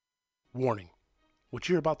Warning, what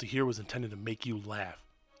you're about to hear was intended to make you laugh.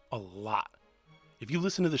 A lot. If you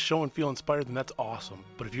listen to the show and feel inspired, then that's awesome.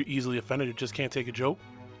 But if you're easily offended or just can't take a joke,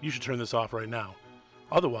 you should turn this off right now.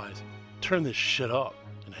 Otherwise, turn this shit up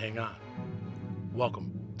and hang on.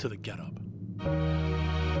 Welcome to the Get Up.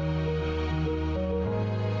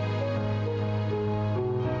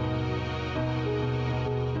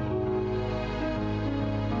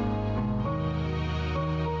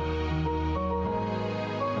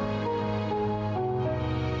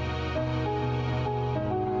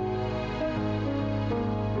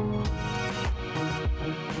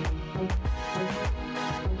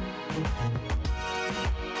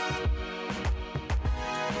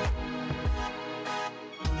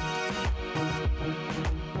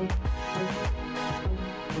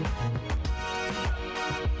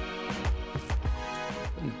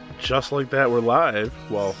 Just like that, we're live.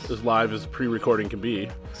 Well, as live as pre-recording can be.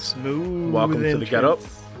 Smooth. Welcome to the Get Up.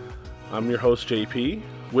 I'm your host, JP.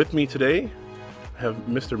 With me today, I have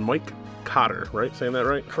Mr. Mike Cottor, right? Saying that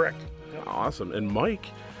right? Correct. Yep. Awesome. And Mike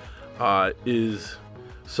is...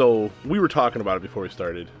 So, we were talking about it before we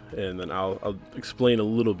started, and then I'll explain a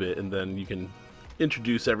little bit, and then you can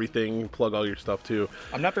introduce everything, plug all your stuff too.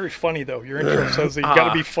 I'm not very funny though. Your intro says that you got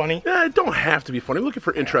to be funny. Yeah, it don't have to be funny. I'm looking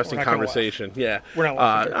for interesting conversation. Yeah, we're not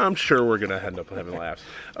laughing. I'm sure we're gonna end up having laughs.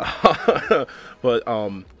 But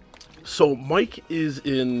so Mike is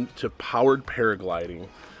into powered paragliding,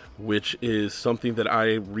 which is something that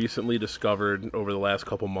I recently discovered over the last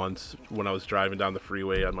couple months when I was driving down the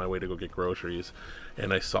freeway on my way to go get groceries,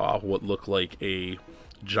 and I saw what looked like a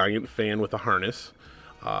giant fan with a harness.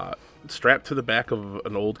 Strapped to the back of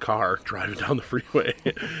an old car driving down the freeway.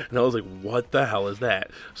 And I was like, what the hell is that?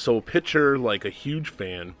 So picture like a huge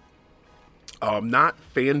fan, not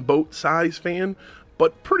fan boat size fan,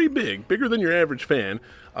 but pretty big, bigger than your average fan,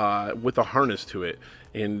 with a harness to it.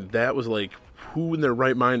 And that was like, who in their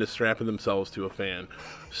right mind is strapping themselves to a fan?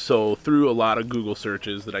 So through a lot of Google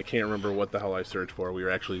searches that I can't remember what the hell I searched for, we were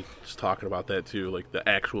actually just talking about that too, like the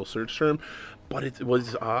actual search term, but it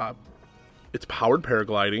was, it's powered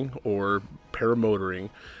paragliding or paramotoring,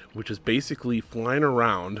 which is basically flying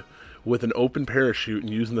around with an open parachute and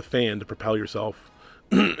using the fan to propel yourself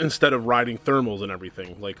instead of riding thermals and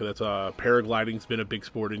everything. Like that's paragliding's been a big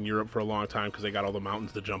sport in Europe for a long time because they got all the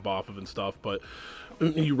mountains to jump off of and stuff. But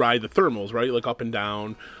you ride the thermals, right? Like up and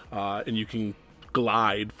down, and you can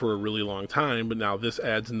glide for a really long time. But now this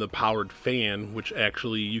adds in the powered fan, which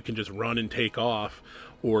actually you can just run and take off.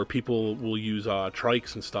 Or people will use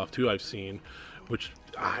trikes and stuff too. I've seen, which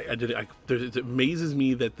it amazes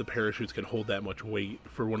me that the parachutes can hold that much weight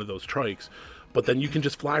for one of those trikes. But then you can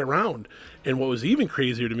just fly around. And what was even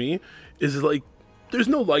crazier to me is like there's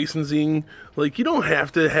no licensing. Like you don't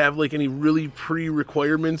have to have like any really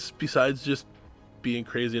pre-requirements besides just being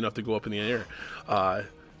crazy enough to go up in the air.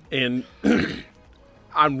 And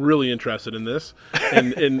I'm really interested in this,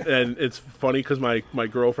 and it's funny because my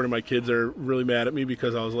girlfriend and my kids are really mad at me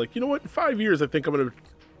because I was like, you know what, in 5 years I think I'm going to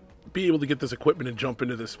be able to get this equipment and jump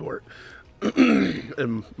into this sport.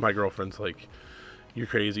 And my girlfriend's like, you're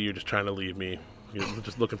crazy, you're just trying to leave me. You're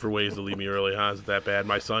just looking for ways to leave me early, huh? Is it that bad?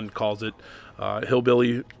 My son calls it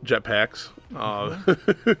hillbilly jetpacks.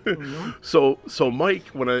 So Mike,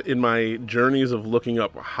 in my journeys of looking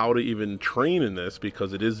up how to even train in this,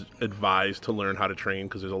 because it is advised to learn how to train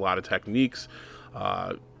because there's a lot of techniques,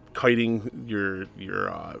 kiting your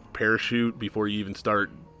parachute before you even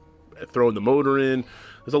start throwing the motor in.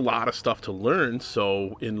 There's a lot of stuff to learn.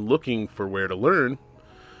 So in looking for where to learn,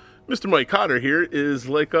 Mr. Mike Cottor here is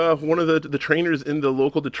like one of the trainers in the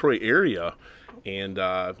local Detroit area. And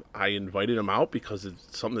I invited him out because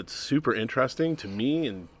it's something that's super interesting to me,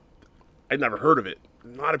 and I'd never heard of it. A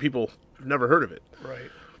lot of people have never heard of it. Right.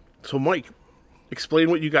 So, Mike, explain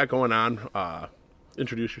what you got going on.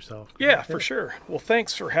 Introduce yourself. Yeah, for sure. Well,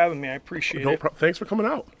 thanks for having me. I appreciate it. Thanks for coming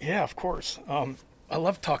out. Yeah, of course. I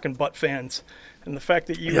love talking butt fans. And the fact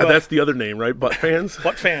that you... Yeah, that's the other name, right? Butt fans?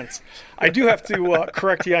 Butt fans. I do have to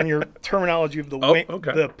correct you on your terminology of the wing,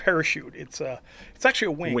 okay. The parachute. It's actually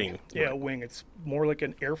a wing. Wing. Yeah, right. A wing. It's more like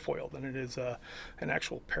an airfoil than it is an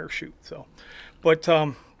actual parachute. So, but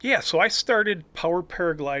so I started powered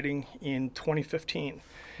paragliding in 2015.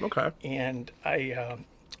 Okay. And I...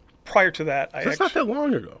 Prior to that, That's not that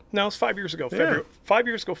long ago. No, it's 5 years ago. Yeah. 5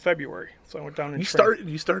 years ago, February. So I went down and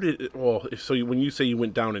You started. Well, so when you say you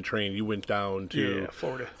went down and trained, you went down to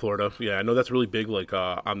Florida. Florida. Yeah, I know that's really big. Like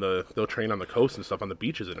they'll train on the coast and stuff on the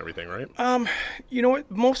beaches and everything, right? You know what?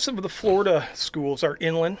 Most of the Florida schools are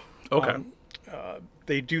inland. Okay.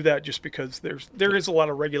 They do that just because there is a lot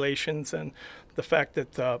of regulations and the fact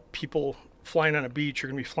that people flying on a beach,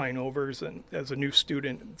 you're going to be flying overs, and as a new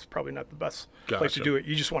student, it's probably not the best place to do it.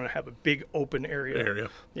 You just want to have a big open area.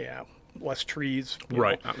 Yeah. Less trees,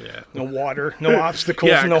 right? No water, no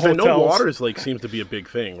obstacles, yeah, no hotels. I know water is like seems to be a big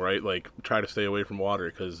thing, right? Like try to stay away from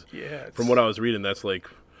water because from what I was reading, that's like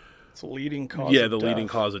it's a leading cause. Yeah, the leading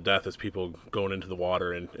cause of death is people going into the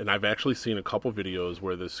water, and I've actually seen a couple videos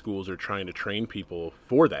where the schools are trying to train people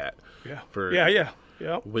for that.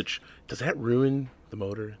 Yeah. Which does that ruin the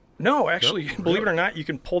motor? No, actually, believe it or not, you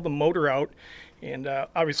can pull the motor out, and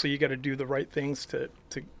obviously you got to do the right things to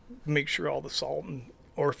make sure all the salt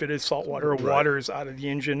or if it is salt water or water is out of the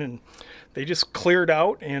engine, and they just clear it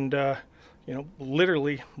out and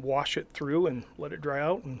literally wash it through and let it dry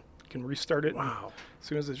out, and you can restart it as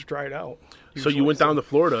soon as it's dried out. So you went down to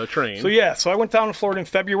Florida, trained. So I went down to Florida in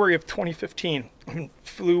February of 2015.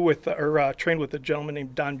 Trained with a gentleman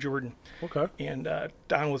named Don Jordan. Okay. And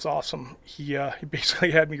Don was awesome. He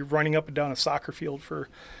basically had me running up and down a soccer field for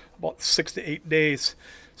about 6 to 8 days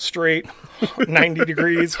straight, 90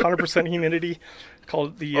 degrees, 100% humidity.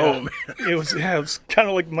 Called the. It was kind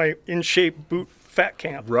of like my in shape boot fat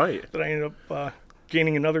camp. Right. That I ended up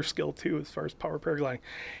gaining another skill too, as far as power paragliding.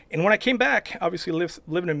 And when I came back, obviously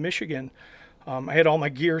living in Michigan. I had all my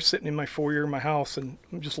gear sitting in my foyer in my house, and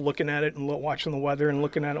I'm just looking at it and watching the weather and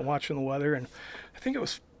looking at it, watching the weather. And I think it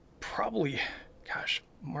was probably,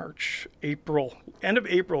 March, April, end of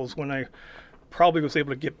April is when I probably was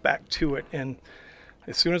able to get back to it. And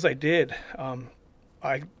as soon as I did,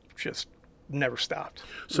 I just never stopped.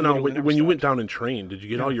 So now, when you went down and trained, did you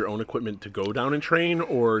get all your own equipment to go down and train,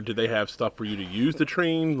 or did they have stuff for you to use to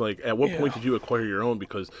train? Like, at what point did you acquire your own?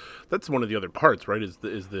 Because that's one of the other parts, right? Is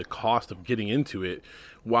the cost of getting into it,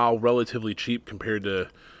 while relatively cheap compared to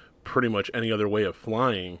pretty much any other way of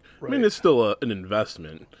flying. Right. I mean, it's still an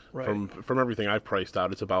investment. Right. From everything I've priced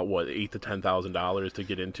out, it's about what, $8,000 to $10,000 to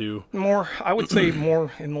get into. More, I would say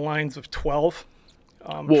more in the lines of 12.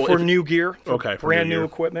 For new gear, brand new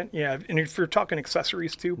equipment. Yeah, and if you're talking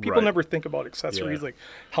accessories too, people never think about accessories like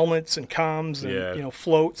helmets and comms and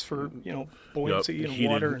floats for buoyancy and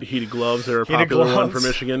water. And heated gloves are a popular one for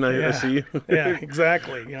Michigan. I see. Yeah,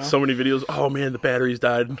 exactly. So many videos. Oh man, the batteries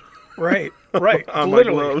died. Right. on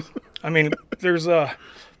literally. My gloves. I mean, there's a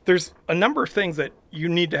number of things that you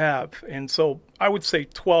need to have, and so I would say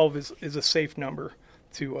 12 is a safe number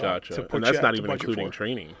to gotcha. put. And that's not even including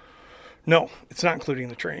training. No, it's not including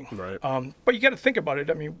the training. Right. But you got to think about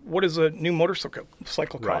it. I mean, what does a new motorcycle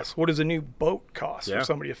cost? Right. What does a new boat cost for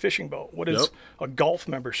somebody, a fishing boat? What does a golf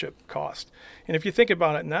membership cost? And if you think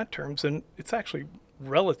about it in that terms, then it's actually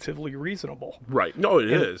relatively reasonable. Right. No,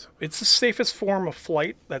 it is. It's the safest form of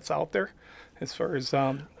flight that's out there. As far as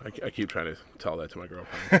I keep trying to tell that to my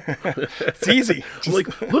girlfriend. It's easy. I'm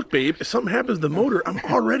like, look, babe, if something happens to the motor, I'm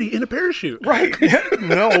already in a parachute. Right.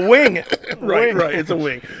 No, a wing. Right. It's a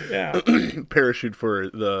wing. Yeah. Parachute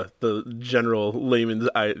for the general layman's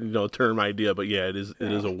term idea, but yeah, it is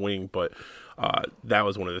a wing. But that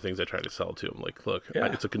was one of the things I tried to sell to him. Like, look,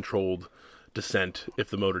 it's a controlled descent if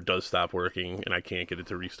the motor does stop working and I can't get it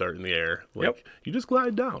to restart in the air. Like, you just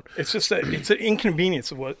glide down. It's just it's an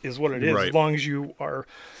inconvenience of what it is. Right. As long as you are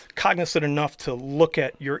cognizant enough to look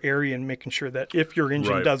at your area and making sure that if your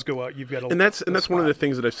engine does go out, you've got and that's one of the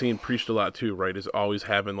things that I've seen preached a lot too, right? Is always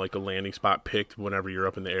having like a landing spot picked whenever you're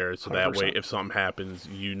up in the air, so 100%. That way if something happens,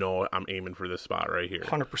 I'm aiming for this spot right here.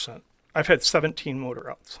 100%. I've had 17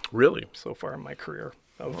 motor outs. Really? So far in my career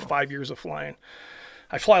of 5 years of flying.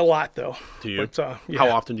 I fly a lot, though. Do you? But, how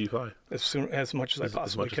often do you fly? As much as I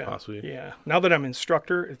possibly can. As possibly. Yeah. Now that I'm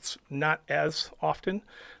instructor, it's not as often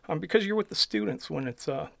because you're with the students when it's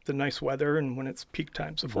the nice weather and when it's peak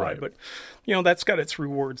times to fly. Right. But, that's got its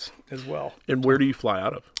rewards as well. And where do you fly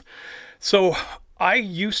out of? So I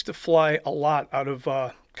used to fly a lot out of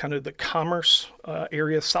kind of the Commerce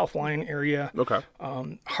area, South Line area,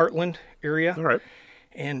 Heartland area. All right.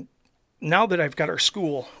 And now that I've got our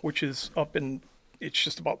school, which is up in it's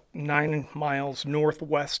just about 9 miles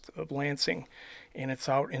northwest of Lansing, and it's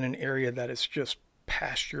out in an area that is just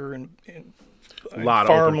pasture and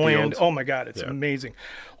farmland. Oh my God, it's amazing.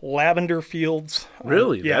 Lavender fields.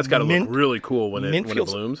 Really? That's got to look really cool when it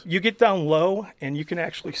blooms. You get down low and you can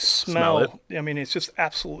actually smell it. I mean, it's just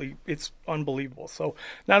it's unbelievable. So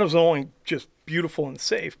not only just beautiful and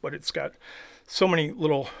safe, but it's got so many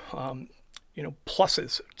little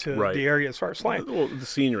pluses to the area as far as flying. Well, the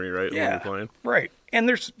scenery, right? Yeah, flying. Right. And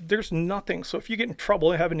there's nothing. So if you get in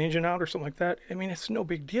trouble, have an engine out or something like that, I mean, it's no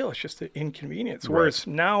big deal. It's just an inconvenience. Right. Whereas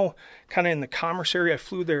now, kind of in the Commerce area, I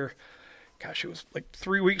flew there, it was like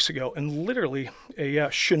 3 weeks ago, and literally a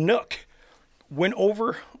Chinook went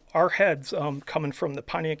over our heads coming from the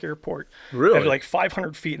Pontiac airport Really? at like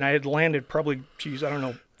 500 feet, and I had landed probably, I don't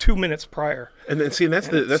know, 2 minutes prior. And then see, and that's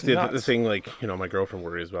the nuts. thing. Like, my girlfriend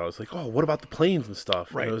worries about. It's like, oh, what about the planes and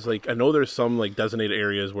stuff? Right. And I was like, I know there's some like designated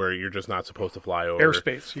areas where you're just not supposed to fly over.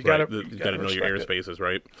 Airspace. You gotta know your airspaces,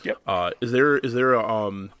 right? Yep. Is there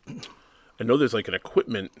a I know there's like an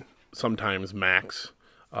equipment sometimes max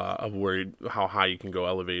of how high you can go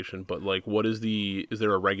elevation, but like, is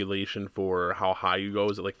there a regulation for how high you go?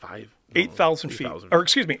 Is it like 8,000 feet, or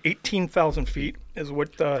excuse me, 18,000 feet is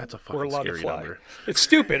what that's a we're allowed to scary fly. number. It's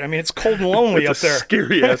stupid. I mean, it's cold and lonely up there.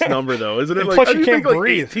 Scary ass number though, isn't it? And Like, plus how you do can't think,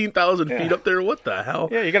 breathe. Like 18,000 feet up there. What the hell?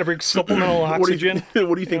 Yeah, you got to bring supplemental oxygen.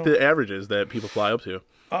 What do you think the average is that people fly up to?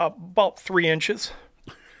 About 3 inches,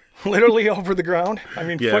 literally over the ground. I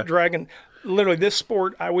mean, foot dragging. Literally, this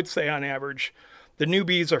sport, I would say on average, the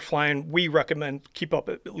newbies are flying. We recommend keep up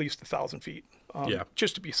at least 1,000 feet,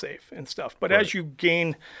 just to be safe and stuff. But as you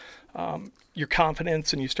gain your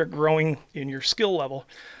confidence and you start growing in your skill level,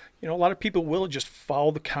 a lot of people will just follow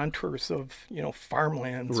the contours of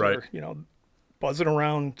farmlands, or buzzing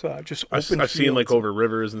around just open fields. I've seen like over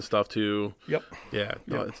rivers and stuff too. Yep. Yeah.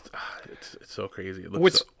 No, it's so crazy. It looks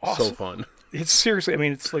What's awesome, so fun. It's seriously. I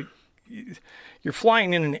mean, it's like you're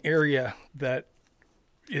flying in an area that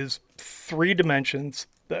is 3 dimensions,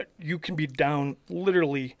 that you can be down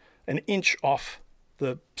literally an inch off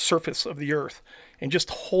the surface of the earth and just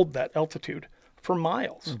hold that altitude for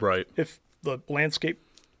miles. Right. If the landscape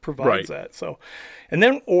provides that. So, and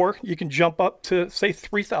then, or you can jump up to say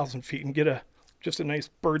 3,000 feet and get just a nice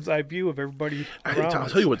bird's eye view of everybody around. I'll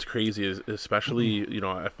tell you what's crazy is, especially,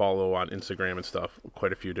 I follow on Instagram and stuff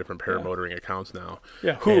quite a few different paramotoring accounts now.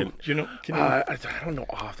 Yeah, who? And, I don't know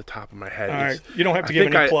off the top of my head. All right, you don't have to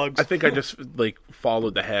give any plugs. I think I just like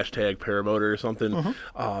followed the hashtag paramotor or something.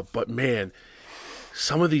 But man,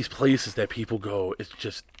 some of these places that people go, it's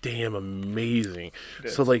just damn amazing.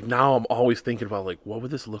 So like now I'm always thinking about like, what would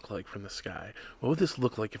this look like from the sky? What would this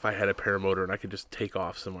look like if I had a paramotor and I could just take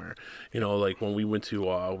off somewhere? Like when we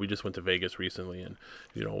just went to Vegas recently and,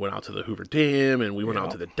 went out to the Hoover Dam and we went out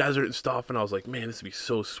to the desert and stuff. And I was like, man, this would be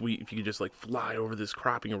so sweet if you could just like fly over this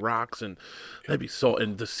cropping of rocks, and that'd be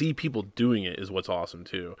and to see people doing it is what's awesome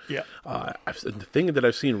too. Yeah. The thing that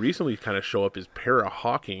I've seen recently kind of show up is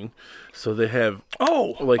para-hawking. So they have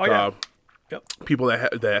people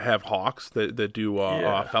that have hawks that do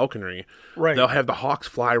falconry. Right. They'll have the hawks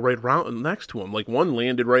fly right around next to them. Like one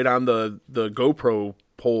landed right on the GoPro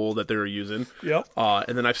pole that they were using. Yep.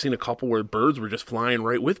 And then I've seen a couple where birds were just flying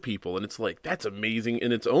right with people, and it's like that's amazing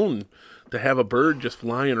in its own to have a bird just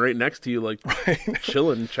flying right next to you, like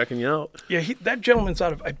chilling, checking you out. Yeah, that gentleman's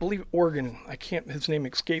out of, I believe, Oregon. His name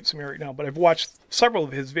escapes me right now, but I've watched several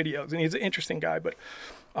of his videos, and he's an interesting guy. But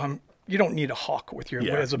you don't need a hawk with you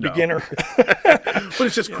as a beginner. But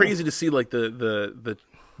it's just crazy to see like the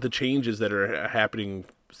changes that are happening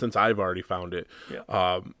since I've already found it.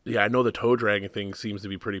 I know the toe dragging thing seems to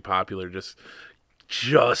be pretty popular, just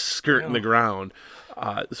skirting the ground.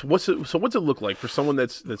 So what's it look like for someone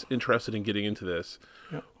that's interested in getting into this?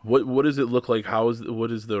 What does it look like?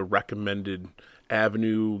 What is the recommended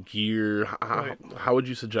avenue, gear? How would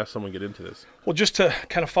you suggest someone get into this? Well, just to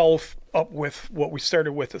kind of follow up with what we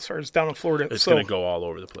started with as far as down in Florida. It's going to go all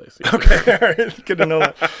over the place. Okay, all right. Good to know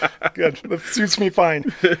that. Good. That suits me fine.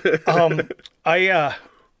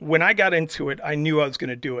 When I got into it, I knew I was going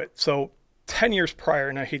to do it. So 10 years prior,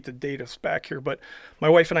 and I hate to date us back here, but my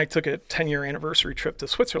wife and I took a 10-year anniversary trip to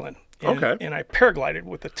Switzerland. And I paraglided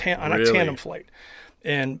with a tandem flight.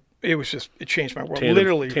 And it changed my world.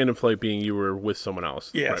 Literally. Tandem flight being you were with someone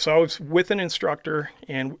else. Yeah, right. So I was with an instructor,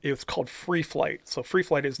 and it was called free flight. So free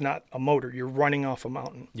flight is not a motor. You're running off a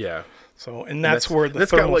mountain. Yeah. So, and that's where the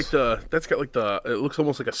that's got like it looks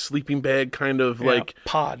almost like a sleeping bag kind of like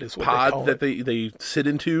pod is what they call that they sit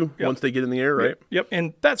into once they get in the air, right? Yep.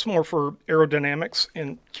 And that's more for aerodynamics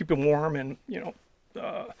and keeping warm and,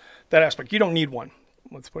 that aspect. You don't need one.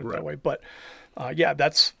 Let's put it that way. But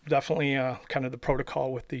that's definitely kind of the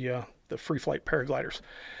protocol with the free flight paragliders.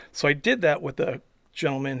 So I did that with a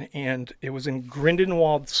gentleman, and it was in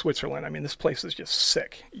Grindelwald, Switzerland. I mean, this place is just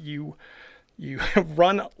sick. You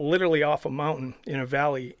run literally off a mountain in a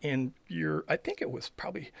valley, and I think it was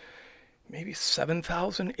probably maybe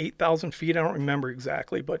 7,000, 8,000 feet. I don't remember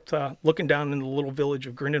exactly, but looking down in the little village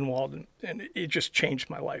of Grindelwald, and it just changed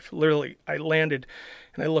my life. Literally, I landed,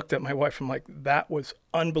 and I looked at my wife, and I'm like, that was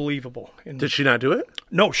unbelievable. And did she not do it?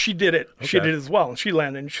 No, she did it. Okay. She did it as well, and she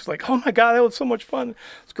landed, and she's like, oh my God, that was so much fun.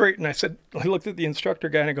 It's great. And I looked at the instructor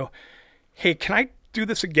guy, and I go, hey, can I do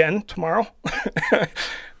this again tomorrow?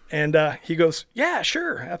 And he goes, yeah,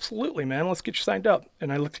 sure, absolutely, man. Let's get you signed up.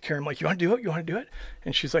 And I looked at Karen, I'm like, you want to do it? You want to do it?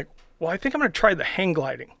 And she's like, well, I think I'm going to try the hang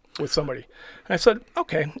gliding with somebody. And I said,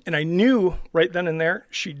 okay. And I knew right then and there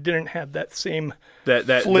she didn't have that same flip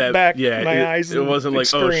back my eyes. It wasn't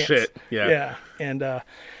experience. Like, oh, shit. Yeah. Yeah. And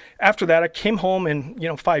after that, I came home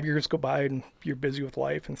and, 5 years go by and you're busy with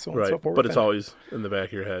life and so on and so forth. But it's always in the back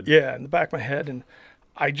of your head. Yeah, in the back of my head. And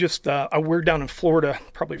I just, we're down in Florida,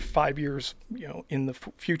 probably 5 years, in the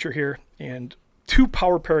future here. And 2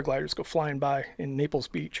 power paragliders go flying by in Naples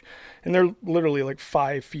Beach. And they're literally like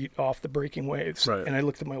 5 feet off the breaking waves. Right. And I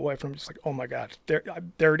looked at my wife and I'm just like, oh my God,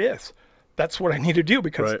 there it is. That's what I need to do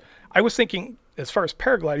because I was thinking, as far as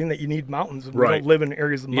paragliding, that you need mountains. And we don't live in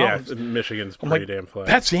areas of mountains. Yeah, Michigan's pretty damn flat.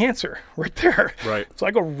 That's the answer right there. Right. So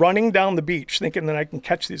I go running down the beach thinking that I can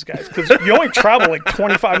catch these guys because you only travel like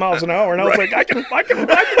 25 miles an hour. And I was like, I can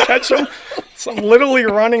catch them. So I'm literally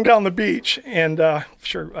running down the beach and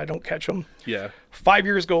sure, I don't catch them. Yeah. 5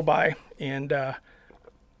 years go by and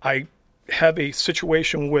I have a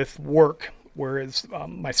situation with work, whereas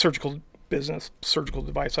my surgical business, surgical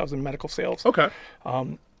device, I was in medical sales. Okay.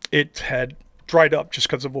 It had dried up just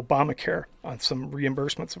because of Obamacare on some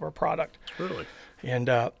reimbursements of our product. Really? And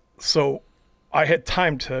so I had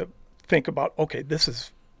time to think about, okay, this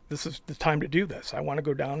is the time to do this. I want to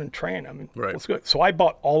go down and train. I mean, let's go. So I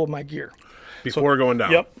bought all of my gear. Before going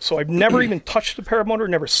down? Yep. So I've never even touched a paramotor,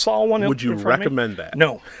 never saw one. Would you recommend that?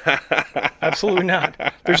 No, absolutely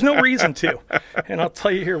not. There's no reason to. And I'll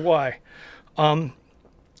tell you here why.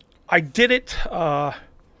 I did it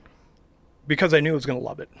because I knew I was going to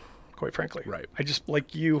love it, quite frankly. Right. I just,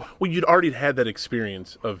 like you. Well, you'd already had that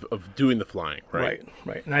experience of doing the flying, right?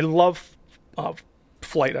 Right. And I love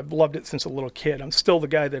flight. I've loved it since a little kid. I'm still the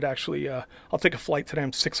guy that actually, I'll take a flight today.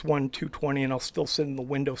 I'm 6'1", 220, and I'll still sit in the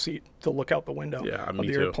window seat to look out the window of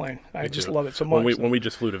the airplane. I just love it so much. When we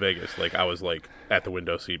just flew to Vegas, like I was like at the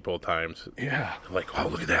window seat both times. Yeah. Like, oh,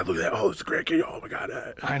 look at that. Oh, it's a great kid. Oh, my God.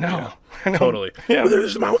 I know. Yeah. I know. Totally. Yeah. Oh,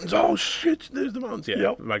 there's the mountains. Oh, shit. There's the mountains. Yeah.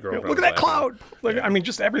 Yep. My girlfriend. Look at that cloud. Like, I mean,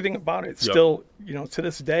 just everything about it still, to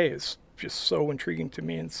this day is just so intriguing to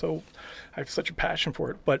me. And so I have such a passion for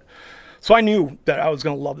it. But so I knew that I was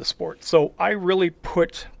going to love the sport. So I really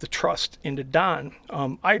put the trust into Don.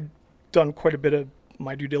 I'd done quite a bit of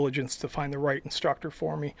my due diligence to find the right instructor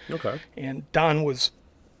for me. Okay. And Don was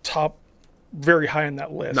top, very high on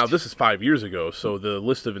that list. Now, this is 5 years ago, so the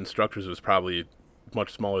list of instructors was probably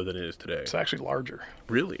much smaller than it is today. It's actually larger.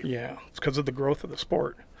 Really? Yeah. It's because of the growth of the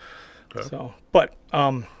sport. Okay. So, but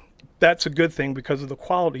that's a good thing because of the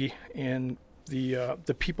quality and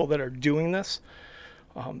the people that are doing this.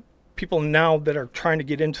 People now that are trying to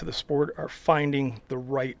get into the sport are finding the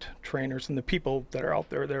right trainers and the people that are out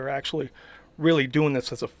there that are actually really doing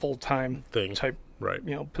this as a full-time thing type,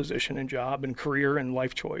 position and job and career and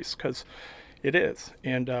life choice, because it is.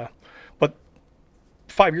 And but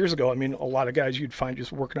 5 years ago, I mean, a lot of guys you'd find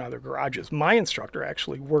just working out of their garages. My instructor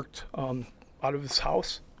actually worked out of his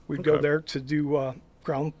house. We'd go there to do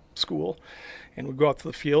ground school, and we'd go out to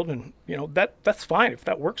the field, and that's fine if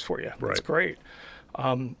that works for you. That's great.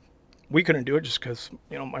 We couldn't do it just because,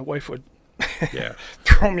 my wife would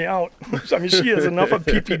throw me out. I mean, she has enough of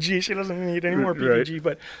PPG. She doesn't need any more PPG. Right.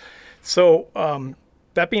 But so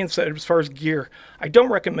that being said, as far as gear, I don't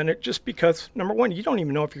recommend it just because, number one, you don't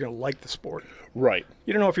even know if you're going to like the sport. Right.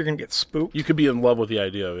 You don't know if you're going to get spooked. You could be in love with the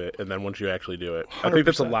idea of it, and then once you actually do it, 100%. I think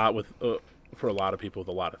that's a lot with for a lot of people with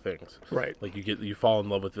a lot of things. Right. Like you fall in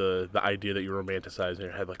love with the idea that you romanticize in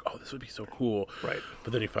your head, like, oh, this would be so cool. Right.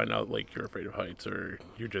 But then you find out like you're afraid of heights, or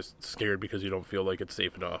you're just scared because you don't feel like it's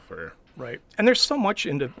safe enough, or right. And there's so much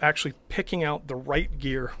into actually picking out the right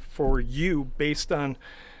gear for you based on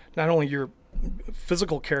not only your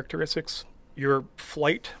physical characteristics, your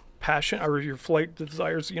flight passion or your flight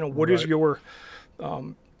desires. What is your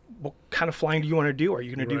what kind of flying do you want to do? Are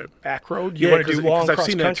you going to do acro? Do you want to do long cross country? I've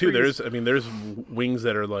seen that too. There's wings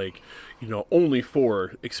that are like, only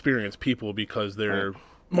for experienced people because they're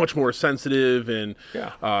much more sensitive, and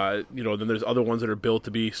then there's other ones that are built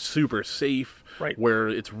to be super safe, where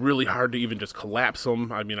it's really hard to even just collapse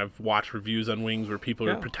them. I mean, I've watched reviews on wings where people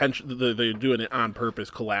are they're doing it on purpose,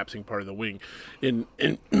 collapsing part of the wing. And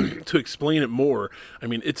to explain it more, I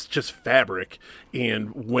mean, it's just fabric,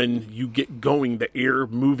 and when you get going, the air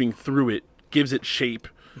moving through it gives it shape.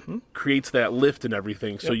 Mm-hmm. Creates that lift and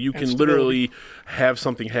everything, so you can literally have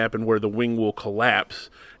something happen where the wing will collapse,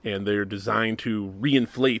 and they're designed to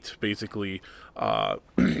reinflate basically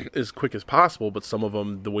as quick as possible. But some of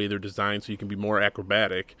them, the way they're designed, so you can be more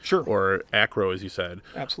acrobatic, or acro, as you said,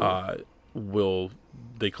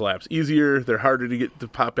 they collapse easier. They're harder to get to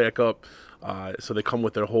pop back up, so they come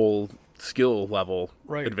with their whole skill level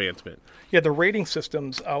Right. advancement. Yeah, the rating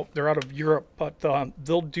systems they're out of Europe, but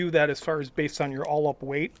they'll do that as far as based on your all-up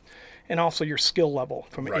weight and also your skill level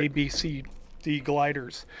from Right. A, B, C, D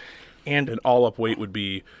gliders. And And all up weight would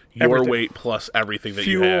be your Everything. weight plus everything that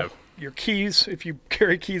fuel, you have. your keys, if you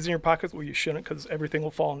carry keys in your pockets, well, you shouldn't because everything will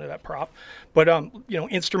fall into that prop. But,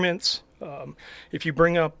 instruments, if you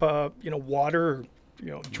bring up, water, or,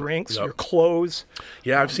 drinks, Yep. your clothes.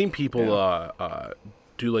 Yeah, I've seen people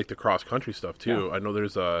do like the cross country stuff too. Yeah. I know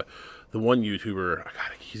there's the one YouTuber. God,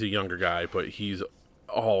 he's a younger guy, but he's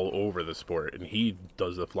all over the sport, and he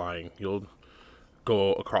does the flying. He'll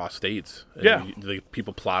go across states. And Yeah. the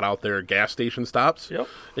people plot out their gas station stops. Yep.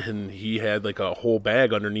 And he had like a whole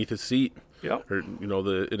bag underneath his seat. Yep. Or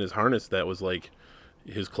in his harness that was like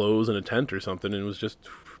his clothes and a tent or something, and it was just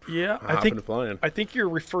Yeah, hopping and flying. I think you're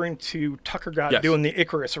referring to Tucker Gott Yes. doing the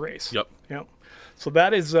Icarus race. Yep. Yep. So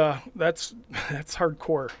that is that's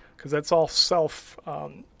hardcore because that's all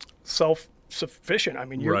self-sufficient. I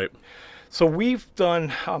mean, you're, Right. So we've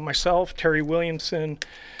done myself, Terry Williamson,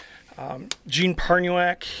 Gene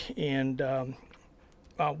Parnuak, and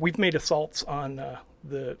we've made assaults on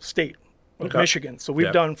the state of Okay. Michigan. So we've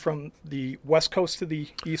Yeah. done from the west coast to the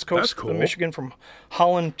east coast That's cool. of Michigan, from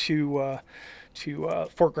Holland to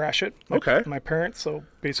Fort Gratiot. Okay. My parents. So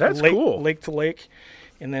basically, That's cool. lake to lake,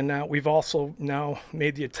 and then we've also now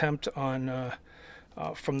made the attempt on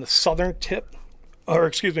from the southern tip.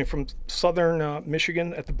 From southern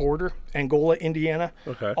Michigan at the border, Angola, Indiana,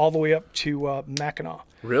 Okay. all the way up to Mackinac.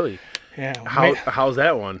 Really? Yeah, How's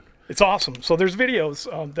that one? it's awesome. So there's videos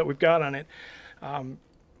that we've got on it.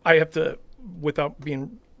 I have to, without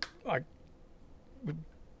being,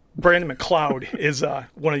 Brandon McLeod is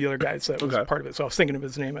one of the other guys that was Okay. part of it. So I was thinking of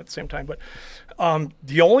his name at the same time. But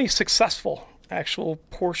the only successful actual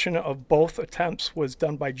portion of both attempts was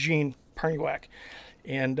done by Gene Parnuak.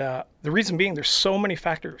 And the reason being, there's so many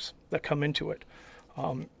factors that come into it.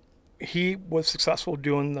 He was successful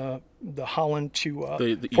doing the Holland to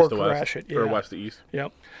The east Fort to west, Gratiot. or Yeah. west to east.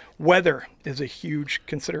 Yep. Weather is a huge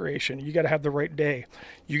consideration. You got to have the right day.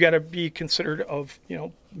 You got to be considered of,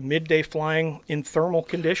 midday flying in thermal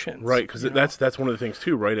conditions. Right, because that's one of the things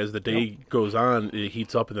too, right? As the day goes on, it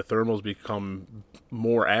heats up and the thermals become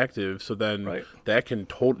more active. So then Right. that can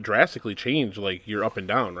drastically change, like you're up and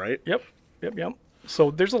down, right? Yep. So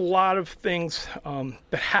there's a lot of things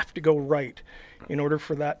that have to go right in order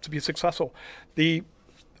for that to be successful.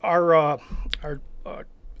 Our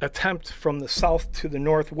attempt from the south to the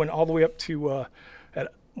north went all the way up to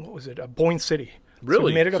Boyne City. Really? So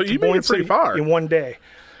we made it up So to you made Boyne it pretty City far. in one day.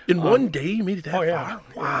 In one day, you made it that oh, yeah.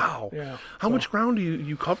 far? Wow. Yeah. How much ground do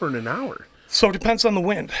you cover in an hour? So it depends on the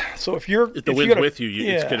wind. So if The wind's with you,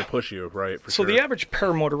 it's going to push you, right? For So sure. the average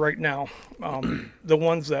paramotor right now, the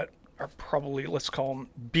ones that are probably, let's call them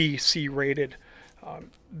B, C rated,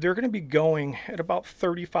 they're going to be going at about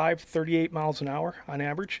 35, 38 miles an hour on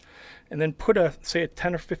average. And then put a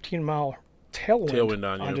 10 or 15 mile tailwind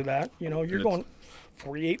on you. onto that. You're going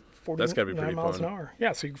 48, That's gotta be 49 pretty miles fun. an hour.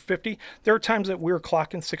 Yeah, so you're 50. There are times that we're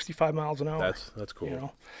clocking 65 miles an hour. That's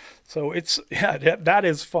cool. So that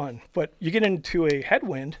is fun. But you get into a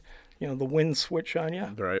headwind, the wind switch on you.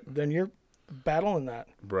 Right. Then you're battling that.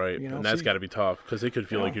 Right, and that's so got to be tough because it could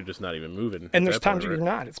feel like you're just not even moving. And at there's that times point, you're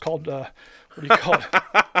right? not. It's called what do you call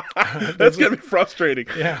it? That's gonna be frustrating.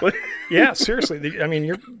 Yeah, yeah. Seriously,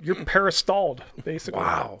 you're parastalled basically.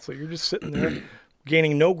 Wow. So you're just sitting there,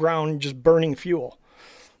 gaining no ground, just burning fuel,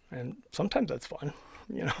 and sometimes that's fun,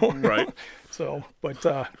 Right. So, but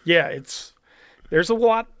there's a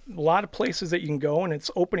lot of places that you can go, and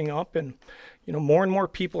it's opening up, and more and more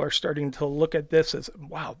people are starting to look at this as,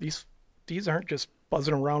 wow, these aren't just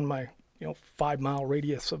buzzing around my 5-mile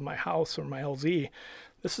radius of my house or my LZ.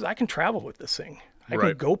 I can travel with this thing. I can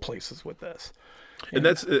Right. go places with this. And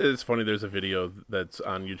it's funny. There's a video that's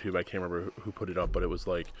on YouTube. I can't remember who put it up, but it was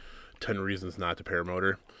like 10 reasons not to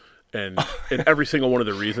paramotor, and every single one of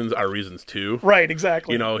the reasons are reasons too. Right,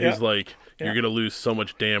 exactly. He's like, you're gonna lose so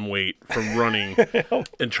much damn weight from running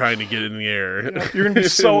and trying to get in the air. You're gonna be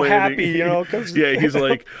so Landing. happy, because Yeah, he's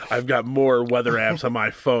like, I've got more weather apps on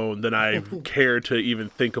my phone than I care to even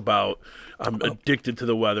think about. I'm addicted to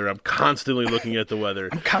the weather. I'm constantly looking at the weather.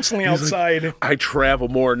 I'm constantly He's outside. like, I travel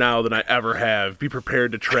more now than I ever have. Be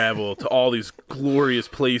prepared to travel to all these glorious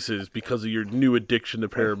places because of your new addiction to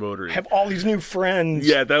paramotoring. Have all these new friends.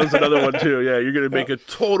 Yeah, that was another one too. Yeah, you're gonna make a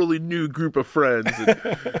totally new group of friends.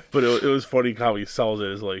 But it was funny how he sells it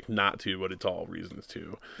as like not to, but it's all reasons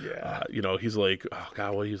to. Yeah. He's like, oh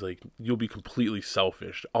God, well, he's like, you'll be completely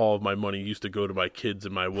selfish. All of my money used to go to my kids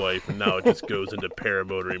and my wife, and now it just goes into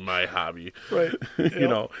paramotoring, my hobby. Right. you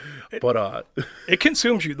know, but it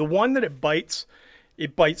consumes you. The one that it bites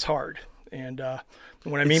hard. And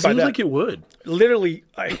what I mean it by seems that, like it would. literally,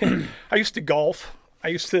 I used to golf. I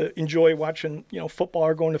used to enjoy watching, football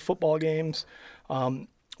or going to football games.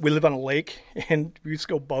 We live on a lake, and we used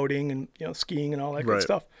to go boating and skiing and all that good Right.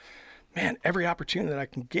 stuff. Man, every opportunity that I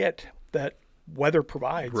can get that weather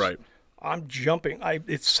provides, Right. I'm jumping.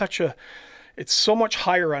 It's so much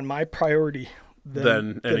higher on my priority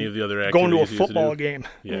Than any of the other activities going to a you used to football do. game,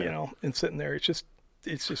 Yeah. and sitting there. It's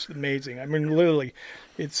just amazing. I mean, literally,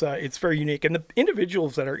 it's very unique. And the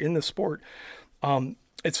individuals that are in the sport,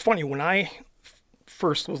 it's funny when I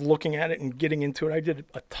first was looking at it and getting into it, I did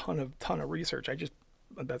a ton of research.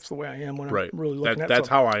 That's the way I am when I'm Right. really looking at That's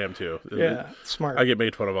something. how I am too. Yeah, smart. I get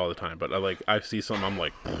made fun of all the time, but I see something, I'm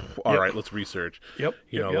like, all right, let's research. Yep,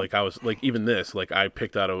 You yep, know, yep. like I was like, even this, like I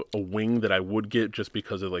picked out a wing that I would get just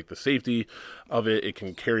because of like the safety of it. It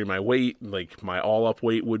can carry my weight. Like my all up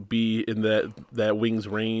weight would be in that wing's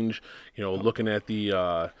range. You know, looking at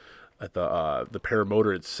the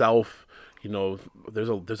paramotor itself. You know, there's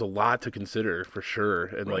a lot to consider for sure,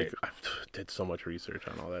 and Right. like I did so much research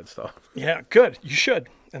on all that stuff. Yeah, good. You should,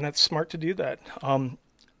 and that's smart to do that.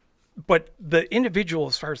 But the individual,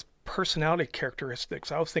 as far as personality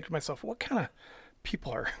characteristics, I was thinking to myself, what kind of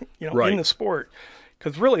people are Right. in the sport?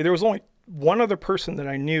 Because really, there was only one other person that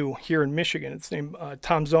I knew here in Michigan. It's named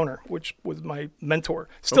Tom Zoner, which was my mentor,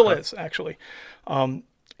 still Okay. is actually.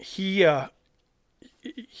 He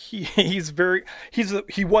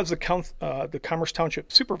was the Commerce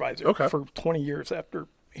Township supervisor Okay. for 20 years after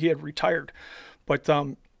he had retired, but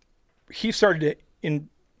he started to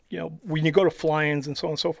when you go to fly-ins and so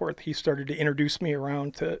on and so forth, he started to introduce me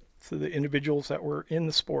around to the individuals that were in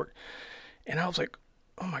the sport, and I was like,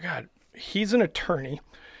 oh my God, he's an attorney,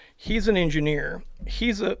 he's an engineer,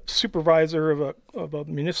 he's a supervisor of a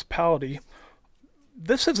municipality.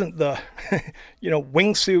 This isn't the,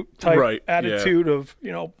 wingsuit type Right, yeah. attitude of,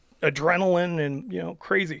 adrenaline and,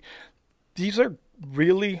 crazy. These are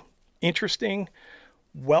really interesting,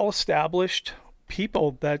 well-established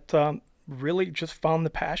people that really just found the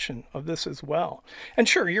passion of this as well. And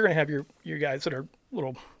sure, you're going to have your guys that are a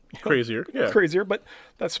little Crazier, yeah. crazier, but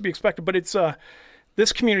that's to be expected. But it's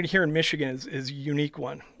this community here in Michigan is a unique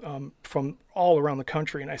one from all around the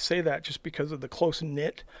country. And I say that just because of the close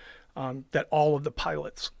knit that all of the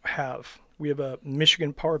pilots have. We have a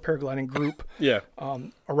Michigan power paragliding group Yeah.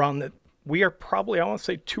 around that. We are probably, I want to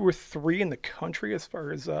say, 2 or 3 in the country as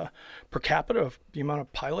far as per capita of the amount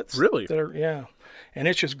of pilots. Really? That are, yeah. And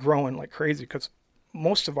it's just growing like crazy because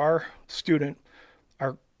most of our students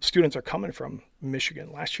are coming from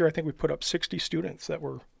Michigan. Last year, I think we put up 60 students that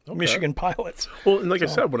were Michigan pilots. Well, and like I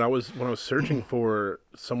said, when I was searching for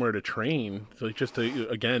somewhere to train, like just to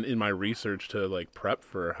again in my research to like prep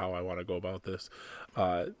for how I want to go about this,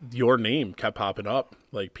 your name kept popping up.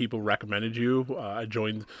 Like people recommended you. I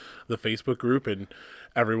joined the Facebook group and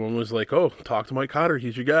everyone was like, "Oh, talk to Mike Cottor.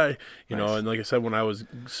 He's your guy." You know, and like I said, when I was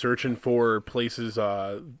searching for places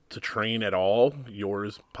to train at all,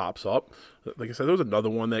 yours pops up. Like I said, there was another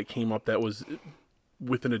one that came up that was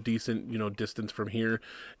within a decent, distance from here,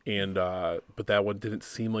 and but that one didn't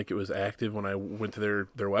seem like it was active when I went to their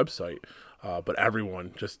website. But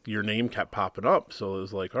everyone, just your name kept popping up, so it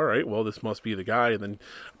was like, all right, well, this must be the guy. And then,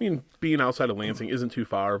 I mean, being outside of Lansing isn't too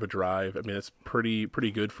far of a drive. I mean, it's pretty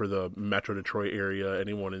good for the Metro Detroit area.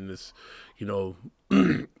 Anyone in this, in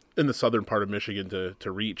the southern part of Michigan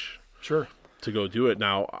to reach, Sure. to go do it.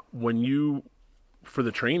 Now, when you for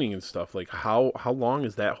the training and stuff, like how long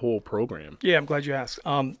is that whole program? Yeah, I'm glad you asked.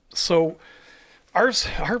 So our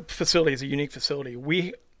facility is a unique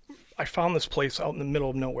facility. I found this place out in the middle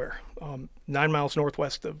of nowhere, 9 miles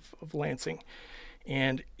northwest of Lansing,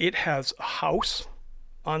 and it has a house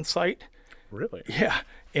on site. Really? Yeah,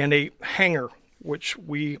 and a hangar, which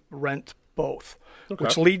we rent both, Okay.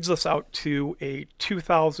 which leads us out to a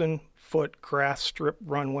 2,000-foot grass strip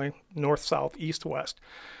runway, north-south, east-west.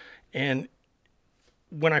 And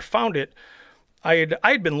when I found it, I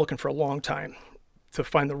had been looking for a long time to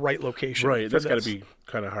find the right location. Right. for That's got to this. be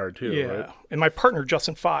kind of hard too, Yeah. right? And my partner,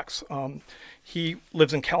 Justin Fox, he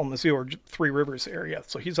lives in Kalamazoo or Three Rivers area.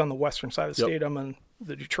 So he's on the western side of the Yep. state. I'm in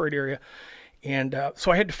the Detroit area. And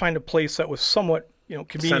so I had to find a place that was somewhat,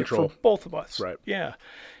 convenient Central. for both of us. Right. Yeah.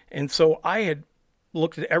 And so I had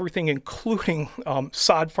looked at everything, including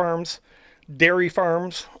sod farms, dairy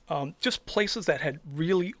farms, just places that had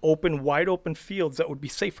really wide open fields that would be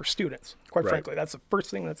safe for students. Quite Right. frankly, that's the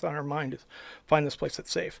first thing that's on our mind is find this place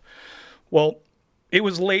that's safe. Well, it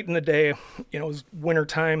was late in the day, it was winter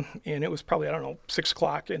time, and it was probably, I don't know, 6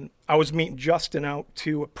 o'clock, and I was meeting Justin out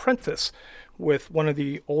to apprentice with one of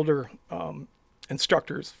the older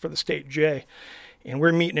instructors for the state, Jay, and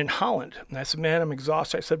we're meeting in Holland. And I said, man, I'm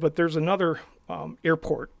exhausted. I said, but there's another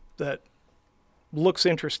airport that looks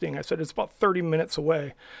interesting. I said, it's about 30 minutes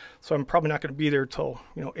away, so I'm probably not going to be there till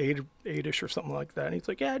 8-ish or something like that. And he's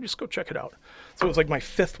like, yeah, just go check it out. So it was like my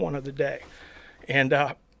 5th one of the day, and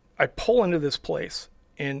I pull into this place,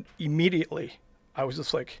 and immediately I was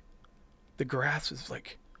just like, the grass is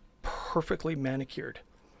like perfectly manicured.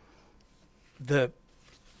 The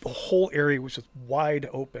whole area was just wide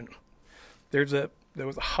open. There was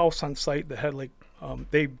a house on site that had like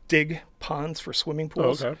they dig ponds for swimming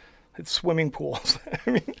pools. Oh, okay. It's swimming pools.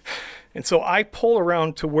 And so I pull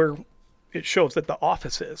around to where it shows that the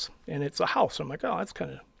office is, and it's a house. I'm like, oh, that's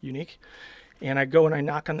kind of unique. And I go and I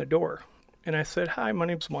knock on the door. And I said, hi, my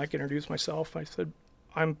name's Mike. Introduced myself. I said,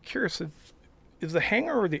 I'm curious, is the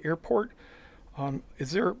hangar or the airport,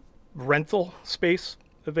 is there rental space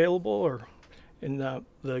available? And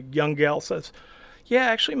the young gal says, yeah,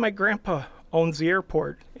 actually my grandpa owns the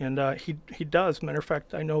airport, and he does. Matter of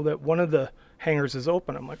fact, I know that one of the hangars is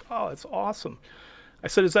open. I'm like, oh, that's awesome. I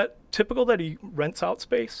said, is that typical that he rents out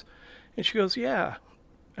space? And she goes, yeah.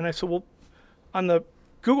 And I said, well, on the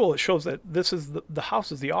Google, it shows that this is the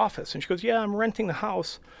house is the office. And she goes, yeah, I'm renting the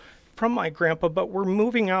house from my grandpa, but we're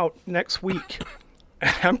moving out next week.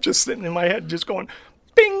 And I'm just sitting in my head just going,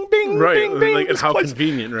 bing, bing, Right. bing, bing. Like, This how place-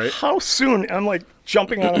 convenient, right? How soon? I'm like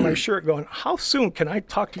jumping out of my shirt going, how soon can I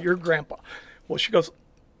talk to your grandpa? Well, she goes,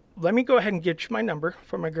 let me go ahead and get you my number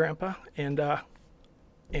from my grandpa and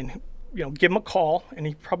give him a call, and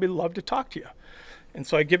he'd probably love to talk to you. And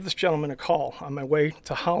so I give this gentleman a call on my way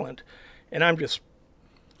to Holland, and I'm just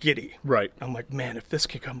giddy. Right. I'm like, man, if this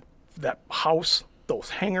could come, that house, those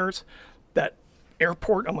hangars, that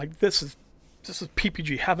airport, I'm like, this is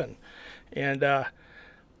PPG heaven. And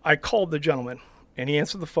I called the gentleman, and he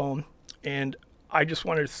answered the phone, and I just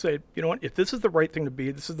wanted to say, you know what, if this is the right thing to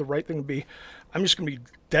be, this is the right thing to be. I'm just going to be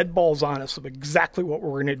dead balls honest of exactly what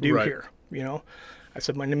we're going to do Right. here. I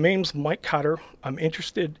said, my name's Mike Cottor. I'm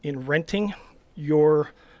interested in renting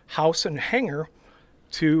your house and hangar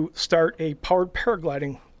to start a powered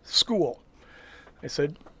paragliding school. I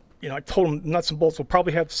said, I told him nuts and bolts. We'll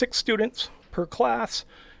probably have 6 students per class.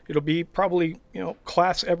 It'll be probably,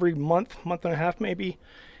 class every month and a half maybe.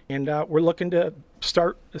 And we're looking to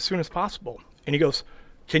start as soon as possible. And he goes,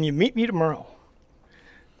 can you meet me tomorrow?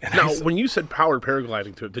 And Now, when you said powered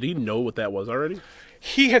paragliding to it, did he know what that was already?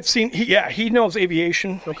 he had seen, he knows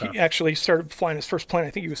aviation. Okay. He actually started flying his first plane. I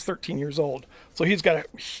think he was 13 years old. So he's got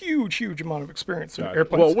a huge amount of experience in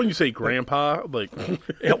airplanes. Well, when you say grandpa,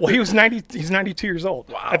 Yeah, well, he was 90. He's 92 years old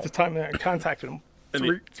Wow. at the time that I contacted him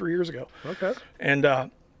And three years ago. Okay. And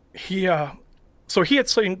so he had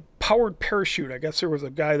seen powered parachute. I guess there was a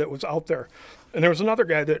guy that was out there, and there was another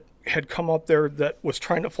guy that had come out there that was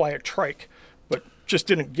trying to fly a trike, but just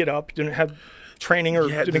didn't get up, didn't have training, or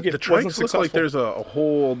Yeah, didn't the get. trikes Wasn't look successful. like there's a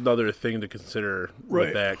whole other thing to consider Right.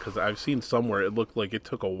 with that, because I've seen somewhere it looked like it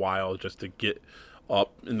took a while just to get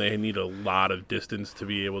up, and they need a lot of distance to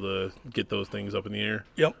be able to get those things up in the air.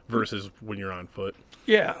 Yep. Versus when you're on foot.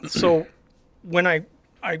 Yeah. So when I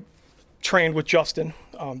trained with Justin,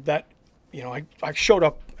 I showed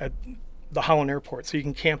up at the Holland Airport, so you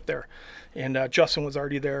can camp there. And Justin was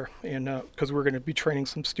already there, and because we were going to be training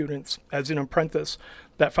some students as an apprentice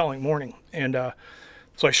that following morning. And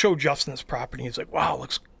so I showed Justin this property. He's like, "Wow,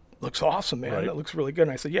 looks awesome, man. Right. That looks really good."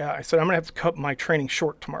 And I said, "Yeah." I said, "I'm going to have to cut my training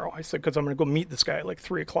short tomorrow." I said, "Because I'm going to go meet this guy at like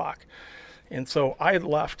 3 o'clock." And so I had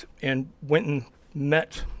left and went and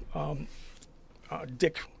met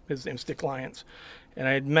Dick. His name's Dick Lyons. And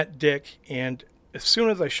I had met Dick, and as soon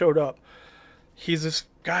as I showed up, he's this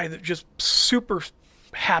guy that just super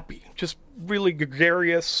happy, just really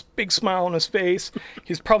gregarious, big smile on his face.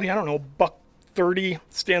 He's probably, I don't know, $130,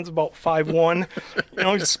 stands about 5'1".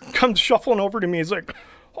 He just comes shuffling over to me. He's like,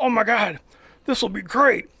 "Oh my God, this will be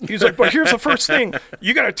great." He's like, "But here's the first thing.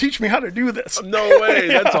 You got to teach me how to do this." No way.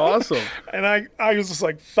 That's awesome. And I was just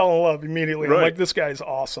like, fell in love immediately. I'm Right. like, this guy's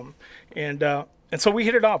awesome. And so we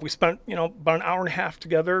hit it off. We spent, about an hour and a half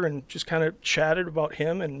together and just kind of chatted about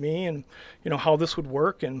him and me and, how this would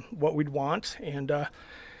work and what we'd want. And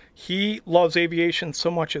he loves aviation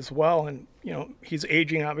so much as well. And, he's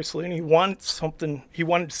aging, obviously, and he wanted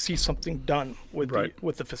to see something done with Right.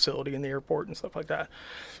 with the facility and the airport and stuff like that.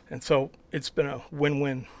 And so it's been a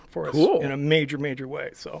win-win for us Cool. in a major, major way.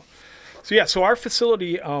 So our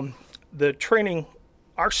facility, the training,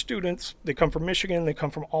 our students, they come from Michigan, they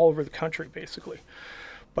come from all over the country, basically.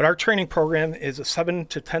 But our training program is a 7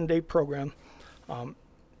 to 10 day program.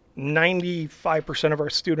 95% of our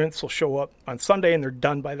students will show up on Sunday, and they're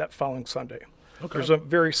done by that following Sunday. Okay. There's a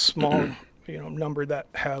very small number that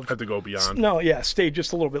have to go beyond. Stay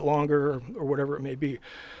just a little bit longer or whatever it may be.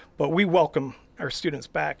 But we welcome our students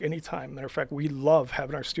back anytime. Matter of fact, we love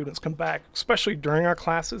having our students come back, especially during our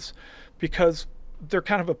classes, because they're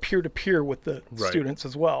kind of a peer-to-peer with the students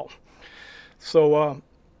as well. So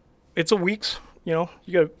it's a week's, you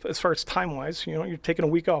got, as far as time-wise, you're taking a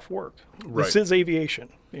week off work. Right. This is aviation,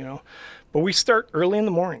 But we start early in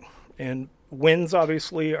the morning, and winds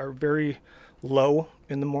obviously are very low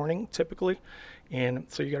in the morning typically. And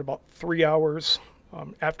so you got about 3 hours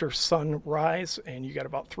after sunrise, and you got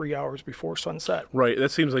about 3 hours before sunset. Right.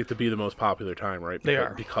 That seems like to be the most popular time, right? They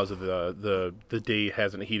are. Because of the day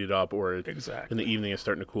hasn't heated up, or Exactly. in the evening it's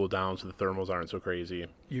starting to cool down, so the thermals aren't so crazy.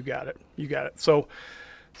 You got it. So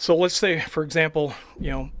let's say, for example,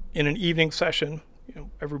 in an evening session,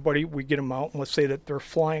 everybody, we get them out, and let's say that they're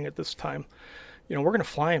flying at this time. We're going to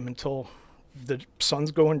fly them until the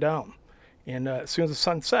sun's going down. And as soon as the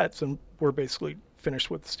sun sets, and we're basically finished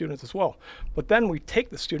with the students as well. But then we take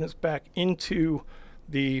the students back into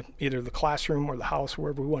either the classroom or the house,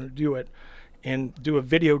 wherever we want to do it, and do a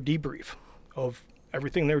video debrief of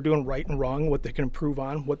everything they were doing right and wrong, what they can improve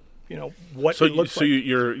on, what So it looks like.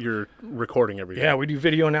 you're recording everything. Yeah, we do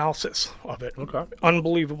video analysis of it. Okay.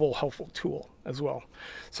 Unbelievable helpful tool as well.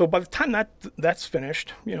 So by the time that's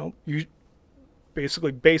finished, you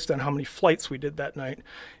basically, based on how many flights we did that night,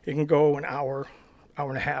 it can go an hour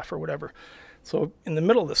and a half or whatever. So in the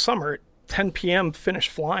middle of the summer, at 10 p.m. finish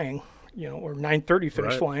flying, or 9:30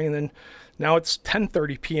 finish flying, and then now it's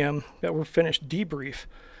 10:30 p.m. that we're finished debrief,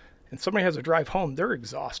 and somebody has to drive home, they're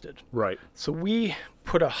exhausted. Right. So we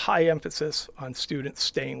put a high emphasis on students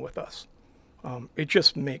staying with us. It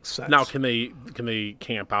just makes sense. Now, can they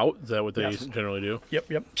camp out? Is that what they generally do?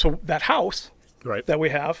 Yep. So that house that we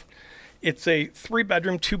have, it's a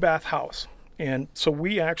 3-bedroom, 2-bath house. And so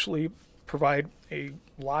we actually provide a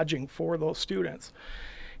lodging for those students.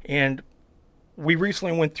 And we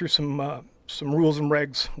recently went through some rules and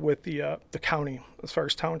regs with the county as far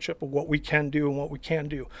as township of what we can do and what we can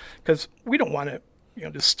do. Because we don't want to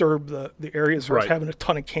disturb the areas where it's having a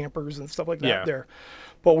ton of campers and stuff like that there.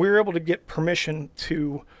 But we were able to get permission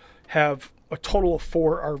to have a total of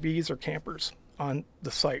 4 RVs or campers on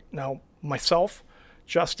the site. Now, myself,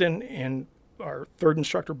 Justin, and our third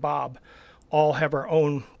instructor, Bob, all have our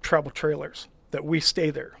own travel trailers that we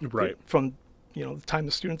stay there from the time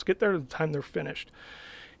the students get there to the time they're finished.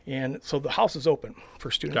 And so the house is open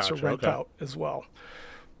for students to rent out as well.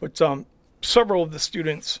 But several of the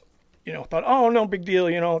students, thought, oh, no big deal,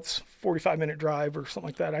 it's a 45-minute drive or something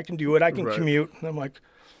like that. I can do it. I can commute. And I'm like,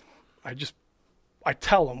 I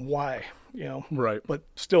tell them why, but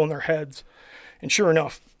still in their heads. And sure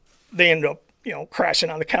enough, they end up, crashing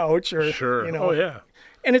on the couch or, Oh, yeah.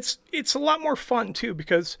 And it's a lot more fun too,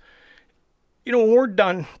 because, when we're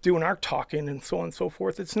done doing our talking and so on and so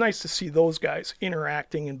forth, it's nice to see those guys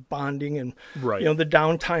interacting and bonding and, the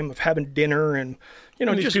downtime of having dinner and,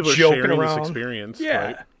 just joking around. This experience,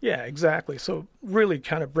 yeah, exactly. So really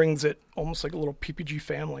kind of brings it almost like a little PPG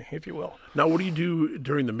family, if you will. Now, what do you do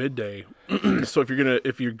during the midday? So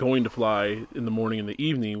if you're going to fly in the morning and the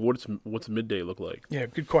evening, what's midday look like? Yeah,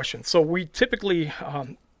 good question. So we typically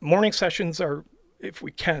morning sessions are, if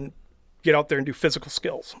we can, get out there and do physical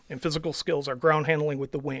skills. And physical skills are ground handling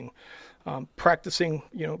with the wing, practicing,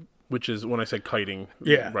 Which is when I say kiting.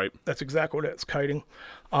 Yeah, right. That's exactly what it is, kiting.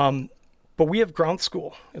 But we have ground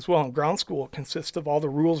school as well. And ground school consists of all the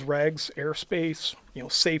rules, regs, airspace,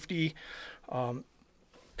 safety, kind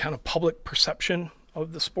of public perception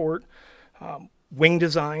of the sport, wing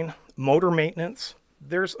design, motor maintenance.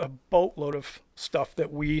 There's a boatload of stuff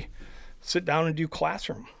that we sit down and do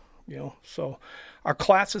classroom, So our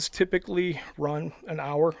classes typically run an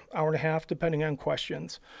hour and a half, depending on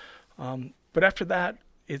questions. But after that,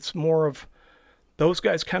 it's more of those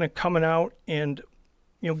guys kind of coming out and,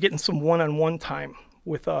 getting some one-on-one time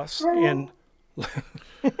with us. And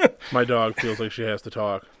my dog feels like she has to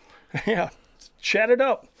talk. Yeah, chat it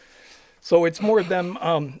up. So it's more them,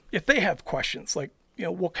 if they have questions, like,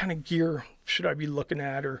 what kind of gear should I be looking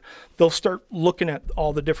at? Or they'll start looking at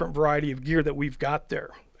all the different variety of gear that we've got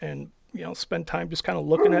there and, spend time just kind of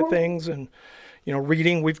looking at things and,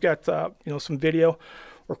 reading. We've got, some video.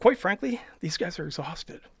 Or quite frankly, these guys are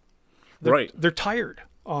exhausted. They're tired.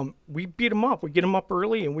 We beat them up. We get them up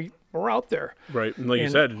early and we're out there. Right. And you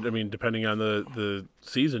said, depending on the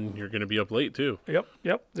season, you're going to be up late too.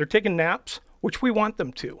 Yep. They're taking naps, which we want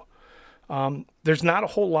them to. There's not a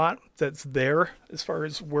whole lot that's there as far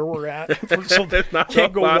as where we're at. So There's not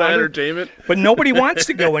can't a go lot of water, entertainment. but nobody wants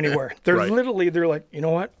to go anywhere. They're Right. they're like, you know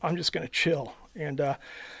what? I'm just going to chill. And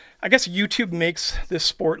I guess YouTube makes this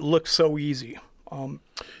sport look so easy.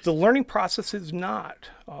 The learning process is not.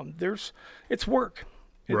 It's work.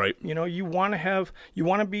 Right. You know, you want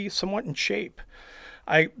to be somewhat in shape.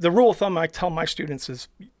 The rule of thumb I tell my students is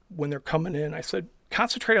when they're coming in, I said,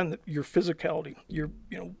 concentrate on your physicality,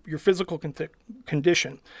 your physical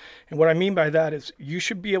condition. And what I mean by that is you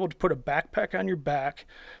should be able to put a backpack on your back,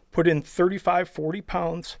 put in 35, 40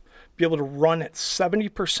 pounds, be able to run at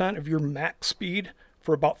 70% of your max speed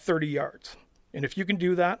for about 30 yards. And if you can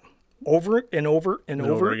do that over and over and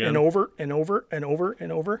over again. and over and over and over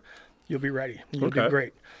and over, you'll be ready. You'll do Okay.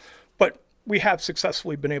 great. But we have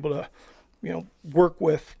successfully been able to, work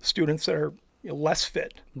with students that are less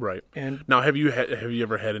fit. Right. And Now, have you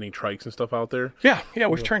ever had any trikes and stuff out there? yeah,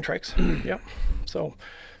 we've trained trikes. Yep. So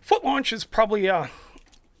foot launch is probably The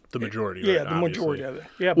majority. yeah, right, the majority obviously.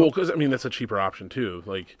 of it. Yeah, Well, but because that's a cheaper option too.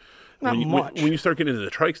 Like Not when you, much. When you start getting into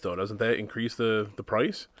the trikes, though, doesn't that increase the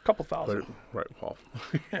price? a couple thousand. Right. Well,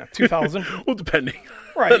 Yeah, 2,000. well, depending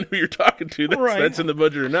Right. on who you're talking to, that's in the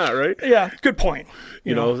budget or not, right? Yeah, good point.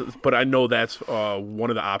 You know, but I know that's one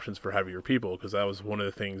of the options for heavier people because that was one of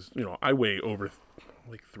the things. I weigh over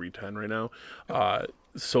like 310 right now.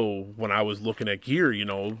 So when I was looking at gear,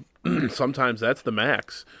 sometimes that's the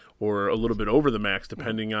max or a little bit over the max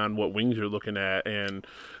depending on what wings you're looking at, and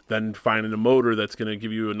then finding a motor that's going to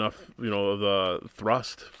give you enough, of the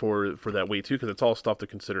thrust for that weight too, because it's all stuff to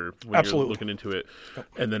consider when Absolutely. you're looking into it.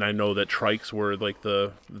 And then I know that trikes were like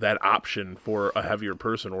that option for a heavier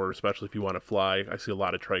person, or especially if you want to fly. I see a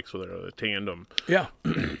lot of trikes with a tandem. Yeah.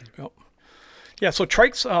 Yep. Yeah, so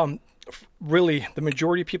trikes, really, the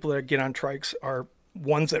majority of people that get on trikes are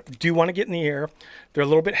ones that do want to get in the air. They're a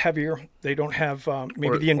little bit heavier. They don't have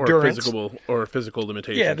maybe the endurance. Or physical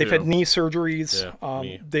limitations. Yeah, they've too. had knee surgeries. Yeah,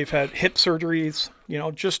 me. They've had hip surgeries.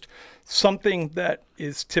 Just something that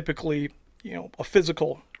is typically, a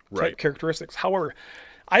physical type Right. characteristics. However,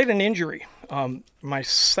 I had an injury my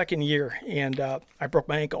second year, and I broke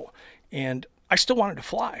my ankle, and I still wanted to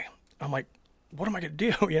fly. I'm like, what am I going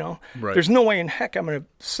to do? Right. There's no way in heck I'm going to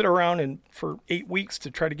sit around and for 8 weeks to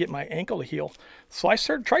try to get my ankle to heal. So I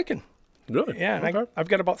started triking. Really? Yeah, and Okay. I've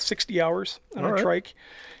got about 60 hours on All a right. trike,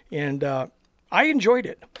 and I enjoyed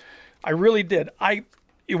it. I really did.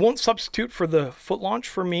 It won't substitute for the foot launch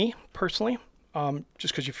for me personally,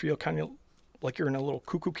 just because you feel kind of like you're in a little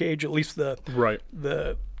cuckoo cage. At least Right.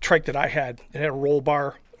 the trike that I had, it had a roll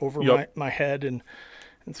bar over Yep. my head, and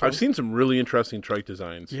so I've seen some really interesting trike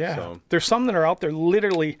designs. yeah, So. there's some that are out there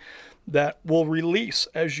literally that will release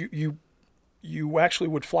as you actually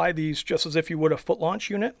would fly these just as if you would a foot launch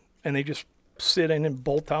unit, and they just sit in and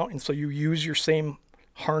bolt out, and so you use your same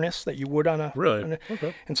harness that you would on a Really?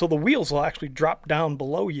 Okay. and so the wheels will actually drop down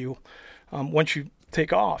below you once you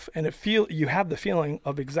take off, and you have the feeling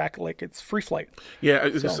of exactly like it's free flight. Yeah,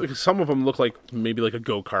 some of them look like maybe like a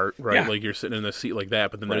go-kart, right? Yeah. Like you're sitting in a seat like that.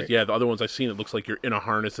 But then there's Right. the other ones I've seen. It looks like you're in a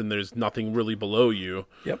harness and there's nothing really below you.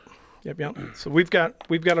 Yep. So we've got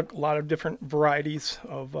a lot of different varieties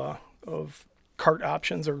of cart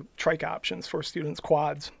options or trike options for students,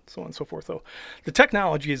 quads, so on and so forth. So the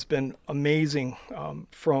technology has been amazing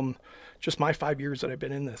from just my 5 years that I've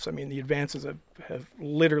been in this. I mean, the advances have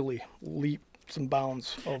literally leaped some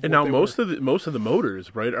bounds. And now most of the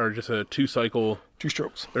motors, right, are just a two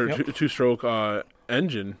strokes or Yep. two-stroke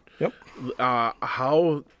engine. Yep.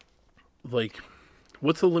 How, like,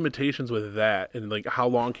 what's the limitations with that, and like how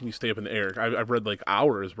long can you stay up in the air? I've read like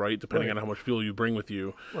hours, right, depending Right. on how much fuel you bring with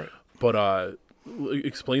you. Right. But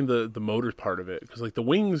explain the motor part of it, because like the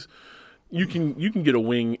wings, you can get a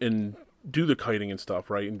wing and do the kiting and stuff,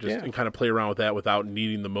 right, and just Yeah. and kind of play around with that without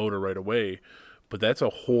needing the motor right away. But that's a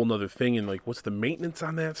whole nother thing, and like, what's the maintenance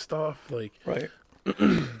on that stuff? Like, Right.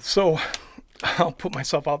 So I'll put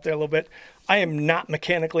myself out there a little bit. I am not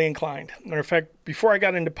mechanically inclined. Matter of fact, before I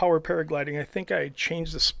got into power paragliding, I think I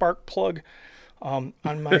changed the spark plug on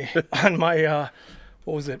my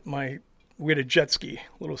what was it? We had a jet ski, a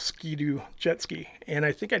little ski-doo jet ski, and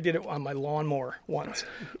I think I did it on my lawnmower once.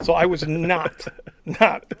 So I was not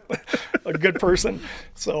a good person.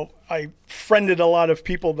 So I friended a lot of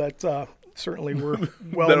people that certainly were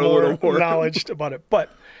well That are a little more more- knowledge about it. But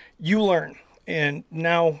you learn, and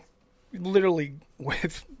now literally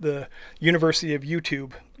with the University of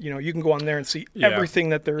YouTube, you can go on there and see Yeah. everything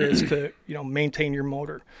that there is to maintain your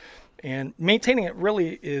motor. And maintaining it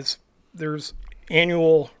really is, there's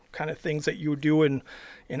annual kind of things that you would do in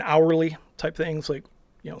hourly type things, like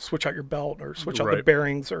switch out your belt or switch out the Right.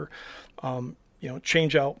 bearings, or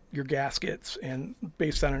change out your gaskets and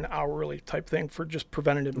based on an hourly type thing for just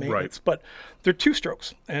preventative maintenance. Right. But they're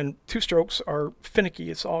 2-strokes, and 2-strokes are finicky.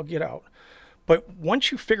 It's all get out. But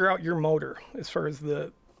once you figure out your motor, as far as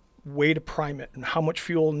the way to prime it and how much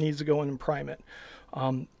fuel needs to go in and prime it,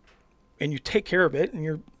 and you take care of it, and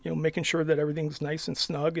you're making sure that everything's nice and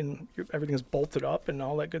snug and everything's bolted up and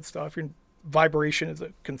all that good stuff. Your vibration is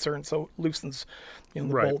a concern, so it loosens the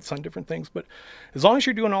bolts on different things. But as long as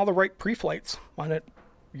you're doing all the right pre-flights on it,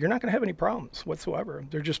 you're not going to have any problems whatsoever.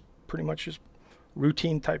 They're just pretty much just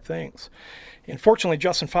routine type things. And fortunately,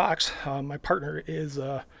 Justin Fox, my partner, he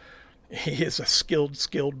is a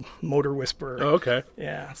skilled motor whisperer. Oh, okay.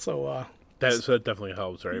 Yeah, so that definitely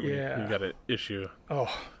helps, right? Yeah. When you got an issue. Oh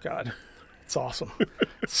God, it's awesome.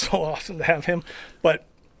 It's so awesome to have him. But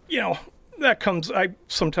that comes.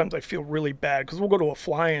 Sometimes I feel really bad because we'll go to a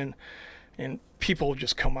fly-in and people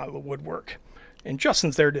just come out of the woodwork, and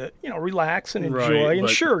Justin's there to relax and enjoy. Right, and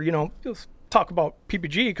sure, just talk about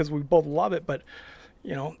PPG because we both love it. But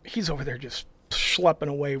he's over there just schlepping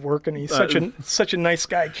away working. He's such a nice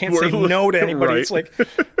guy. Can't say no to anybody. Right. It's like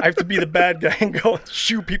I have to be the bad guy and go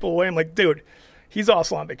shoo people away. I'm like, dude, he's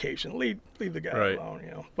also on vacation. Leave the guy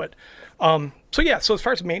alone. But so as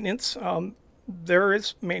far as maintenance, there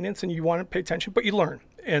is maintenance and you want to pay attention, but you learn,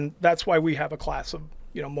 and that's why we have a class of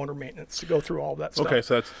motor maintenance to go through all that stuff. Okay,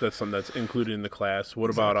 so that's something that's included in the class. What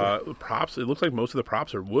about props? It looks like most of the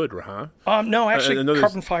props are wood, huh? No, actually,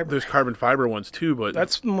 carbon fiber. There's carbon fiber ones too, but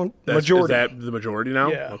that's majority. Is that the majority now?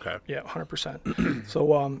 Yeah. Okay. Yeah, 100%.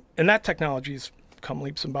 So, and that technology's come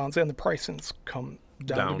leaps and bounds, and the pricing's come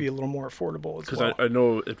down to be a little more affordable as well. Because I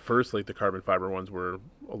know at first, like the carbon fiber ones were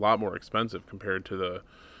a lot more expensive compared to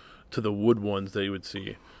the wood ones that you would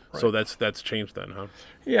see. Right. So that's changed then, huh?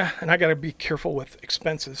 Yeah, and I got to be careful with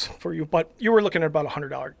expenses for you. But you were looking at about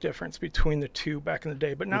 $100 difference between the two back in the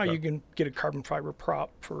day. But now you can get a carbon fiber prop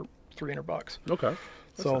for $300. Okay.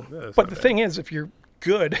 But the thing is, if you're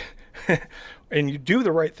good and you do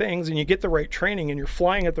the right things and you get the right training and you're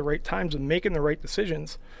flying at the right times and making the right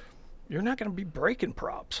decisions, you're not going to be breaking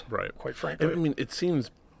props. Right. Quite frankly. I mean, it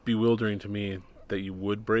seems bewildering to me that you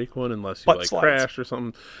would break one unless you crash or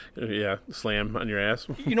something. Yeah, slam on your ass.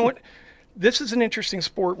 You know what? This is an interesting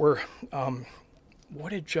sport where, what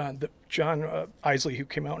did John Isley, who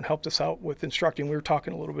came out and helped us out with instructing, we were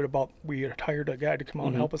talking a little bit about, we had hired a guy to come out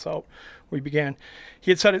and help us out. We began.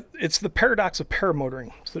 He had said it's the paradox of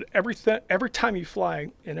paramotoring. So that every time you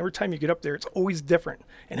fly and every time you get up there, it's always different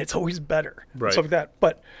and it's always better. Right. Stuff like that.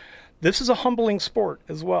 But this is a humbling sport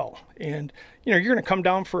as well. And, you're going to come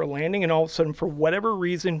down for a landing and all of a sudden, for whatever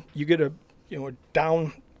reason, you get a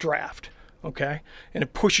down draft, okay? And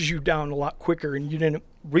it pushes you down a lot quicker and you didn't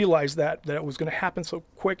realize that it was going to happen so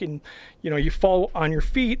quick and, you fall on your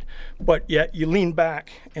feet, but yet you lean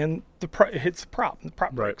back and it hits the prop and the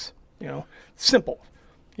prop breaks, Simple.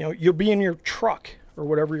 You'll be in your truck or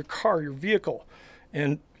whatever, your car, your vehicle,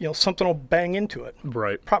 and, something will bang into it.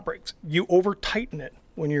 Right. Prop breaks. You over-tighten it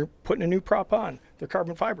when you're putting a new prop on. They're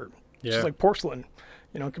carbon fiber. Yeah. Just like porcelain,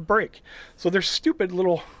 it could break. So there's stupid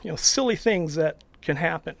little, silly things that can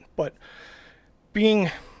happen. But being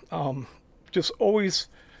just always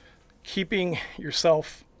keeping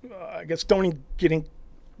yourself,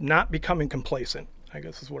 not becoming complacent, I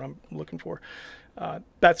guess is what I'm looking for.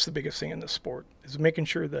 That's the biggest thing in this sport, is making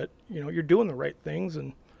sure that, you're doing the right things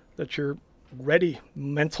and that you're ready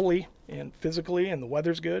mentally and physically and the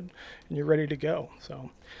weather's good and you're ready to go. So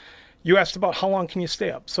you asked about how long can you stay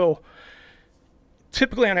up. So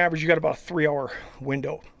typically on average, you got about a 3-hour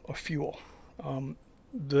window of fuel.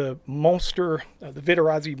 The Monster, the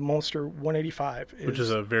Viterazzi Monster 185, which is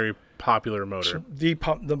a very popular motor. The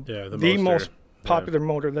most popular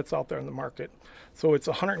motor that's out there in the market. So it's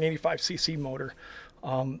a 185cc motor.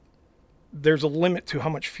 There's a limit to how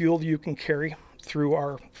much fuel you can carry through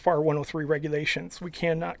our FAR 103 regulations. We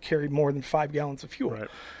cannot carry more than 5 gallons of fuel. Right.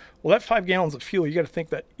 Well, that 5 gallons of fuel, you got to think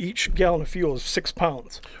that each gallon of fuel is 6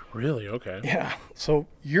 pounds. Really? Okay. Yeah. So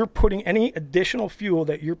you're putting any additional fuel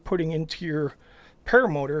that you're putting into your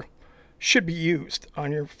paramotor should be used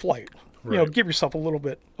on your flight. Right. Give yourself a little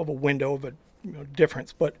bit of a window of a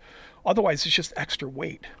difference, but otherwise it's just extra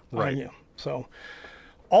weight on you. So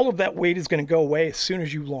all of that weight is going to go away as soon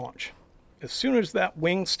as you launch. As soon as that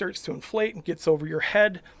wing starts to inflate and gets over your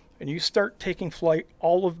head and you start taking flight,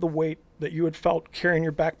 all of the weight that you had felt carrying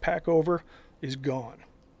your backpack over is gone.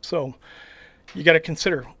 So you got to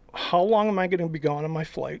consider, how long am I going to be gone on my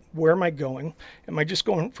flight? Where am I going? Am I just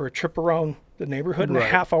going for a trip around the neighborhood in a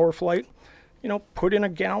half-hour flight? Put in a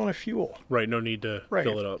gallon of fuel. Right, no need to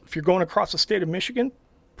fill it up. If you're going across the state of Michigan,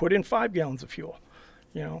 put in 5 gallons of fuel.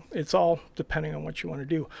 It's all depending on what you want to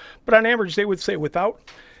do. But on average, they would say without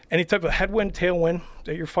any type of headwind, tailwind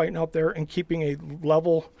that you're fighting out there and keeping a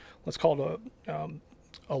level, let's call it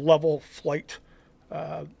a level flight.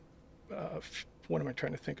 What am I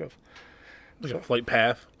trying to think of? Like a flight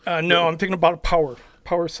path? No, I'm thinking about a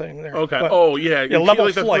power setting there. Okay. But, yeah. level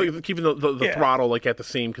like flight. Like keeping the throttle like at the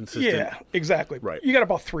same consistent. Yeah, exactly. Right. You got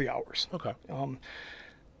about 3 hours. Okay.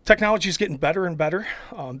 Technology is getting better and better.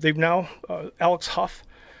 They've now, Alex Huff,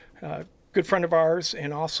 good friend of ours,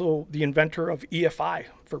 and also the inventor of EFI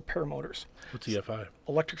for paramotors. What's EFI?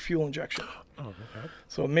 Electric fuel injection. Oh, okay.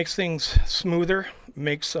 So it makes things smoother,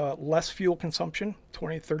 makes less fuel consumption,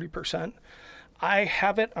 20-30%. I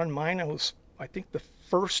have it on mine. I think, the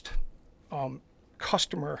first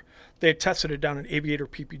customer. They had tested it down in Aviator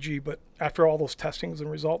PPG, but after all those testings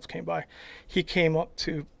and results came by, he came up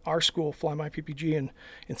to our school, Fly My PPG, and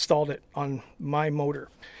installed it on my motor.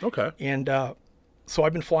 Okay. And so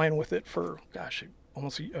I've been flying with it for,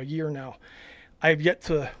 almost a year now. I have yet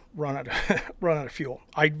to run out of fuel.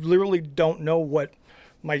 I literally don't know what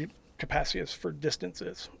my capacity is for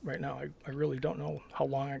distances right now. I really don't know how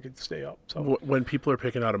long I could stay up. So when people are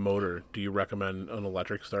picking out a motor, do you recommend an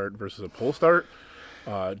electric start versus a pull start?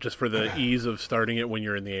 Just for the ease of starting it when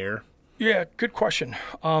you're in the air? Yeah, good question.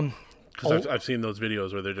 Because I've seen those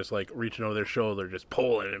videos where they're just like reaching over their shoulder, just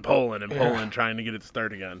pulling and pulling and pulling, trying to get it to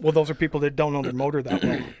start again. Well, those are people that don't know their motor that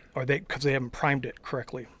well, or because they haven't primed it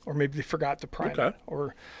correctly, or maybe they forgot to prime it,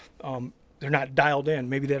 or they're not dialed in.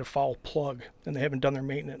 Maybe they had a foul plug and they haven't done their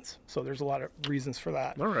maintenance. So there's a lot of reasons for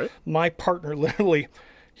that. All right. My partner, literally,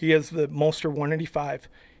 he has the Monster 185.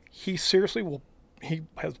 He seriously he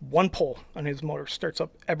has one pull on his motor, starts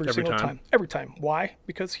up every single time. Every time. Why?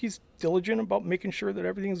 Because he's diligent about making sure that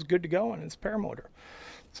everything's good to go on his paramotor.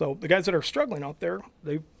 So the guys that are struggling out there,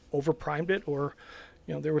 they overprimed it, or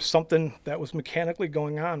there was something that was mechanically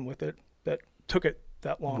going on with it that took it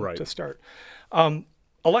that long to start.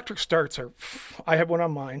 Electric starts I have one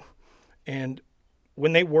on mine, and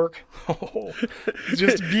when they work, it's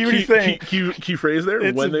just a beauty thing. Key phrase there,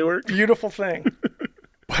 it's when they work? Beautiful thing.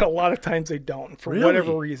 But a lot of times they don't, for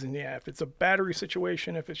whatever reason. Yeah, if it's a battery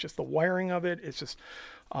situation, if it's just the wiring of it, it's just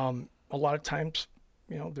a lot of times,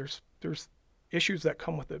 there's issues that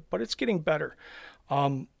come with it. But it's getting better.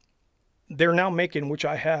 They're now making, which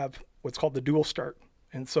I have, what's called the dual start.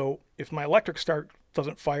 And so if my electric start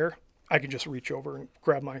doesn't fire, I can just reach over and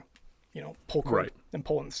grab my, pull cord and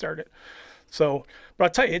pull it and start it. So, but I'll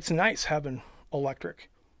tell you, it's nice having electric.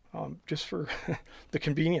 Just for the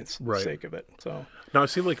convenience sake of it. So now I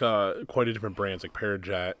see like quite a different brands like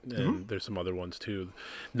Parajet, and there's some other ones too.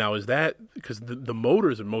 Now is that because the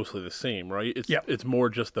motors are mostly the same, right? It's more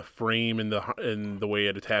just the frame and the way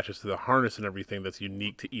it attaches to the harness and everything that's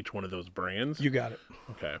unique to each one of those brands. You got it.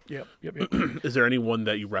 Okay. Yep. Is there any one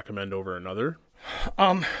that you recommend over another?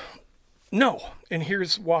 No, and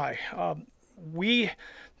here's why.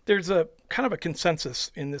 There's a kind of a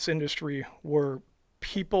consensus in this industry where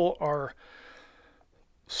people are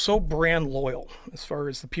so brand loyal as far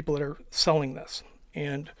as the people that are selling this,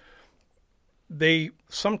 and they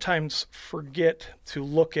sometimes forget to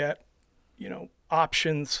look at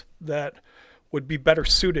options that would be better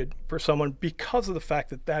suited for someone because of the fact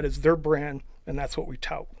that that is their brand and that's what we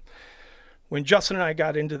tout. When Justin and I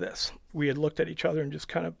got into this, we had looked at each other and just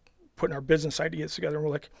kind of putting our business ideas together, and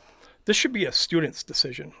we're like, this should be a student's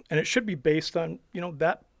decision, and it should be based on,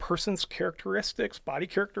 that person's characteristics, body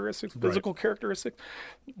characteristics, physical characteristics,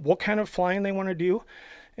 what kind of flying they want to do.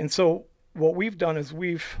 And so what we've done is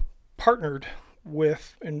we've partnered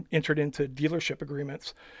with and entered into dealership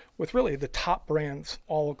agreements with really the top brands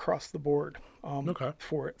all across the board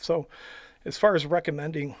for it. So as far as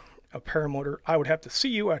recommending a paramotor, I would have to see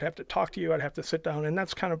you, I'd have to talk to you, I'd have to sit down, and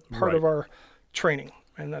that's kind of part of our training.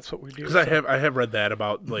 And that's what we do. Because I have read that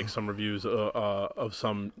about like some reviews of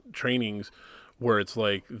some trainings where it's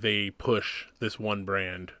like they push this one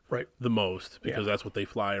brand the most because that's what they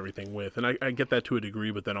fly everything with, and I get that to a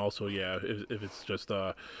degree. But then also, if it's just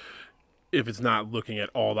if it's not looking at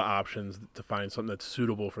all the options to find something that's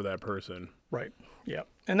suitable for that person, right? Yeah,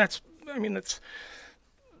 and that's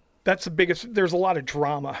the biggest. There's a lot of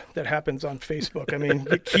drama that happens on Facebook. I mean,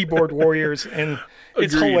 the keyboard warriors, and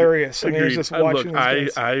it's hilarious. I mean, just watching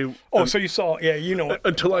these guys. So you saw,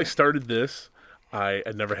 Until I started this, I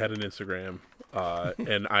never had an Instagram,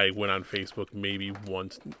 and I went on Facebook maybe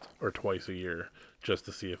once or twice a year just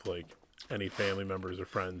to see if like any family members or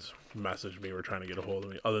friends messaged me or were trying to get a hold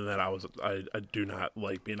of me. Other than that, I do not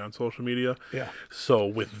like being on social media. Yeah. So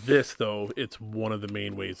with this though, it's one of the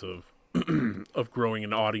main ways of growing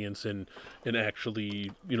an audience and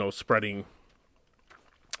actually, spreading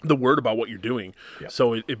the word about what you're doing. Yep.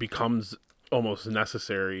 So it becomes almost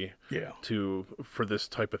necessary Yeah. for this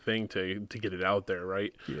type of thing to get it out there,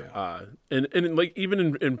 right? Yeah. And like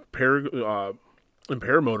even in paramotoring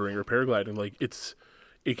or paragliding, like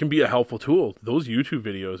it can be a helpful tool. Those YouTube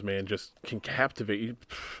videos, man, just can captivate you.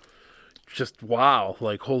 Just wow,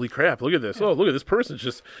 like holy crap, look at this. Oh, look at this person's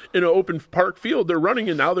just in an open park field. They're running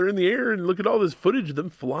and now they're in the air, and look at all this footage of them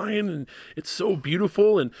flying, and it's so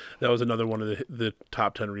beautiful. And that was another one of the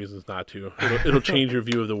top 10 reasons not to. It'll change your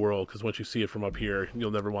view of the world, because once you see it from up here,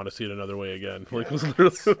 you'll never want to see it another way again. Like was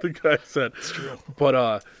literally what the guy said. It's true.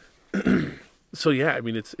 But so yeah, I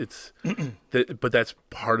mean it's but that's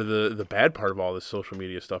part of the bad part of all this social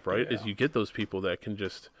media stuff, right? Yeah. Is you get those people that can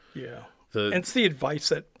just and it's the advice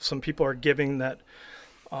that some people are giving, that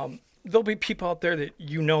there'll be people out there that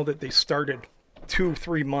that they started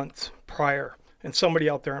 2-3 months prior, and somebody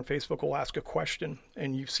out there on Facebook will ask a question,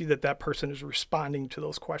 and you see that person is responding to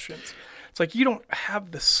those questions. It's like, you don't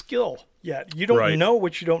have the skill yet. You don't know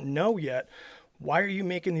what you don't know yet. Why are you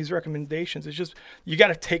making these recommendations? It's just, you got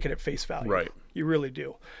to take it at face value. Right. You really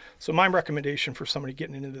do. So my recommendation for somebody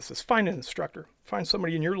getting into this is find an instructor. Find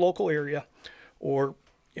somebody in your local area, or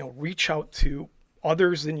reach out to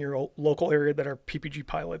others in your local area that are PPG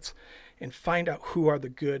pilots, and find out who are the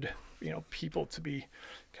good, people to be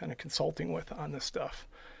kind of consulting with on this stuff.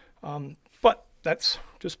 But that's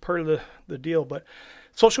just part of the deal. But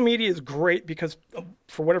social media is great because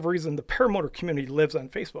for whatever reason, the paramotor community lives on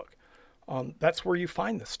Facebook. That's where you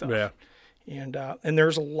find this stuff. Yeah. And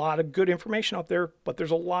there's a lot of good information out there, but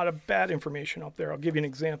there's a lot of bad information out there. I'll give you an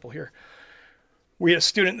example here. We had a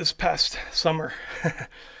student this past summer,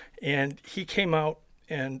 and he came out,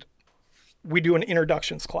 and we do an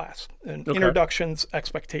introductions class, and introductions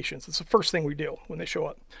expectations. It's the first thing we do when they show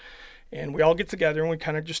up. And we all get together, and we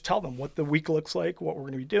kind of just tell them what the week looks like, what we're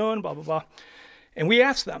going to be doing, blah, blah, blah. And we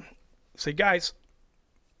ask them, say, guys,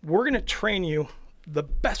 we're going to train you the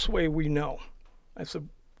best way we know. I said,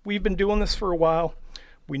 we've been doing this for a while.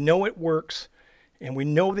 We know it works, and we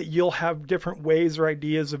know that you'll have different ways or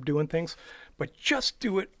ideas of doing things, but just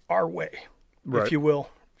do it our way, if you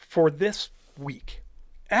will, for this week.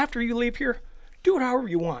 After you leave here, do it however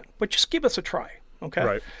you want, but just give us a try, okay?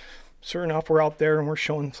 Right. Sure enough, we're out there, and we're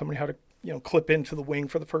showing somebody how to, clip into the wing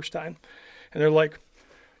for the first time. And they're like,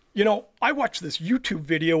 I watched this YouTube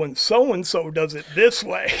video, and so does it this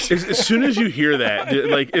way. As soon as you hear that,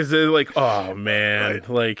 like, is it like, oh man,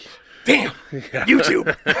 like, damn,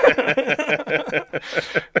 YouTube.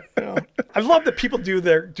 I love that people do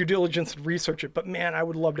their due diligence and research it, but man, I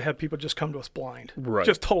would love to have people just come to us blind,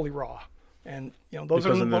 just totally raw. And those because are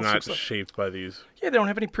the they're most not shaped by these. Yeah, they don't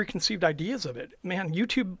have any preconceived ideas of it. Man,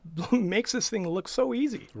 YouTube makes this thing look so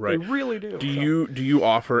easy. Right. They really do. Do you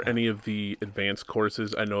offer any of the advanced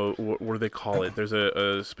courses? I know what do they call it? There's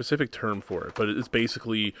a specific term for it, but it's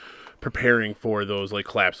basically preparing for those like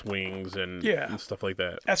collapsed wings and stuff like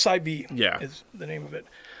that. SIV Yeah. is the name of it.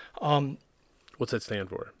 What's that stand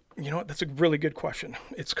for? You know what? That's a really good question.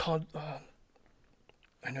 It's called,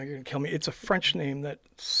 I know you're going to kill me. It's a French name, that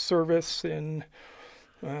service in,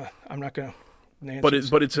 I'm not going to, but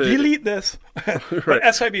it's a, delete this. But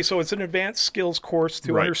SIV, so it's an advanced skills course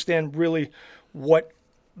to understand really what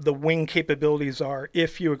the wing capabilities are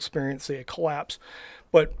if you experience, say, a collapse.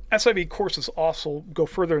 But SIV courses also go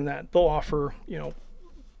further than that. They'll offer,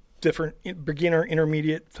 different beginner,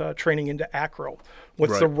 intermediate training into acro.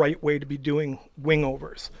 What's the right way to be doing wing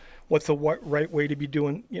overs? What's the right way to be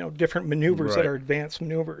doing, different maneuvers that are advanced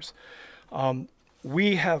maneuvers?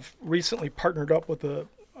 We have recently partnered up with a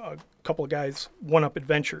couple of guys, One Up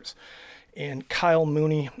Adventures, and Kyle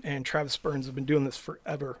Mooney and Travis Burns have been doing this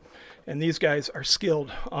forever, and these guys are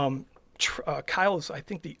skilled. Kyle is, I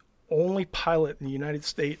think, the only pilot in the United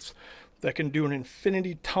States that can do an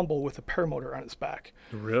infinity tumble with a paramotor on his back.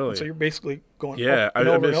 Really? And so you're basically going up and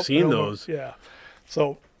over. I've seen those. Yeah.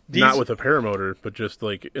 So not with a paramotor, but just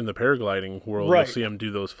like in the paragliding world, you'll see them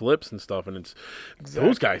do those flips and stuff, and it's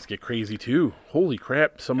those guys get crazy too. Holy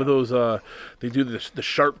crap! Some of those, they do the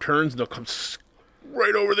sharp turns, and they'll come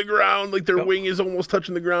right over the ground, like their wing is almost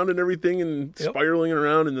touching the ground and everything, and spiraling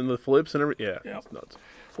around, and then the flips and everything. Yeah, it's nuts.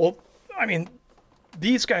 Well, I mean,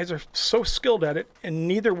 these guys are so skilled at it, and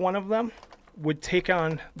neither one of them would take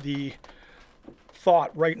on the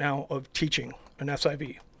thought right now of teaching an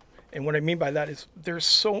SIV. And what I mean by that is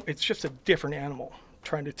it's just a different animal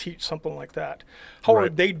trying to teach something like that. However,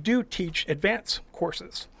 they do teach advanced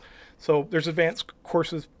courses. So there's advanced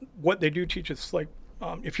courses. What they do teach is like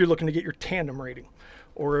if you're looking to get your tandem rating,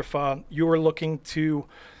 or if you are looking to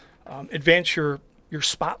advance your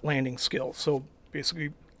spot landing skills. So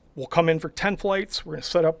basically we'll come in for 10 flights. We're going to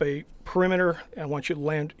set up a perimeter, and I want you to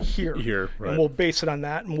land here. Right. And we'll base it on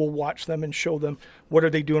that, and we'll watch them and show them what are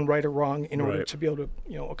they doing right or wrong in order to be able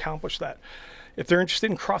to, accomplish that. If they're interested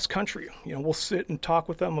in cross country, we'll sit and talk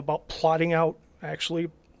with them about plotting out actually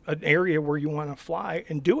an area where you want to fly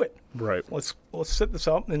and do it. Right. Let's set this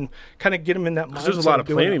up and kind of get them in that mindset. There's a lot of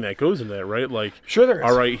planning that goes into that, right? Like, sure there is.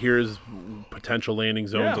 All right, here's potential landing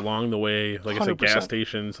zones along the way. Like 100%. I said, gas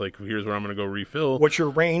stations. Like, here's where I'm going to go refill. What's your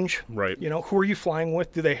range? Right. Who are you flying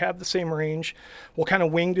with? Do they have the same range? What kind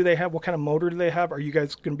of wing do they have? What kind of motor do they have? Are you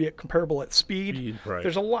guys going to be comparable at speed? Right.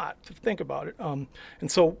 There's a lot to think about it. And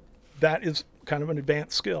so that is kind of an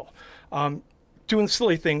advanced skill. Doing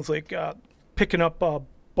silly things like picking up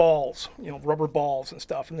balls, rubber balls and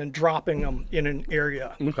stuff, and then dropping them in an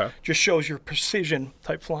area. Okay. Just shows your precision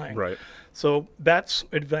type flying. Right. So that's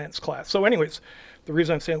advanced class. So anyways, the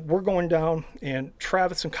reason I'm saying we're going down, and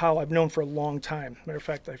Travis and Kyle I've known for a long time. Matter of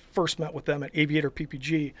fact, I first met with them at Aviator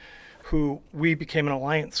PPG, who we became an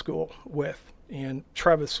alliance school with, and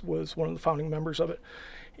Travis was one of the founding members of it.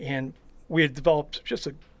 And we had developed just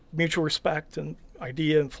a mutual respect and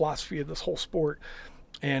idea and philosophy of this whole sport.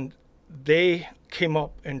 And they came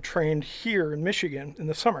up and trained here in Michigan in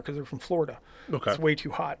the summer because they're from Florida. Okay. It's way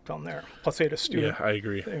too hot down there. Plus, they had a student. Yeah, I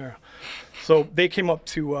agree. There. So they came up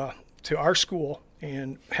to our school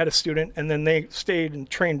and had a student, and then they stayed and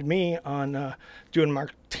trained me on doing my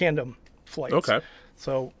tandem flights. Okay.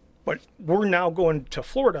 So, but we're now going to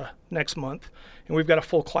Florida next month, and we've got a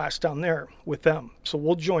full class down there with them. So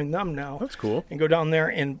we'll join them now. That's cool. And go down there.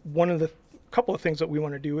 And couple of things that we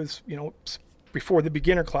want to do is, before the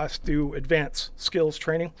beginner class, do advanced skills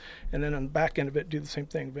training, and then on the back end of it, do the same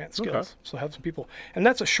thing, advanced skills. Okay. So have some people, and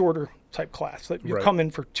that's a shorter type class that you come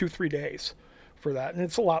in for 2-3 days for that, and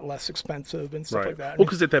it's a lot less expensive and stuff like that. Well,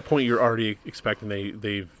 because at that point you're already expecting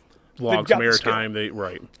they've logged some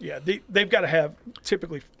airtime. Yeah, they've got to have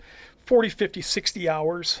typically 40, 50, 60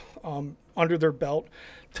 hours under their belt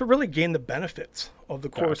to really gain the benefits of the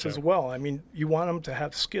course as well. I mean, you want them to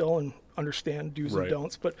have skill and understand do's and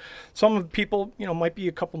don'ts, but some of the people, might be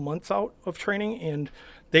a couple months out of training, and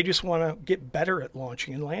they just want to get better at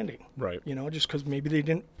launching and landing. Right. Just because maybe they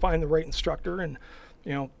didn't find the right instructor, and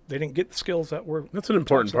they didn't get the skills that were. That's an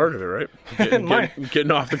important part of it, right?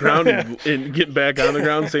 Getting off the ground and getting back on the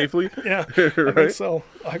ground safely. Yeah. Right. I think so.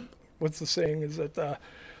 What's the saying is that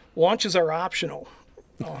launches are optional.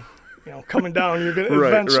 Coming down, you're going to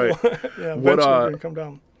eventually. Yeah, eventually you're going to come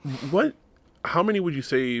down. How many would you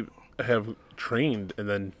say have trained and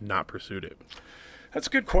then not pursued it? That's a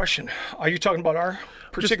good question. Are you talking about our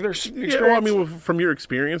particular experience? Yeah, well, from your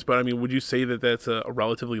experience, but would you say that that's a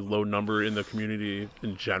relatively low number in the community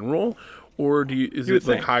in general, or is it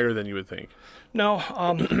like higher than you would think? No.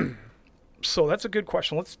 So that's a good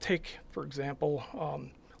question. Let's take, for example,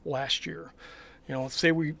 last year. Let's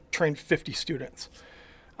say we trained 50 students.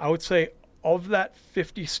 I would say of that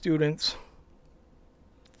 50 students,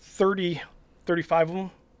 35 of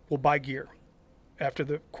them will buy gear after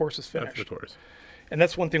the course is finished. After the course. And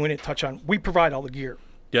that's one thing we didn't touch on. We provide all the gear.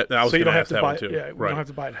 Yeah, I was going to ask that one too. Yeah, we don't have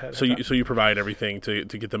to buy it ahead. So you provide everything to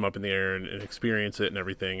get them up in the air and experience it and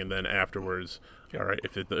everything, and then afterwards, all right,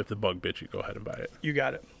 if the bug bits you, go ahead and buy it. You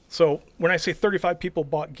got it. So when I say 35 people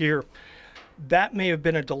bought gear, that may have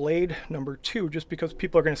been a delayed number too, just because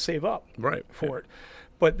people are going to save up for it.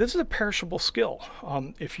 But this is a perishable skill.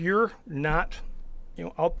 If you're not,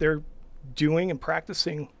 out there doing and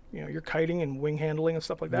practicing, your kiting and wing handling and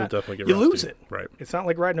stuff like that, you lose it. Right. It's not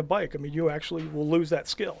like riding a bike. You actually will lose that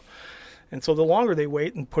skill. And so the longer they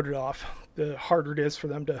wait and put it off, the harder it is for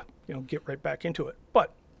them to, get right back into it.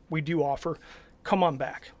 But we do offer, come on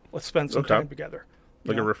back. Let's spend some time together.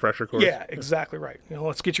 Like a refresher course? Yeah, exactly right.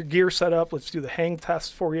 Let's get your gear set up. Let's do the hang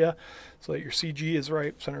test for you so that your CG is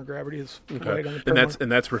right, center of gravity is right on the perimeter.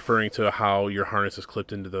 And that's referring to how your harness is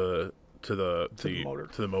clipped into the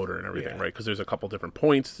motor and everything, right? Because there's a couple different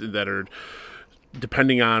points that are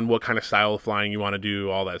depending on what kind of style of flying you want to do,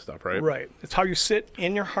 all that stuff, right? Right. It's how you sit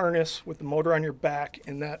in your harness with the motor on your back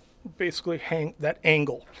and that basically hang that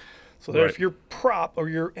angle. So that if your prop or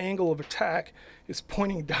your angle of attack is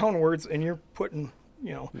pointing downwards and you're putting,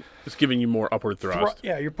 it's giving you more upward thrust.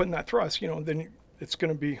 You're putting that thrust, then it's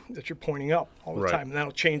going to be that you're pointing up all the time, and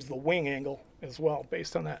that'll change the wing angle as well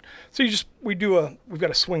based on that. So we've got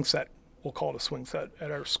a swing set. We'll call it a swing set at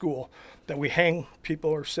our school that we hang people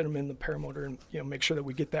or sit them in the paramotor and make sure that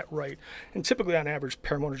we get that right. And typically on average,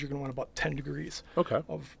 paramotors you're going to want about 10 degrees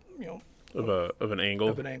of an angle.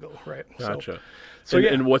 Of an angle, right? Gotcha.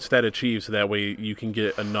 And what's that achieve so that way you can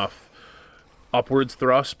get enough upwards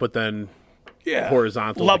thrust, but then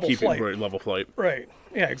horizontal level to keep flight. it right, level flight. Right.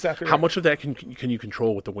 Yeah, exactly. How Right. much of that can you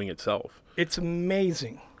control with the wing itself? It's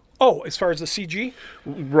amazing. Oh, as far as the CG,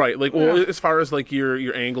 Right, like well, as far as like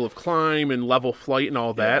your angle of climb and level flight and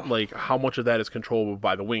all that, Yeah. like how much of that is controllable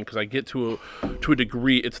by the wing? Because I get to a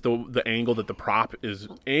degree, it's the angle that the prop is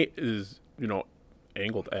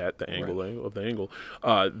angled at the angle of the angle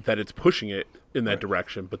that it's pushing it in that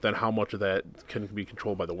direction. But then how much of that can be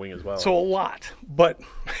controlled by the wing as well? so a lot. But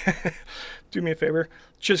do me a favor,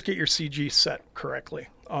 just get your CG set correctly.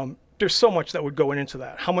 There's so much that would go into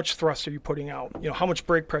that. How much thrust are you putting out? How much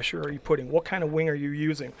brake pressure are you putting? What kind of wing are you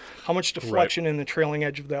using? How much deflection in the trailing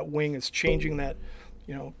edge of that wing is changing that,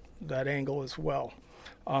 that angle as well?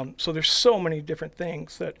 So there's so many different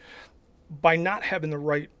things that by not having the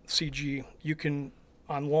right CG, you can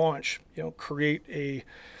on launch, create a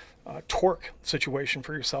torque situation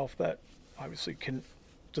for yourself that obviously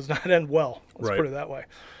does not end well. Let's put it that way.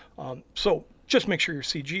 So just make sure your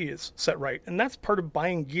CG is set right, and that's part of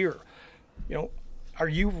buying gear. Are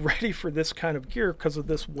you ready for this kind of gear because of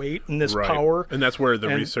this weight and this power? And that's where the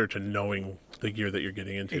research and knowing the gear that you're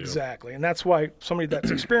getting into. Exactly, and that's why somebody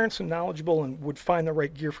that's experienced and knowledgeable and would find the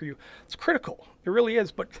right gear for you, it's critical. It really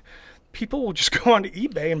is, but people will just go onto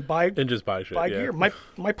eBay and buy gear.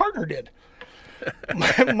 My partner did.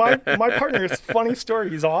 my partner, it's a funny story.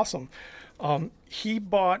 He's awesome. He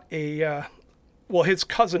bought his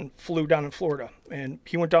cousin flew down in Florida, and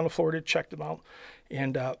he went down to Florida, checked him out,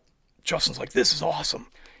 and Justin's like, "This is awesome."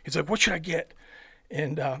 He's like, "What should I get?"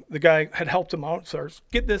 And the guy had helped him out, so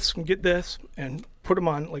get this, and put him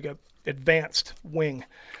on like a advanced wing.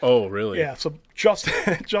 Oh, really? Yeah. So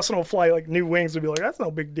Justin will fly like new wings and be like, "That's no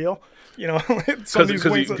big deal,"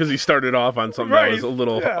 Because he started off on something that was a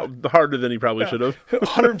little harder than he probably should have.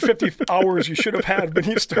 150 hours you should have had, but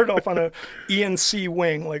he started off on a ENC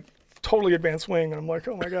wing, like totally advanced wing, and I'm like,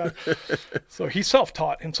 oh my god. So he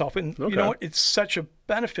self-taught himself, and you know what? It's such a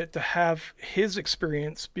benefit to have his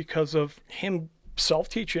experience because of him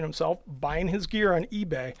self-teaching himself, buying his gear on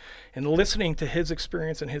eBay, and listening to his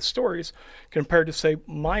experience and his stories, compared to say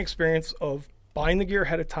my experience of buying the gear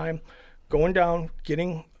ahead of time, going down,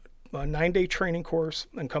 getting a 9-day training course,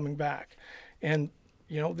 and coming back. And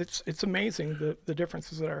it's amazing the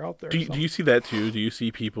differences that are out there. Do you see that too? Do you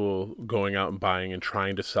see people going out and buying and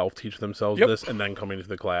trying to self-teach themselves this and then coming to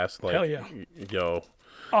the class like, hell yeah, yo,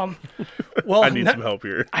 well, I need some help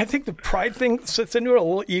here? I think the pride thing sits into it, a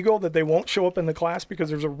little ego that they won't show up in the class because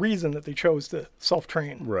there's a reason that they chose to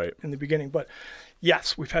self-train in the beginning. But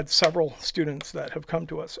yes, we've had several students that have come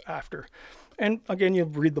to us after. And again, you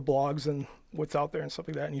read the blogs and what's out there and stuff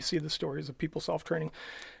like that, and you see the stories of people self-training.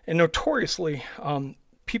 And notoriously, the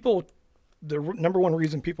number one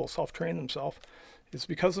reason people self-train themselves is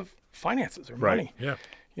because of finances or money. Yeah.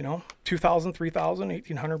 $2,000, $3,000,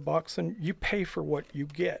 $1,800, and you pay for what you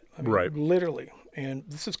get. I mean, literally. And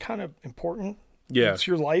this is kind of important. Yeah. It's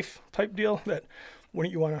your life type deal that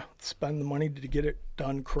wouldn't you want to spend the money to get it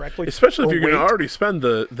done correctly? Especially if you're going to already spend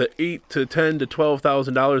the $8,000 to $10,000 to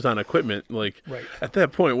 $12,000 on equipment. Like at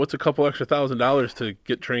that point, what's a couple extra $1,000 to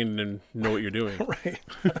get trained and know what you're doing?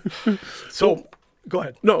 So go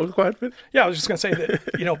ahead. No, go ahead. Yeah, I was just going to say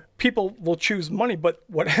that, people will choose money, but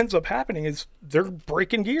what ends up happening is they're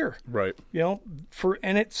breaking gear. Right.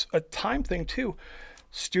 And it's a time thing too.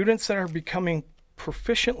 Students that are becoming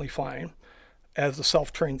proficiently flying as a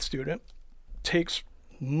self-trained student takes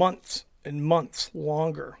months and months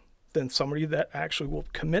longer than somebody that actually will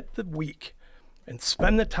commit the week and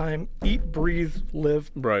spend the time, eat, breathe,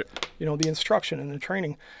 live, the instruction and the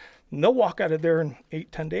training. And they'll walk out of there in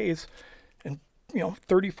 8-10 days and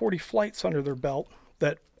 30, 40 flights under their belt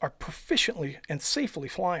that are proficiently and safely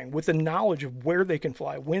flying with the knowledge of where they can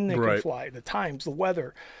fly, when they can fly, the times, the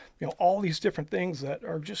weather, all these different things that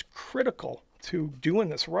are just critical to doing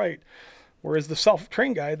this right. Whereas the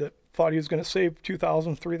self-trained guy that thought he was going to save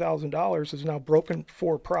 $2,000, $3,000 has now broken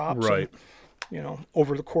 4 props, and,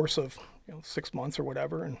 over the course of 6 months or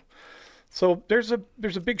whatever. And so there's a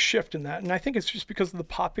big shift in that, and I think it's just because of the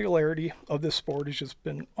popularity of this sport has just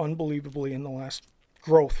been unbelievably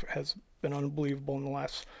growth has been unbelievable in the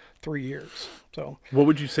last 3 years. So what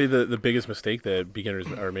would you say the biggest mistake that beginners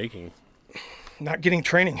are making? Not getting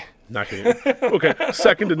training. Okay,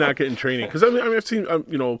 second to not getting training, because I've seen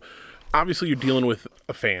obviously you're dealing with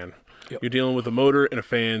a fan. You're dealing with a motor and a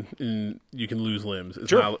fan, and you can lose limbs.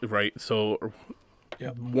 It's not right. So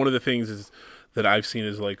one of the things is that I've seen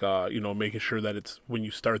is like making sure that it's when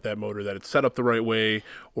you start that motor that it's set up the right way,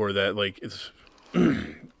 or that like it's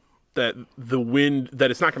that the wind,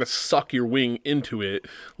 that it's not going to suck your wing into it.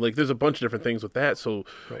 Like there's a bunch of different things with that. So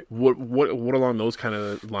Right. what along those kind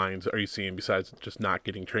of lines are you seeing besides just not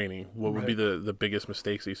getting training? What would be Right. the biggest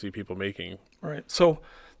mistakes that you see people making? All right. So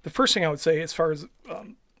the first thing I would say, as far as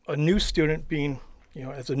a new student being,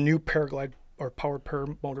 as a new paraglide or powered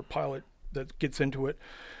paramotor pilot that gets into it,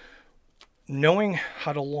 knowing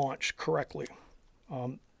how to launch correctly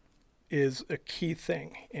is a key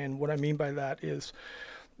thing. And what I mean by that is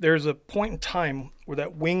there's a point in time where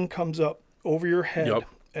that wing comes up over your head, Yep.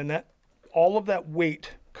 and that all of that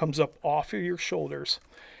weight comes up off of your shoulders,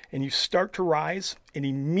 and you start to rise, and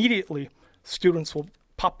immediately students will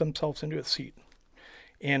pop themselves into a seat.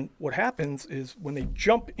 And what happens is when they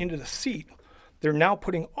jump into the seat, they're now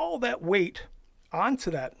putting all that weight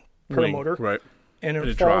onto that Wing, paramotor, right. and it And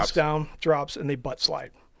it falls drops. down, drops, and they butt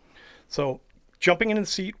slide. So jumping into the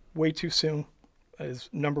seat way too soon is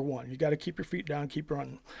number one. You got to keep your feet down, keep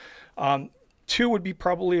running. Two would be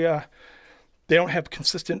probably they don't have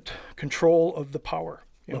consistent control of the power.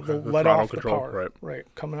 They'll The let throttle off control, the power, right,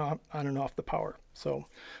 coming on and off the power. So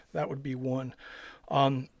that would be one.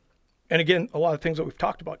 And again, a lot of things that we've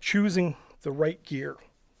talked about, choosing the right gear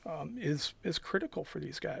is critical for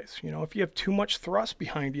these guys. If you have too much thrust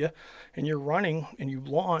behind you and you're running and you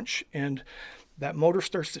launch and that motor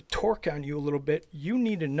starts to torque on you a little bit, you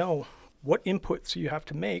need to know what inputs you have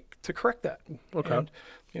to make to correct that. Okay. And,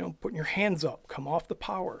 putting your hands up, come off the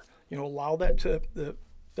power, allow that to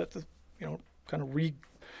kind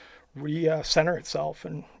of center itself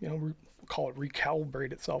and, call it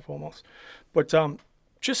recalibrate itself almost. But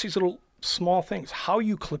just these little small things, how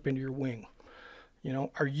you clip into your wing.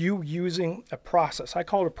 Are you using a process? I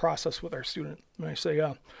call it a process with our student. And I say,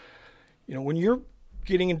 when you're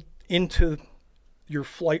getting into your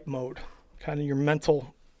flight mode, kind of your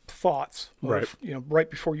mental thoughts, Right. right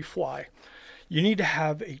before you fly, you need to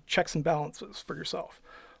have a checks and balances for yourself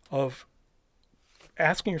of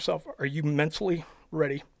asking yourself, are you mentally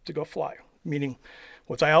ready to go fly? Meaning,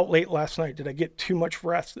 was I out late last night? Did I get too much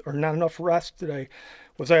rest or not enough rest?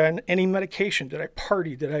 Was I on any medication? Did I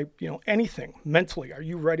party? Did I, anything mentally? Are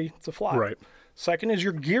you ready to fly? Right. Second, is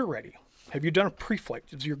your gear ready? Have you done a pre-flight?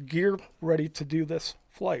 Is your gear ready to do this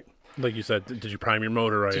flight? Like you said, did you prime your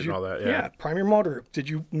motor right and all that? Yeah, prime your motor. Did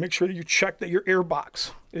you make sure that you check that your air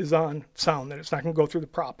box is on sound, that it's not going to go through the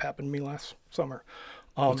prop? Happened to me last summer.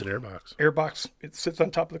 What's an airbox? Airbox, it sits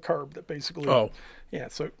on top of the carb that basically, Oh. yeah,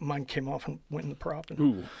 so mine came off and went in the prop. And,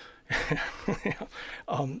 Ooh.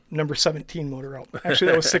 number 17 motor out. Actually,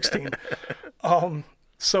 that was 16.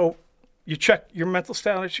 So you check your mental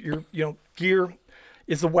status, your gear.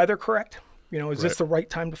 Is the weather correct? Is this Right. the right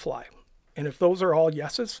time to fly? And if those are all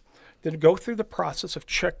yeses, then go through the process of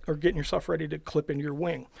check or getting yourself ready to clip into your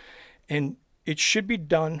wing. And it should be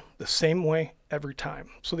done the same way every time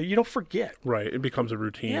so that you don't forget. Right. It becomes a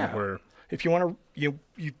routine Yeah. where If you want to,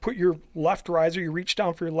 you put your left riser, you reach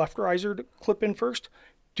down for your left riser to clip in first,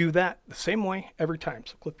 do that the same way every time.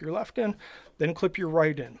 So clip your left in, then clip your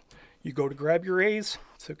right in. You go to grab your A's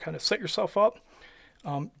to kind of set yourself up.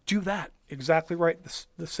 Do that exactly right,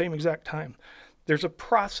 the same exact time. There's a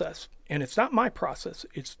process, and it's not my process,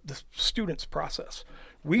 it's the student's process.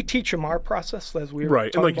 We teach them our process as we were right.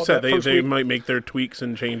 And talking like you about said, that first they week. might make their tweaks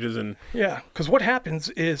and changes and Yeah, because what happens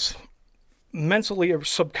is mentally or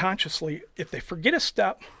subconsciously, if they forget a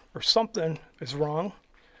step or something is wrong,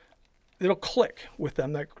 it'll click with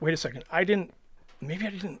them. Like, wait a second, maybe I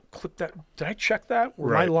didn't clip that. Did I check that? Were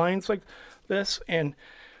my Right. lines like this? And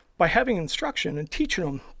by having instruction and teaching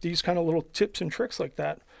them these kind of little tips and tricks like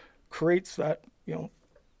that, creates that,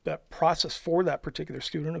 that process for that particular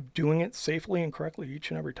student of doing it safely and correctly each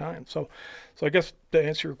and every time. So I guess to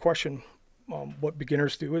answer your question, what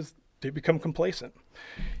beginners do is they become complacent.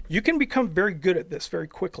 You can become very good at this very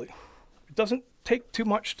quickly. It doesn't take too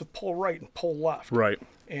much to pull right and pull left. right.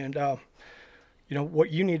 And, what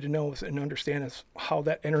you need to know is and understand is how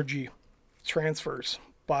that energy transfers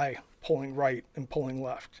by pulling right and pulling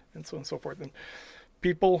left and so on and so forth. And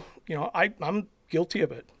people, I'm guilty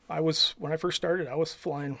of it. When I first started, I was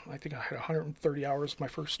flying, I think I had 130 hours my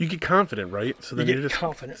first. You get confident, right? So then You you're get just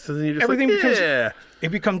confident. So then you're just Everything like, becomes- yeah. It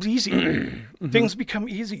becomes easy. Things become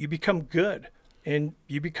easy. You become good and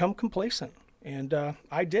you become complacent. And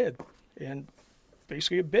I did. And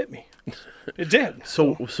basically it bit me. It did.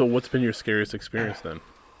 So what's been your scariest experience then?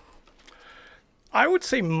 I would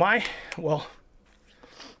say when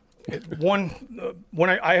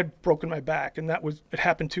I had broken my back, and it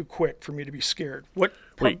happened too quick for me to be scared. Wait,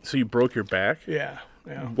 so you broke your back Yeah.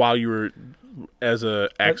 while you were as a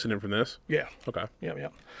accident from this? Yeah. Okay. Yeah.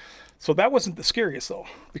 So that wasn't the scariest though,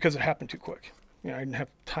 because it happened too quick. I didn't have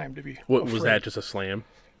time to be What was afraid. that? Just a slam?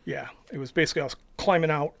 Yeah, it was basically I was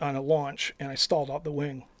climbing out on a launch and I stalled out the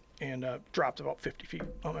wing and dropped about 50 feet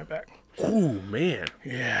on my back. Ooh, man.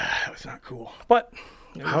 Yeah, that was not cool. But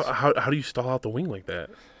How do you stall out the wing like that?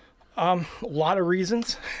 a lot of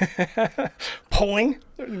reasons. Pulling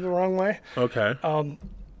the wrong way. Okay.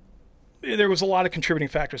 There was a lot of contributing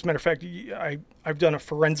factors. Matter of fact, I've done a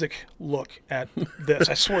forensic look at this.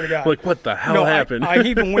 I swear to God. Like, what the hell happened? I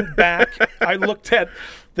even went back. I looked at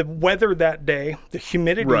the weather that day, the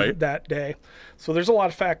humidity Right. that day. So there's a lot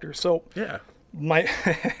of factors. So Yeah. do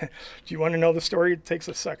you want to know the story? It takes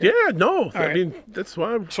a second. Yeah, no. I right. mean, that's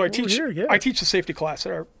why I'm So I teach. here. Yeah. I teach the safety class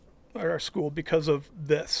at our school because of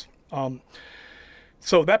this.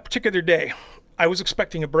 So that particular day, I was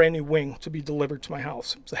expecting a brand new wing to be delivered to my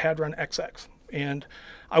house. It's a Hadron XX, and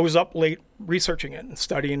I was up late researching it and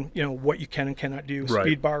studying, what you can and cannot do, Right.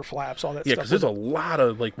 speed bar flaps, all that Yeah, stuff. because there's a lot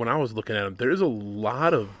of, like, when I was looking at them, there's a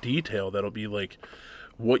lot of detail that'll be, like,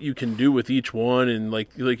 what you can do with each one, and, like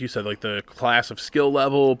you said, like, the class of skill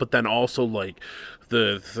level, but then also, like,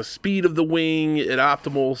 the speed of the wing at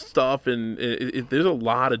optimal stuff, and there's a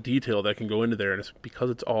lot of detail that can go into there, and it's because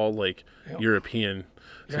it's all, like, European.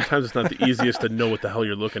 Sometimes it's not the easiest to know what the hell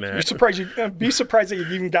you're looking at. You're surprised be surprised that you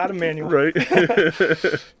even got a manual. Right.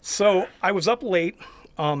 So I was up late.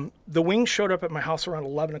 The wing showed up at my house around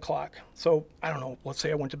 11 o'clock. So I don't know. Let's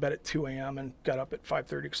say I went to bed at 2 a.m. and got up at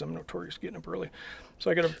 5:30 because I'm notorious getting up early. So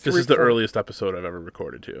I got up. This is the earliest episode I've ever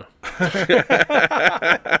recorded, too.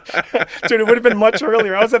 Dude, it would have been much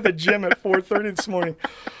earlier. I was at the gym at 4:30 this morning.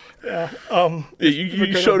 Yeah.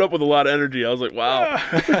 You showed up with a lot of energy. I was like, wow.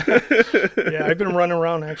 Yeah, I've been running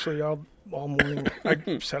around actually all morning. I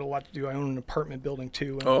just had a lot to do. I own an apartment building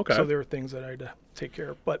too. And okay. So there were things that I had to take care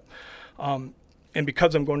of. But, and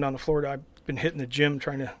because I'm going down to Florida, I've been hitting the gym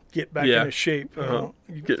trying to get back into shape.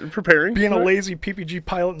 Preparing. Being a lazy PPG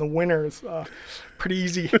pilot in the winter is pretty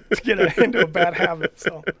easy to get into a bad habit.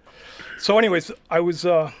 So anyways, I was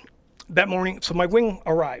that morning. So my wing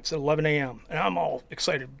arrives at 11 a.m. and I'm all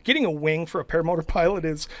excited. Getting a wing for a paramotor pilot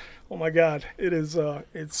is, oh my God, it is.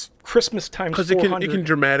 It's Christmas times 400. Because it can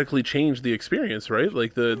dramatically change the experience, right?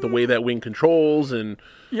 Like the way that wing controls and.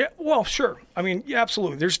 Yeah, well, sure. I mean, yeah,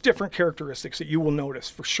 absolutely. There's different characteristics that you will notice.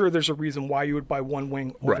 For sure, there's a reason why you would buy one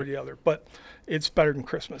wing over the other. But it's better than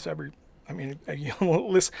Christmas.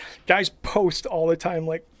 Listen, guys post all the time,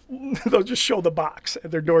 like, they'll just show the box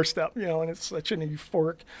at their doorstep, and it's such an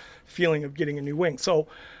euphoric feeling of getting a new wing. So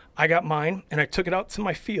I got mine, and I took it out to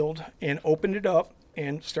my field and opened it up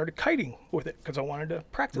and started kiting with it because I wanted to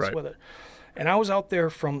practice with it. And I was out there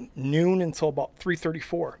from noon until about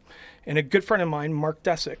 3:34. And a good friend of mine, Mark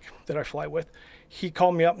Desick, that I fly with, he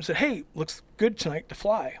called me up and said, "Hey, looks good tonight to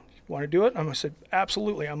fly. You want to do it?" And I said,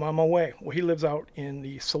 "Absolutely, I'm on my way." Well, he lives out in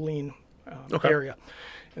the Saline area.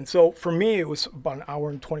 And so for me, it was about an hour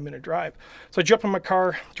and 20-minute drive. So I jump in my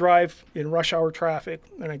car, drive in rush hour traffic,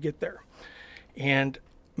 and I get there. And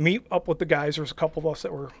meet up with the guys. There was a couple of us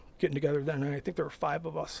that were getting together then, and I think there were 5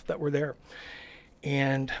 of us that were there.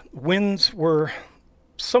 And winds were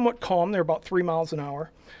somewhat calm. They're about 3 miles an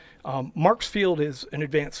hour. Mark's field is an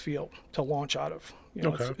advanced field to launch out of.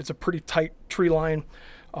 It's a pretty tight tree line,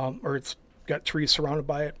 or it's got trees surrounded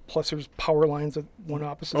by it. Plus, there's power lines at one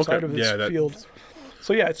opposite side of this field.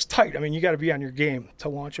 So yeah, it's tight. I mean, you got to be on your game to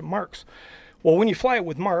launch at Mark's. Well, when you fly it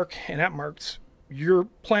with Mark and at Mark's, you're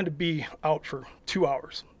planned to be out for 2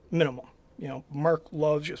 hours minimum. Mark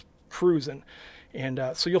loves just cruising, and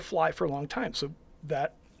so you'll fly for a long time. So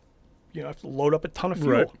that you have to load up a ton of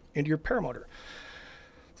fuel into your paramotor.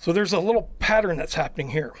 So there's a little pattern that's happening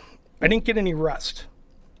here. I didn't get any rest.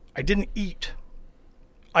 I didn't eat.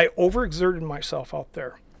 I overexerted myself out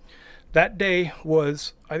there. That day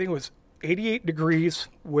was, I think it was 88 degrees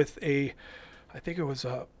with like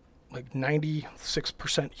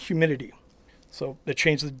 96% humidity. So that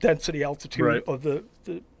changed the density altitude of the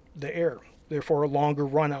air. Therefore, a longer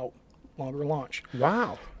run out, longer launch.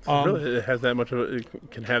 Wow. So really, it has that much it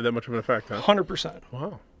can have that much of an effect, huh? 100%.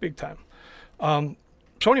 Wow. Big time.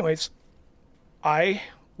 So anyways, I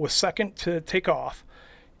was second to take off,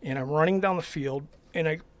 and I'm running down the field,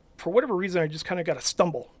 and for whatever reason, I just kind of got a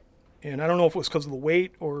stumble. And I don't know if it was because of the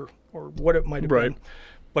weight or what it might have been.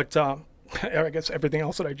 But I guess everything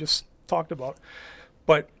else that I just talked about.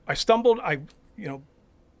 But I stumbled. I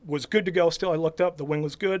was good to go still. I looked up. The wing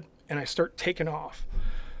was good, and I start taking off.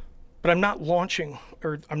 But I'm not launching,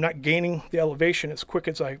 or I'm not gaining the elevation as quick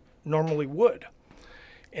as I normally would.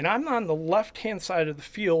 And I'm on the left-hand side of the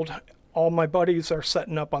field. All my buddies are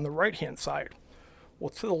setting up on the right-hand side. Well,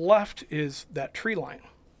 to the left is that tree line,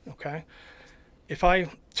 okay? If I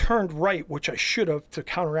turned right, which I should have to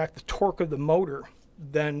counteract the torque of the motor,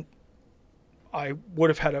 then I would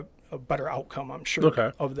have had a better outcome, I'm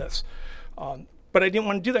sure, of this. But I didn't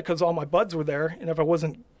want to do that because all my buds were there, and if I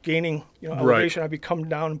wasn't gaining, elevation, I'd be coming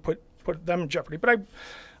down and put them in jeopardy. But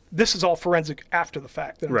this is all forensic after the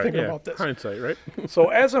fact that I'm thinking about this. Hindsight, right? So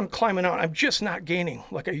as I'm climbing out, I'm just not gaining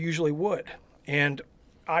like I usually would. And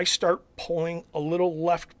I start pulling a little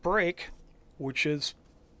left brake, which is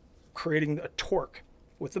creating a torque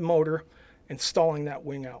with the motor and stalling that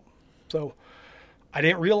wing out. So I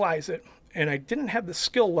didn't realize it, and I didn't have the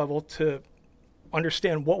skill level to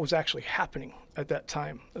understand what was actually happening at that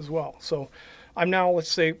time as well. So I'm now,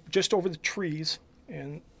 let's say, just over the trees,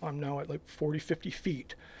 and I'm now at like 40, 50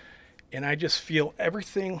 feet. And I just feel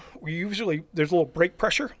everything. Usually there's a little brake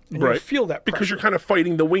pressure, and you feel that pressure. Because you're kind of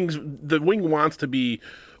fighting the wings. The wing wants to be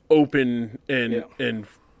open and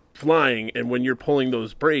flying, and when you're pulling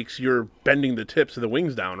those brakes, you're bending the tips of the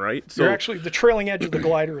wings down, right? So you're actually, the trailing edge of the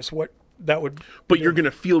glider is what that would... But you're going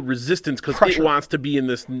to feel resistance because it wants to be in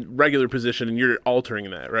this regular position, and you're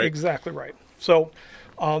altering that, right? Exactly right. So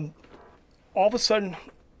all of a sudden,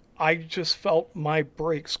 I just felt my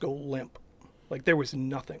brakes go limp. Like there was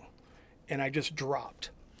nothing. And I just dropped.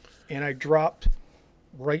 And I dropped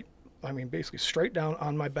basically straight down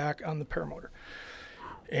on my back on the paramotor.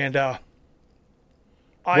 And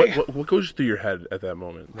what goes through your head at that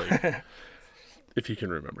moment? Like, if you can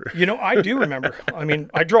remember. I do remember.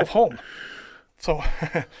 I drove home. So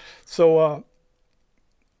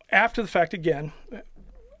after the fact, again,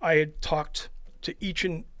 I had talked to each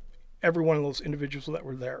and every one of those individuals that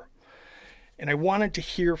were there. And I wanted to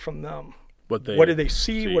hear from them. What did they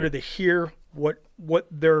see? What did they hear? What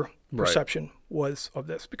their perception was of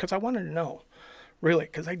this? Because I wanted to know, really,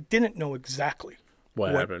 because I didn't know exactly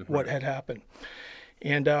what had happened.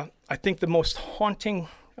 And I think the most haunting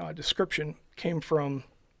description came from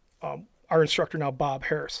our instructor now, Bob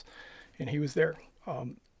Harris, and he was there.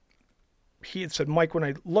 He had said, Mike, when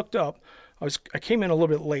I looked up, I came in a little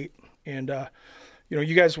bit late, and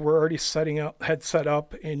you guys were already had set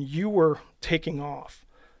up, and you were taking off,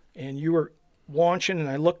 and you were launching, and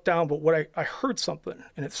I looked down, but I heard something,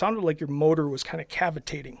 and it sounded like your motor was kind of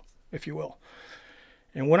cavitating, if you will.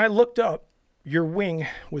 And when I looked up, your wing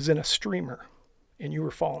was in a streamer, and you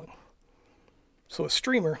were falling. So a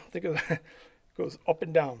streamer, think of that, goes up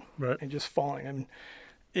and down, and just falling.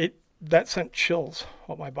 That sent chills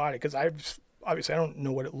up my body, because obviously I don't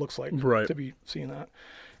know what it looks like to be seeing that.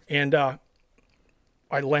 And I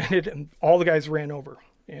landed, and all the guys ran over,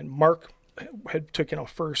 and Mark had took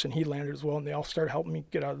first, and he landed as well, and they all started helping me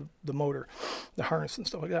get out of the motor, the harness and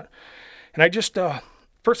stuff like that. And I just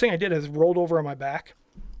first thing I did is rolled over on my back,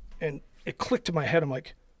 and it clicked in my head. I'm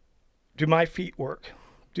like, do my feet work?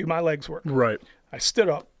 Do my legs work? Right. I stood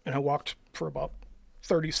up, and I walked for about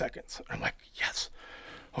 30 seconds. I'm like, yes,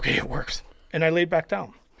 okay, it works. And I laid back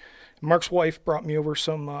down. Mark's wife brought me over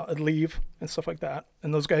some Aleve and stuff like that,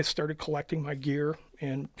 and those guys started collecting my gear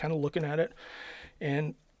and kind of looking at it,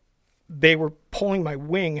 and they were pulling my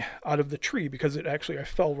wing out of the tree because I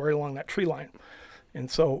fell right along that tree line.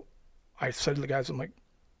 And so I said to the guys, I'm like,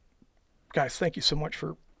 guys, thank you so much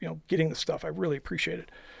for, getting the stuff. I really appreciate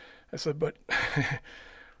it. I said, but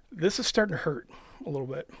this is starting to hurt a little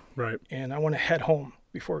bit. Right. And I want to head home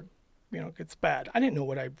before, it gets bad. I didn't know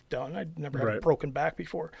what I've done. I'd never had a broken back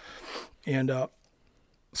before. And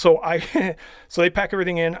so they pack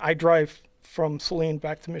everything in. I drive from Saline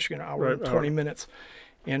back to Michigan, an hour and 20 minutes.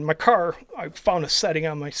 And my car, I found a setting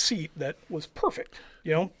on my seat that was perfect.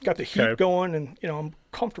 Got the heat going, and, I'm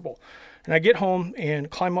comfortable. And I get home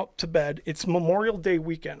and climb up to bed. It's Memorial Day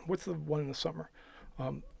weekend. What's the one in the summer?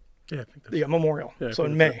 I think that's Memorial. So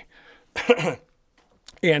in May.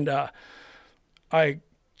 And I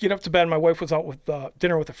get up to bed. My wife was out with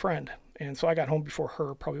dinner with a friend. And so I got home before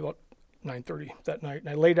her, probably about 9:30 that night. And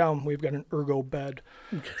I lay down. We've got an ergo bed.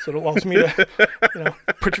 So it allows me to,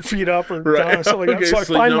 put your feet up or down or something like that. So I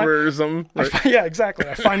find or something. Yeah, exactly.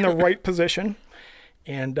 I find the right position.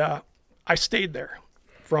 And I stayed there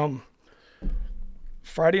from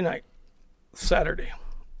Friday night, Saturday,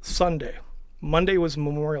 Sunday. Monday was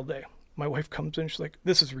Memorial Day. My wife comes in. She's like,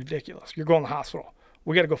 this is ridiculous. You're going to the hospital.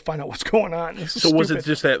 We got to go find out what's going on. So was it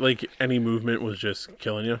just that, like, any movement was just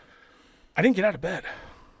killing you? I didn't get out of bed.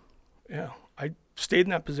 Yeah, I stayed in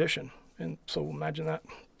that position. And so imagine that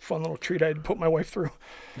fun little treat I had to put my wife through.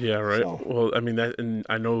 Yeah, right. So, well, and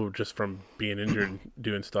I know just from being injured and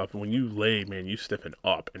doing stuff, when you lay, man, you stiffen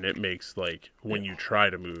up, and it makes, like, when you try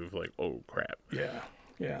to move, like, oh, crap.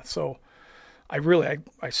 Yeah. So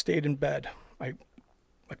I stayed in bed. I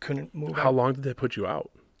couldn't move. How long did they put you out?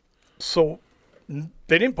 So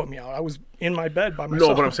they didn't put me out. I was in my bed by myself.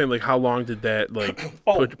 No, but I'm saying, like, how long did that, like,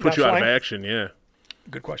 put you out of action? Yeah.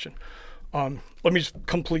 Good question. Let me just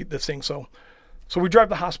complete this thing. So we drive to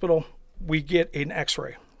the hospital. We get an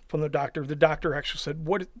X-ray from the doctor. The doctor actually said,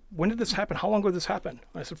 when did this happen? How long ago did this happen?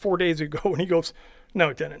 I said, 4 days ago. And he goes, no,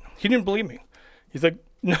 it didn't. He didn't believe me. He's like,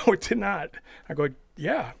 no, it did not. I go,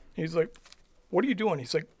 yeah. He's like, what are you doing?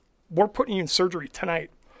 He's like, we're putting you in surgery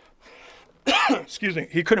tonight. Excuse me.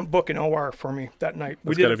 He couldn't book an OR for me that night.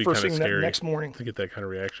 We did it first thing that next morning. To get that kind of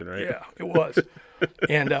reaction, right? Yeah, it was.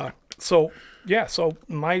 And so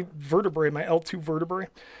my vertebrae, my L2 vertebrae,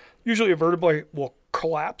 usually a vertebrae will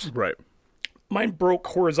collapse. Right. Mine broke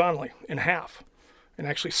horizontally in half and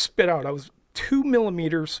actually spit out. I was 2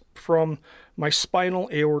 millimeters from my spinal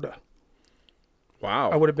aorta.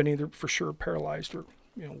 Wow. I would have been either for sure paralyzed or,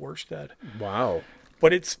 worse dead. Wow.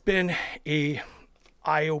 But it's been a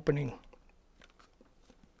eye-opening,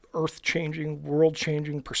 earth-changing,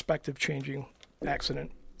 world-changing, perspective-changing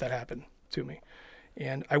accident that happened to me.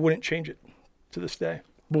 And I wouldn't change it to this day.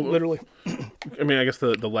 Well, literally. I mean, I guess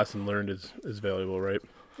the lesson learned is valuable, right?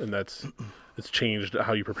 And it's changed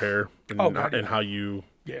how you prepare and how you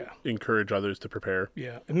encourage others to prepare.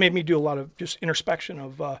 Yeah. It made me do a lot of just introspection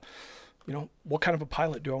of, what kind of a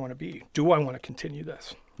pilot do I want to be? Do I want to continue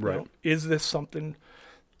this? Right. Is this something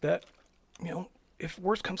that, if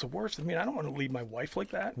worse comes to worse, I don't want to leave my wife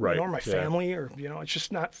like that, right. Or my family, or, it's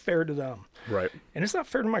just not fair to them. Right. And it's not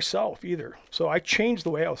fair to myself either. So I changed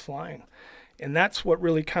the way I was flying. And that's what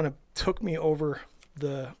really kind of took me over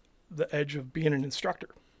the edge of being an instructor,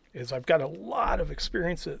 is I've got a lot of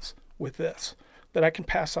experiences with this that I can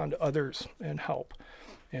pass on to others and help.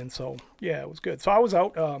 And so, it was good. So I was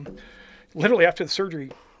out literally after the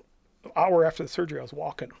surgery, an hour after the surgery, I was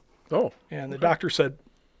walking. Oh. And the doctor said,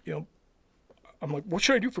 I'm like, what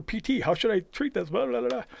should I do for PT? How should I treat this? Blah, blah, blah,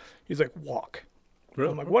 blah. He's like, walk.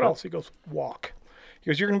 Really? I'm like, what else? He goes, walk. He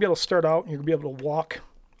goes, you're going to be able to start out and you're going to be able to walk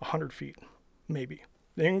 100 feet, maybe.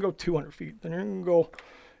 Then you're going to go 200 feet. Then you're going to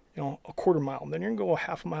go, a quarter mile. Then you're going to go a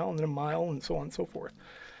half a mile and then a mile and so on and so forth.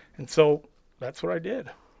 And so that's what I did.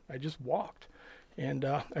 I just walked. And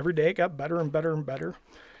every day it got better and better and better.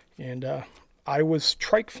 And I was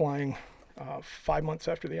trike flying 5 months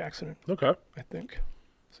after the accident. Okay. I think.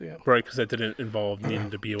 So, yeah. Right, because that didn't involve needing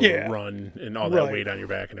to be able to run and all that weight on your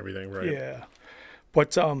back and everything, right? Yeah.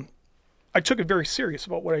 But I took it very serious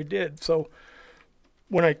about what I did. So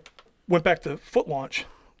when I went back to foot launch,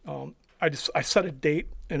 I set a date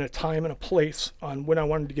and a time and a place on when I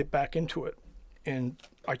wanted to get back into it. And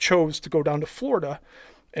I chose to go down to Florida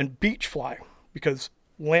and beach fly because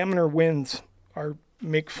laminar winds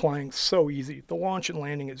make flying so easy. The launch and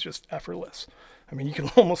landing is just effortless. You can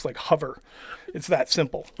almost like hover. It's that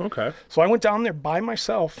simple. Okay. So I went down there by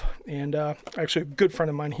myself, and actually a good friend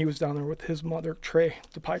of mine, he was down there with his mother, Trey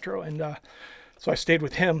DePietro, and so I stayed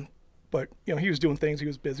with him. But, he was doing things. He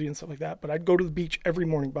was busy and stuff like that. But I'd go to the beach every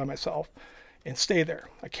morning by myself and stay there.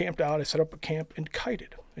 I camped out. I set up a camp and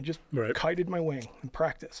kited. I just kited my wing and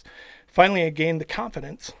practiced. Finally, I gained the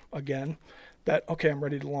confidence again that, okay, I'm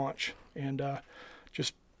ready to launch. And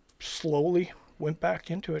just slowly went back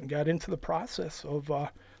into it and got into the process of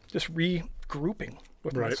just regrouping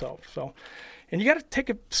with myself. So, and you got to take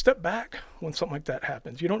a step back when something like that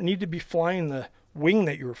happens. You don't need to be flying the wing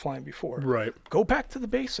that you were flying before. Right. Go back to the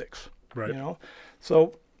basics. Right.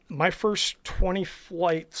 So my first 20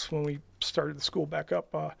 flights when we started the school back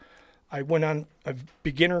up, I went on a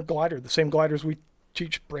beginner glider, the same gliders we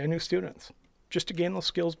teach brand new students, just to gain those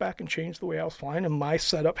skills back and change the way I was flying and my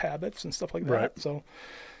setup habits and stuff like that. Right. So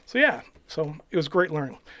it was great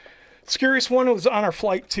learning. Scariest one was on our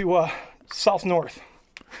flight to South North.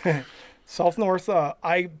 South North,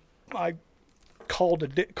 I called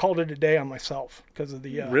it a day on myself because of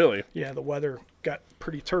the really? Yeah, the weather got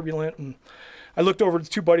pretty turbulent, and I looked over at the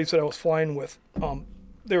two buddies that I was flying with.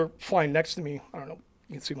 They were flying next to me. I don't know,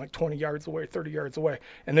 you can see them like 20 yards away, 30 yards away,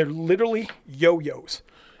 and they're literally yo-yos.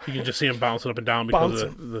 You can just see them bouncing up and down because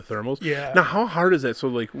of the thermals. Yeah. Now, how hard is that? So,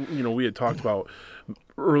 we had talked about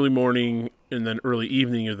early morning and then early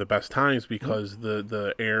evening are the best times because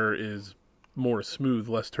the air is more smooth,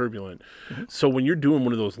 less turbulent. Mm-hmm. So when you're doing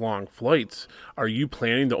one of those long flights, are you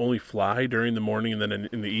planning to only fly during the morning and then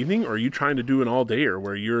in the evening, or are you trying to do an all-dayer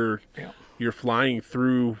where you're flying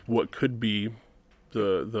through what could be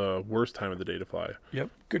the worst time of the day to fly? Yep,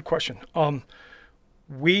 good question. And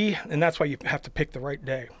that's why you have to pick the right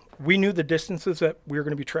day. We knew the distances that we were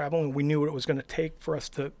going to be traveling. We knew what it was going to take for us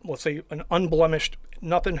to, let's say, an unblemished,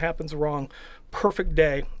 nothing happens wrong, perfect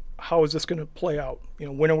day. How is this going to play out?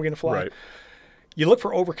 When are we going to fly? Right. You look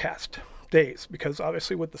for overcast days because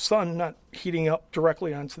obviously with the sun not heating up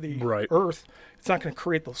directly onto the earth, it's not going to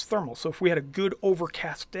create those thermals. So if we had a good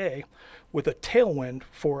overcast day with a tailwind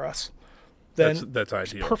for us, then that's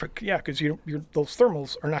it's ideal. perfect. Yeah, because those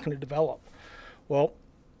thermals are not going to develop. Well,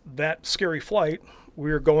 that scary flight,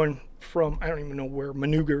 we were going from, I don't even know where,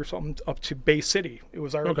 Manuga or something, up to Bay City. It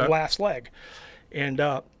was our last leg. And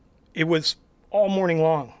it was all morning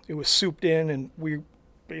long. It was souped in, and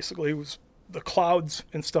it was the clouds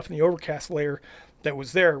and stuff in the overcast layer that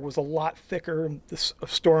was there was a lot thicker, and a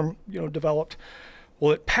storm, developed.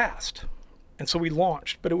 Well, it passed, and so we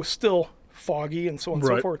launched, but it was still foggy and so on and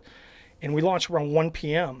so forth. And we launched around 1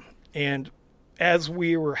 p.m., and as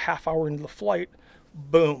we were half hour into the flight,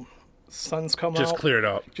 boom, sun's come out. Just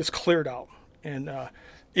cleared out. And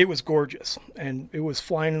it was gorgeous. And it was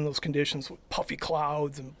flying in those conditions with puffy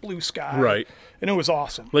clouds and blue sky. Right. And it was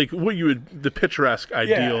awesome. Like the picturesque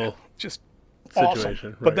ideal just situation.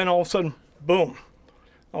 Awesome. But then all of a sudden, boom.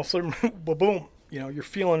 All of a sudden, boom. You're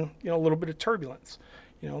feeling, a little bit of turbulence.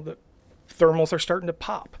 The thermals are starting to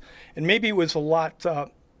pop. And maybe it was a lot,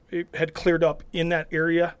 it had cleared up in that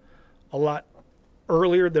area a lot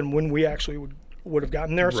earlier than when we actually would have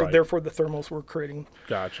gotten there. So therefore the thermals were creating.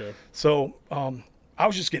 Gotcha. So I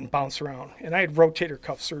was just getting bounced around, and I had rotator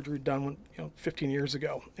cuff surgery done 15 years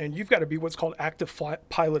ago. And you've got to be what's called active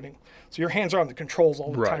piloting. So your hands are on the controls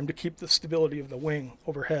all the time to keep the stability of the wing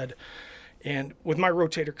overhead. And with my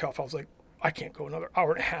rotator cuff, I was like, I can't go another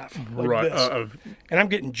hour and a half like this. And I'm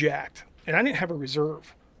getting jacked. And I didn't have a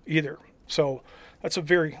reserve either. So that's a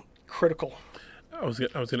very critical I was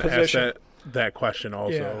going to ask that question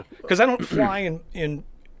also. Because I don't fly in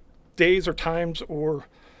days or times or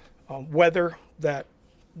weather that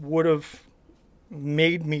would have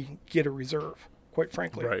made me get a reserve, quite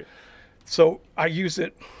frankly. Right. So I use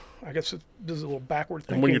it, I guess this is a little backward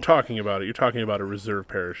thinking. And when you're talking about it, you're talking about a reserve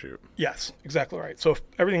parachute. Yes, exactly right. So if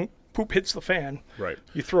everything poop hits the fan,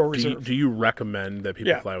 you throw a reserve. Do you recommend that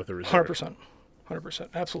people fly with a reserve? 100%,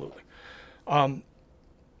 absolutely.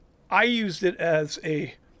 I used it as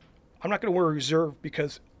I'm not going to wear a reserve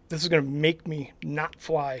because this is going to make me not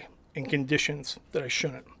fly in conditions that I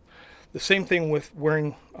shouldn't. The same thing with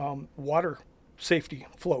wearing water safety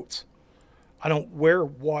floats. I don't wear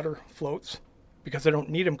water floats because I don't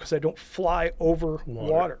need them because I don't fly over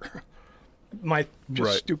water. My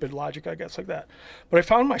stupid logic, I guess, like that. But I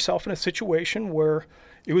found myself in a situation where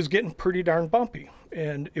it was getting pretty darn bumpy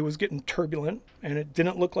and it was getting turbulent and it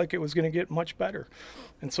didn't look like it was going to get much better.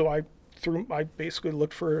 And so I basically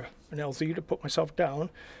looked for an LZ to put myself down,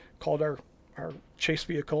 called our chase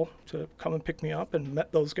vehicle to come and pick me up, and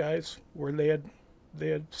met those guys where they had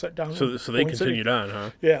set down. So they continued on, huh?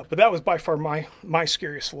 Yeah, but that was by far my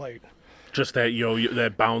scariest flight. Just that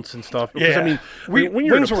that bounce and stuff. Because, I mean, when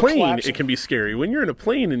you're in a plane, it can be scary. When you're in a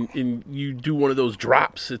plane and you do one of those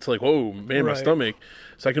drops, it's like, whoa, man, my stomach.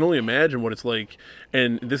 So I can only imagine what it's like.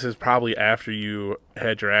 And this is probably after you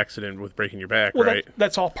had your accident with breaking your back, right?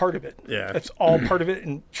 That's all part of it. Yeah. That's all part of it.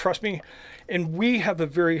 And trust me, and we have a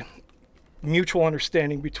very mutual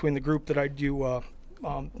understanding between the group that I do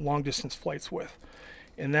long-distance flights with.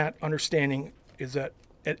 And that understanding is that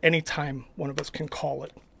at any time, one of us can call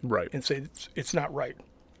it. Right. And say it's not right,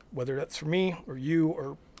 whether that's for me or you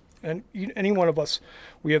or any one of us.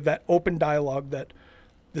 We have that open dialogue that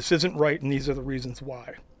this isn't right and these are the reasons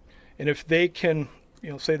why. And if they can,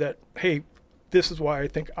 say that, hey, this is why I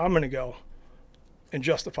think I'm going to go, and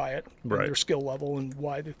justify it, and their skill level and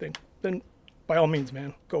why they think, then by all means,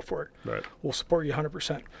 man, go for it. Right. We'll support you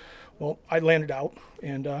 100%. Well, I landed out,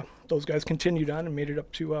 and those guys continued on and made it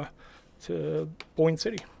up to Boyne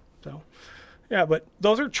City. So. Yeah, but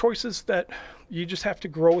those are choices that you just have to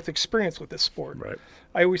grow with experience with this sport. Right.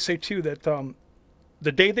 I always say, too, that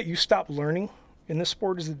the day that you stop learning in this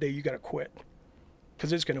sport is the day you got to quit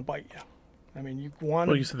because it's going to bite you. I mean, you want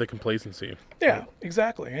to... Well, you said the complacency. Yeah,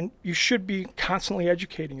 exactly. And you should be constantly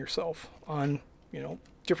educating yourself on,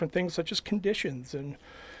 different things such as conditions and,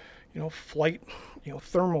 flight,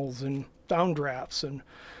 thermals and downdrafts and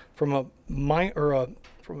from a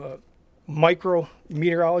micro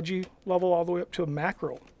meteorology level all the way up to a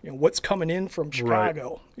macro, what's coming in from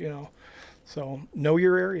Chicago, so know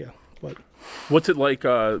your area. But what's it like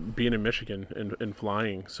being in Michigan and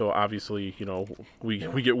flying? So obviously,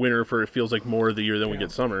 we get winter for, it feels like more of the year than we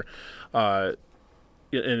get summer. And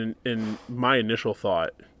my initial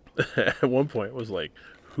thought at one point was like,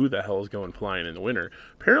 who the hell is going flying in the winter?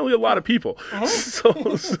 Apparently a lot of people. So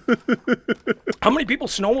how many people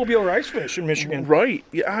snowmobile or ice fish in Michigan? Right.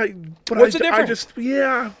 Yeah. What's the difference?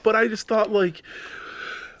 But I just thought like,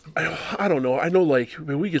 I don't know. I know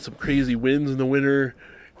we get some crazy winds in the winter,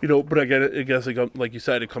 but I guess like you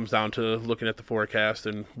said, it comes down to looking at the forecast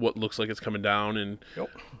and what looks like it's coming down. And,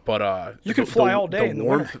 but you can fly all day in the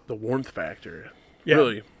winter. The warmth factor. Yeah.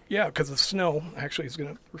 Really. Yeah. Because the snow actually is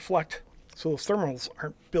going to reflect So those thermals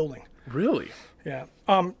aren't building. Really? Yeah.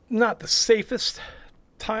 Not the safest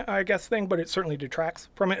time, I guess, thing, but it certainly detracts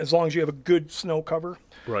from it as long as you have a good snow cover.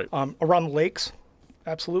 Right. Around the lakes,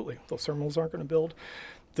 absolutely. Those thermals aren't going to build.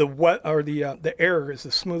 The air is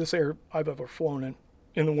the smoothest air I've ever flown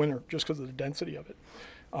in the winter just because of the density of it.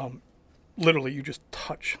 Literally, you just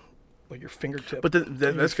touch like your fingertip. But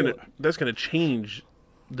that's gonna change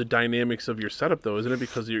the dynamics of your setup, though, isn't it?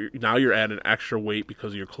 Because you're adding extra weight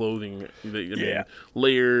because of your clothing, mean,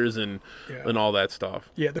 layers and all that stuff.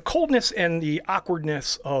 Yeah, the coldness and the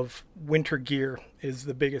awkwardness of winter gear is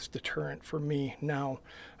the biggest deterrent for me now.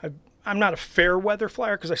 I'm not a fair weather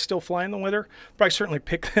flyer because I still fly in the winter, but I certainly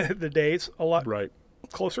pick the days a lot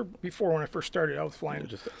closer. Before, when I first started, I was flying.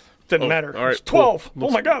 Didn't matter. All right, it's 12. Oh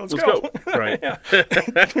my God, let's go. Right.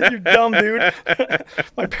 You're dumb, dude.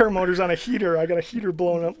 My paramotor's on a heater. I got a heater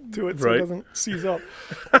blowing up to it so it doesn't seize up.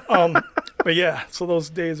 But yeah, so those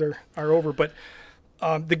days are over. But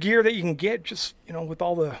the gear that you can get, just with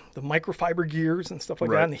all the microfiber gears and stuff like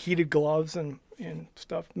that, and the heated gloves and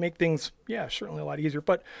stuff, make things certainly a lot easier.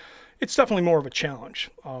 But it's definitely more of a challenge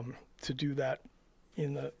to do that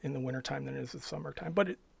in the wintertime than it is the summertime.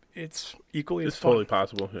 But it's equally as fun. Totally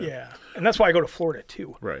possible. Yeah, and that's why I go to Florida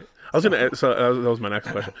too. Right. I was gonna. So that was my next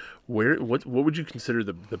question. What would you consider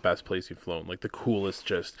the best place you've flown? Like the coolest,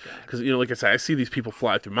 just because like I said, I see these people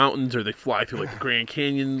fly through mountains or they fly through like the Grand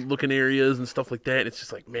Canyon looking areas and stuff like that. And it's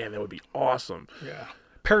just like, man, that would be awesome. Yeah.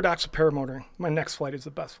 Paradox of paramotoring. My next flight is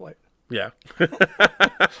the best flight. Yeah.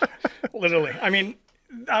 Literally. I mean,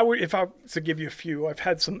 if I was to give you a few, I've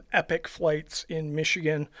had some epic flights in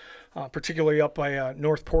Michigan, particularly up by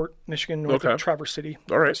Northport, Michigan, north of Traverse City.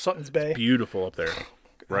 All right. Sutton's Bay. It's beautiful up there.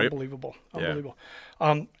 Right. Unbelievable.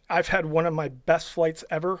 I've had one of my best flights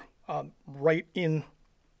ever, right in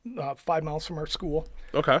 5 miles from our school.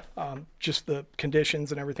 Okay. Just the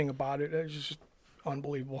conditions and everything about it was just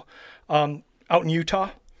unbelievable. Out in Utah.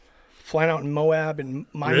 Flying out in Moab and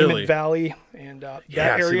Monument Valley and that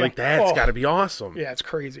area. See, like that's got to be awesome. Yeah, it's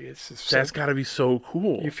crazy. It's just that's got to be so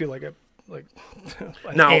cool. You feel like an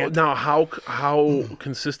now how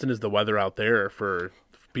consistent is the weather out there for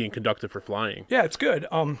being conducted for flying? Yeah, it's good.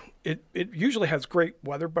 It usually has great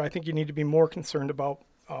weather, but I think you need to be more concerned about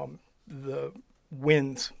the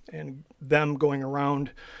winds and them going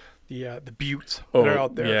around the buttes that are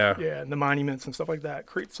out there. Yeah, and the monuments and stuff like that. It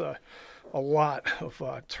creates a lot of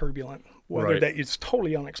turbulent weather that is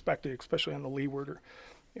totally unexpected, especially on the leeward or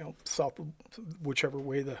south, whichever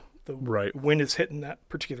way the wind is hitting that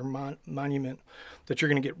particular monument. That you're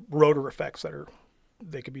going to get rotor effects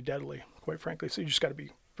they could be deadly, quite frankly. So you just got to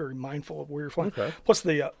be very mindful of where you're flying. Okay. Plus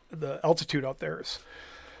the altitude out there is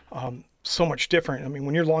so much different. I mean,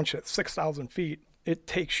 when you're launching at 6,000 feet, it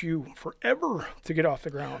takes you forever to get off the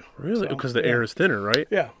ground. Really? Because the air is thinner, right?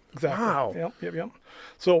 Yeah, exactly. Wow. Yep.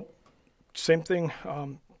 So same thing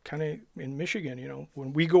kind of in Michigan,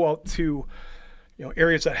 when we go out to,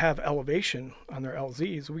 areas that have elevation on their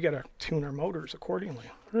LZs, we got to tune our motors accordingly.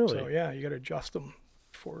 Really? So yeah, you got to adjust them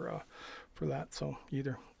for that. So you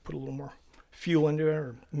either put a little more fuel into it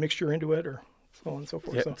or mixture into it or so on and so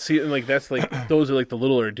forth. Yeah, so, see, and like that's like those are like the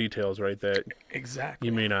littler details, right? That exactly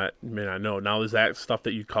you may not know. Now, is that stuff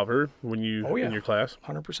that you cover when you in your class?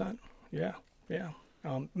 100%. Yeah.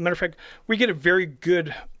 Matter of fact, we get a very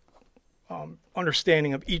good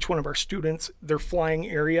understanding of each one of our students, their flying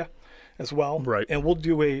area as well. Right. And we'll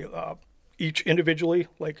do each individually,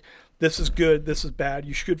 like this is good, this is bad,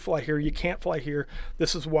 you should fly here, you can't fly here,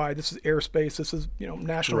 this is why, this is airspace, this is,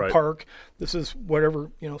 national park, this is whatever,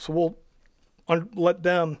 so we'll let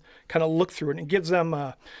them kind of look through it, and it gives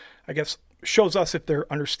them, shows us if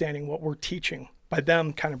they're understanding what we're teaching by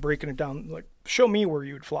them kind of breaking it down, like, show me where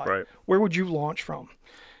you would fly. Right. Where would you launch from?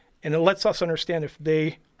 And it lets us understand if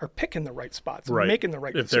they are picking the right spots and making the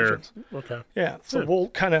right decisions. Okay. Yeah. So we'll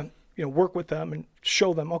kind of, work with them and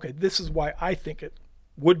show them, okay, this is why I think it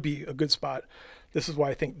would be a good spot. This is why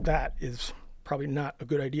I think that is probably not a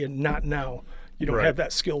good idea. Not now. You don't have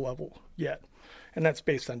that skill level yet. And that's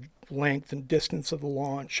based on length and distance of the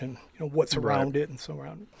launch and, what's around it and so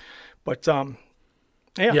around it. But,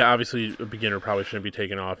 yeah, obviously a beginner probably shouldn't be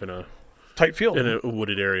taking off in a tight field. In a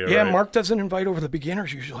wooded area, Yeah, right? Mark doesn't invite over the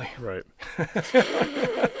beginners usually. Right.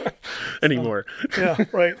 Anymore. Yeah,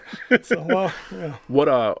 right. So, well, yeah.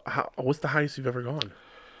 What's the highest you've ever gone?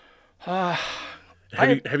 Have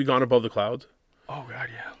you gone above the clouds? Oh, God,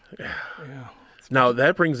 yeah. Now,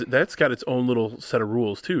 that's got its own little set of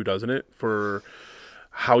rules, too, doesn't it? For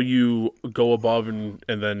how you go above and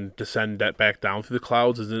then descend that back down through the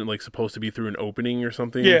clouds? Isn't it like supposed to be through an opening or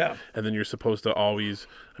something? Yeah. And then you're supposed to always,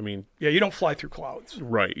 I mean, Yeah, you don't fly through clouds.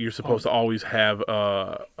 right. You're supposed to always have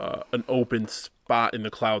an open spot in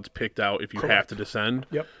the clouds picked out if you have to descend.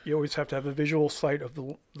 Yep. You always have to have a visual sight of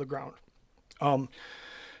the ground.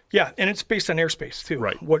 Yeah, and it's based on airspace too.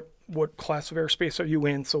 Right. What class of airspace are you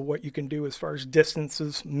in? So what you can do as far as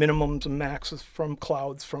distances, minimums and maxes from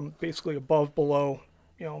clouds, from basically above, below,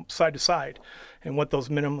 side to side, and what those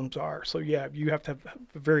minimums are. So yeah, you have to have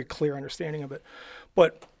a very clear understanding of it.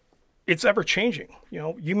 But it's ever changing.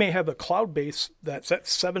 You may have a cloud base that's at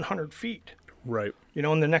 700 feet. Right.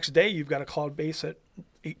 And the next day you've got a cloud base at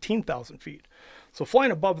 18,000 feet. So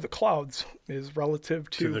flying above the clouds is relative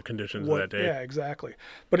to the conditions of that day. Yeah, exactly.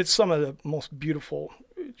 But it's some of the most beautiful,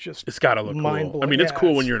 it's got to look cool. I mean, it's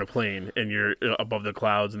cool when you're in a plane and you're above the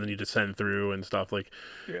clouds and then you descend through and stuff. Like,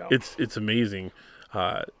 it's amazing.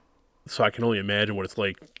 So I can only imagine what it's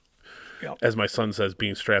like, as my son says,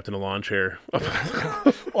 being strapped in a lawn chair.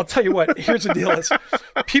 I'll tell you what, here's the deal. Is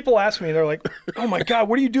people ask me, they're like, oh my God,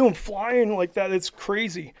 what are you doing flying like that? It's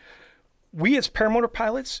crazy. We as paramotor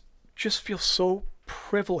pilots just feel so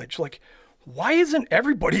privileged. Like, why isn't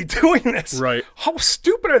everybody doing this? Right. How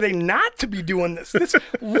stupid are they not to be doing this?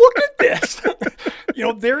 Look at this.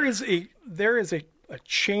 There is a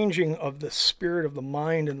changing of the spirit of the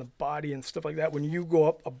mind and the body and stuff like that when you go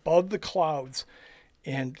up above the clouds,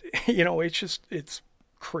 and it's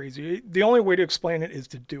crazy. The only way to explain it is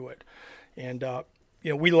to do it. And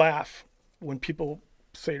we laugh when people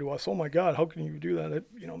say to us, "Oh my God, how can you do that?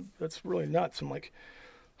 That's really nuts." I'm like,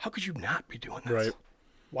 how could you not be doing this? Right.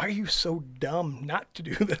 Why are you so dumb not to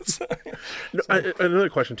do this? Another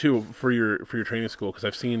question too for your training school, because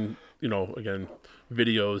I've seen again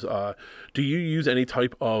videos. Do you use any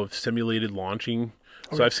type of simulated launching?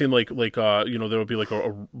 So I've seen like there will be like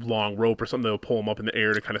a long rope or something that will pull them up in the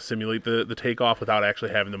air to kind of simulate the takeoff without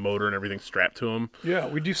actually having the motor and everything strapped to them. Yeah,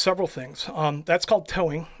 we do several things. That's called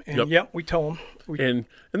towing, and we tow them. And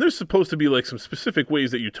there's supposed to be like some specific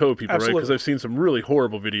ways that you tow people, Absolutely. right? Because I've seen some really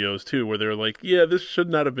horrible videos too, where they're like, "Yeah, this should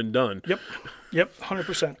not have been done." Yep,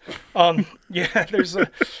 100%. There's a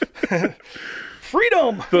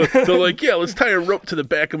freedom. They're like, "Yeah, let's tie a rope to the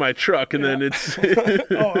back of my truck," and then it's.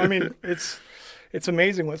 I mean, it's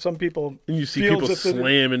amazing what some people. And you see people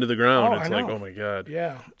slam into the ground. It's like, oh my God.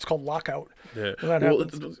 Yeah, it's called lockout. Yeah. Well,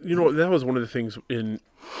 that was one of the things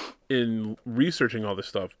in researching all this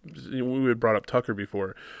stuff. We had brought up Tucker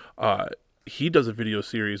before. He does a video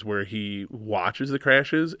series where he watches the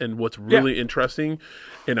crashes, and what's really interesting,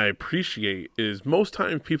 and I appreciate, is most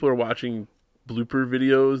times people are watching blooper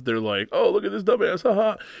videos, they're like, oh, look at this dumbass,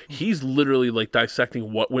 haha. He's literally like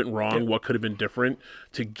dissecting what went wrong, what could have been different,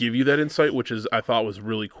 to give you that insight, which I thought was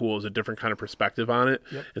really cool. It was a different kind of perspective on it.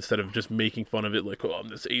 Instead of just making fun of it like, oh, I'm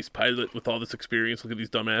this ace pilot with all this experience, look at these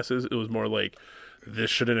dumbasses. It was more like,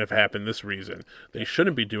 this shouldn't have happened, this reason. They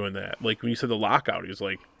shouldn't be doing that. Like when you said the lockout, he was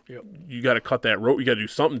like, you got to cut that rope. You got to do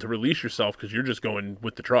something to release yourself because you're just going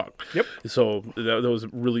with the truck. So that was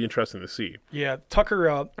really interesting to see. Yeah,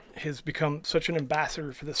 Tucker has become such an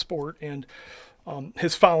ambassador for the sport, and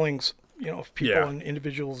his followings, of people and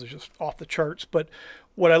individuals is just off the charts. But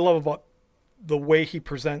what I love about the way he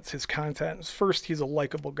presents his content is, first, he's a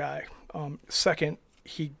likable guy. Second,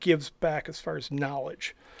 he gives back as far as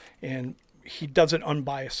knowledge, and he does it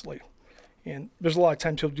unbiasedly. And there's a lot of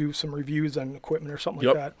times he'll do some reviews on equipment or something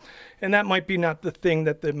like that. And that might be not the thing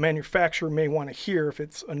that the manufacturer may want to hear if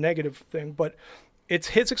it's a negative thing, but it's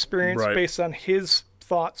his experience based on his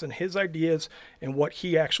thoughts and his ideas and what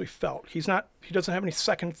he actually felt. He doesn't have any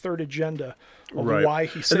second, third agenda of why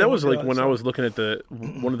he said. And that was like when I was looking at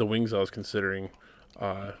one of the wings I was considering,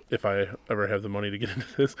 if I ever have the money to get into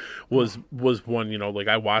this, was one, like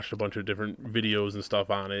I watched a bunch of different videos and stuff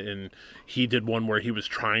on it, and he did one where he was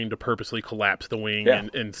trying to purposely collapse the wing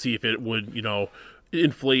and see if it would,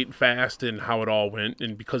 inflate fast and how it all went.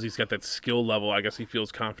 And because he's got that skill level, I guess he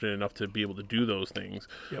feels confident enough to be able to do those things.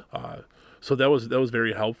 So that was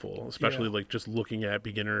very helpful, especially like just looking at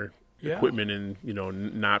beginner equipment and,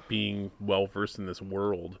 not being well versed in this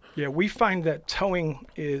world. Yeah, we find that towing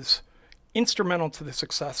is instrumental to the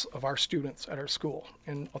success of our students at our school,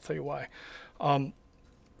 and I'll tell you why.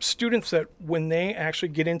 Students that when they actually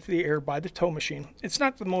get into the air by the tow machine, it's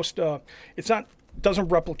not the most, doesn't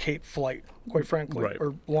replicate flight, quite frankly,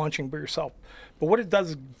 or launching by yourself. But what it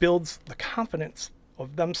does is builds the confidence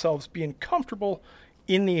of themselves being comfortable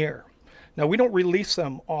in the air. Now, we don't release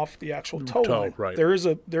them off the actual tow line. There is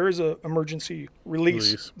a emergency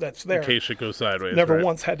release that's there. In case it goes sideways. Never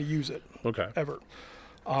once had to use it. Okay. Ever.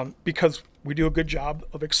 because we do a good job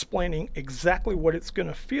of explaining exactly what it's going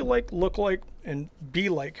to feel like, look like, and be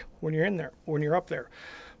like when you're in there, when you're up there.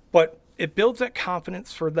 But it builds that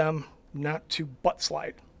confidence for them not to butt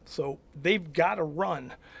slide. So they've got to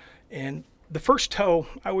run. And the first toe,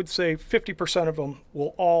 I would say 50% of them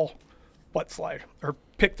will all butt slide or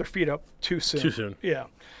pick their feet up too soon. Too soon. Yeah.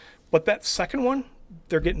 But that second one,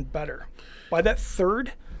 they're getting better. By that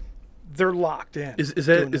third, they're locked in. Is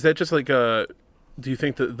that just like a? Do you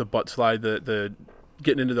think that the butt slide, the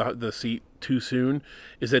getting into the seat too soon,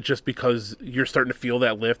 is that just because you're starting to feel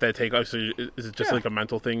that lift, that takeoff? So is it just like a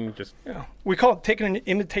mental thing? Just we call it taking an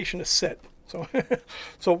invitation to sit. So,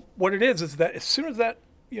 so what it is that as soon as that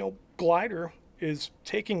glider is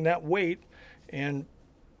taking that weight and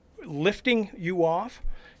lifting you off,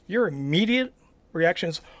 your immediate reaction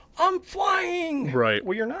is, I'm flying. Right.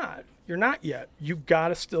 Well, you're not. You're not yet. You got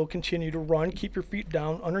to still continue to run, keep your feet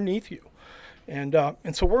down underneath you. And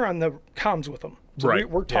so we're on the comms with them. So right.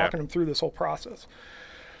 we're talking them through this whole process.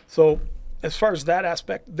 So as far as that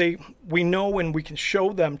aspect, we know when we can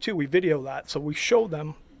show them too. We video that. So we show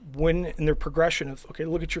them when in their progression of, okay,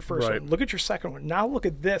 look at your first one. Look at your second one. Now look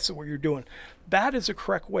at this and what you're doing. That is the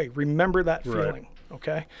correct way. Remember that feeling.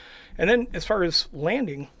 Okay. And then as far as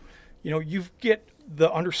landing, you get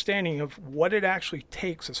the understanding of what it actually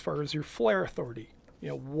takes as far as your flare authority.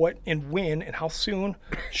 What and when and how soon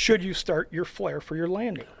should you start your flare for your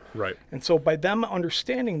landing. Right. And so by them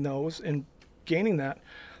understanding those and gaining that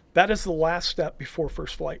is the last step before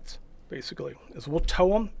first flights, basically, is we'll tow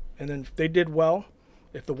them, and then if they did well,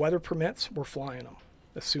 if the weather permits, we're flying them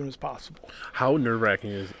as soon as possible. How nerve-wracking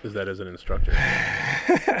is that as an instructor?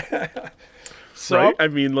 So, right? I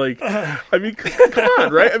mean, come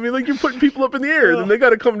on, right? I mean, like, you're putting people up in the air, then they got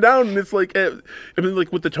to come down, and it's like,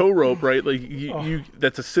 like with the tow rope, right? Like, you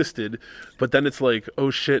that's assisted, but then it's like, oh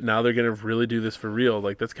shit, now they're gonna really do this for real.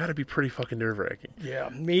 Like, that's got to be pretty fucking nerve-wracking. Yeah,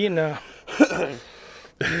 me and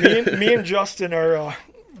Justin are,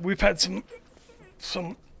 we've had some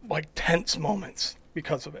like tense moments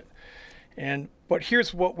because of it, but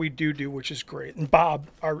here's what we do, which is great. And Bob,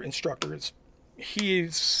 our instructor,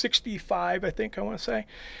 he's 65, I think I want to say.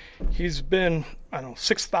 He's been,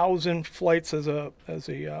 6,000 flights as a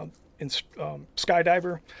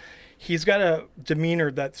skydiver. He's got a demeanor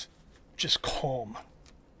that's just calm.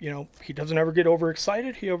 He doesn't ever get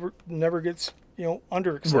overexcited. He never gets,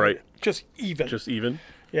 underexcited. Right. Just even. Just even.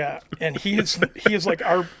 Yeah, and he is like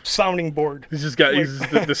our sounding board. He's just got he's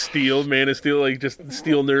the steel man of steel, like just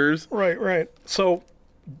steel nerves. Right. So,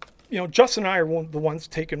 Justin and I are the ones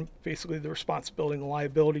taking basically the responsibility and the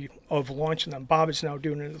liability of launching them. Bob is now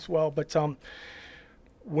doing it as well. But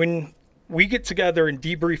when we get together and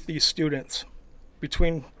debrief these students,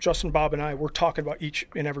 between Justin, Bob, and I, we're talking about each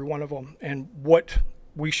and every one of them and what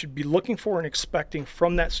we should be looking for and expecting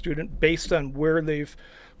from that student based on where they've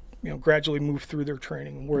gradually moved through their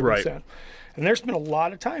training and where they're at. And there's been a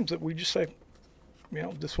lot of times that we just say,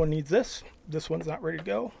 this one needs this one's not ready to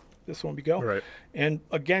go. This one we go. Right. And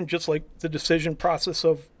again, just like the decision process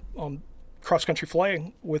of cross-country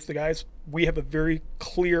flying with the guys, we have a very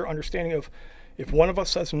clear understanding of if one of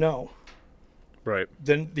us says no, right,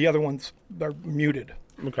 then the other ones are muted.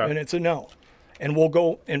 Okay. And it's a no. And we'll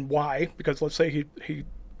go, and why? Because let's say he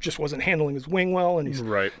just wasn't handling his wing well and he's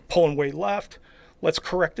pulling way left. Let's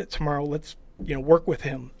correct it tomorrow. Let's work with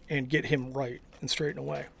him and get him right and straighten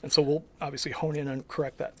away. And so we'll obviously hone in and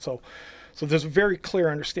correct that. So there's a very clear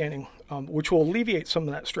understanding, which will alleviate some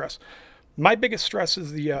of that stress. My biggest stress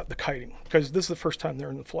is the kiting, because this is the first time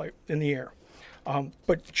they're in the air.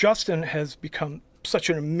 But Justin has become such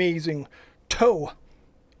an amazing tow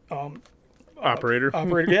operator.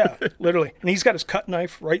 Yeah, literally. And he's got his cut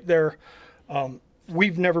knife right there.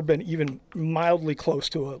 We've never been even mildly close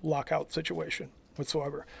to a lockout situation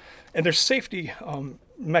whatsoever. And there's safety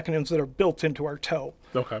mechanisms that are built into our tow,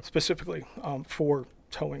 specifically for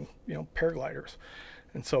towing, paragliders.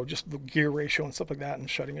 And so just the gear ratio and stuff like that and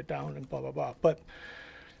shutting it down and blah, blah, blah. But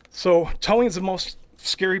so towing is the most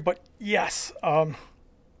scary, but yes.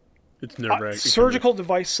 It's nerve-wracking. Surgical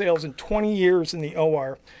device sales in 20 years in the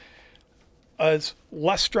OR is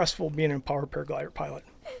less stressful being a power paraglider pilot.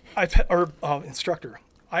 Instructor.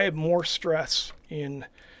 I have more stress in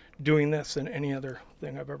doing this than any other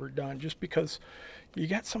thing I've ever done, just because you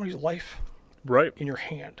got somebody's life in your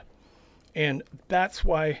hand. And that's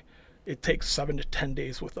why it takes 7 to 10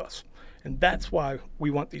 days with us. And that's why we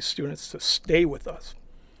want these students to stay with us.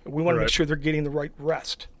 We want to make sure they're getting the right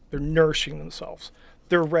rest. They're nourishing themselves.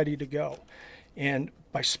 They're ready to go. And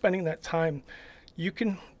by spending that time, you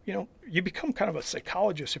can you become kind of a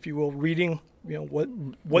psychologist, if you will, reading, what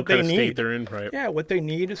What they kind of state need. they're in, right? Yeah, what they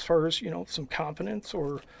need as far as, some confidence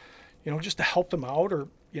or, just to help them out or,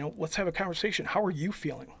 let's have a conversation. How are you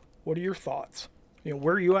feeling? What are your thoughts?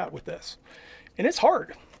 Where are you at with this? And it's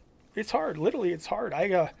hard. It's hard. Literally, it's hard.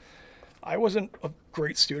 I wasn't a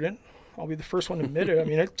great student. I'll be the first one to admit it. I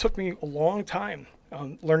mean, it took me a long time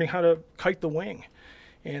learning how to kite the wing.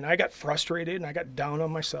 And I got frustrated and I got down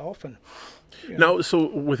on myself. And Now, so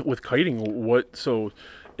with kiting,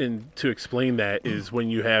 and to explain that is when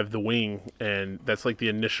you have the wing, and that's like the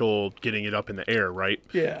initial getting it up in the air, right?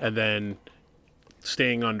 Yeah. And then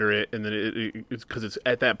staying under it, and then it's because it's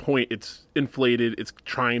at that point it's inflated, it's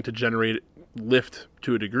trying to generate lift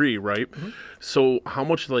to a degree, right? Mm-hmm. So how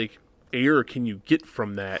much like air can you get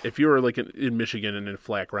from that if you're like in Michigan and in a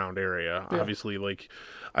flat ground area? Yeah. Obviously, like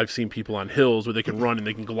I've seen people on hills where they can run and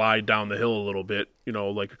they can glide down the hill a little bit,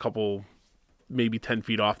 like a couple, maybe 10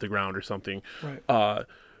 feet off the ground or something. Right.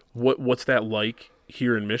 What's that like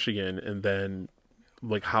here in Michigan? And then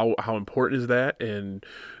like how important is that? And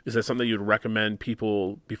is that something you'd recommend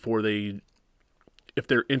people before if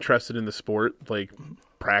they're interested in the sport, like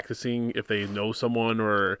practicing, if they know someone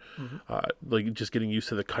or like just getting used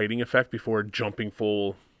to the kiting effect before jumping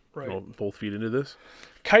full, both feet into this?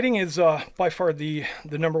 Kiting is by far the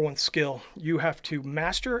number one skill you have to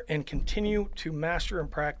master and continue to master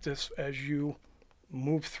and practice as you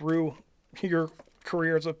move through your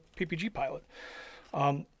career as a PPG pilot.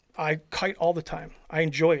 I kite all the time. I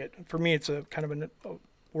enjoy it. For me, it's a kind of a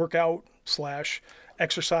workout /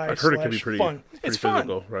 exercise. I've heard it can be pretty fun. It's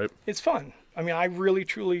physical, fun, right? It's fun. I mean, I really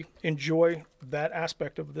truly enjoy that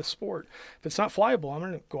aspect of this sport. If it's not flyable, I'm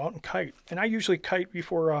going to go out and kite. And I usually kite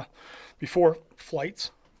before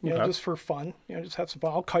flights, just for fun. Just have some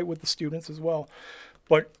fun. I'll kite with the students as well.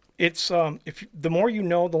 But it's the more you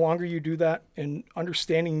know, the longer you do that, and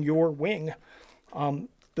understanding your wing,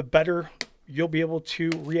 the better you'll be able to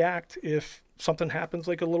react if something happens,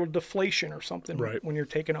 like a little deflation or something when you're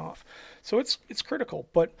taking off. So it's critical.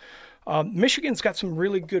 But Michigan's got some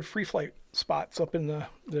really good free flight spots up in the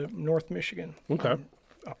North Michigan. Okay.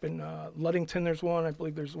 Up in Ludington, there's one. I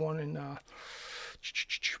believe there's one in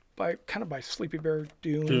by Sleepy Bear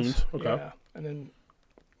Dunes. Okay. Yeah. And then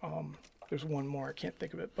there's one more. I can't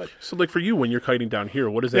think of it. But so, like for you, when you're kiting down here,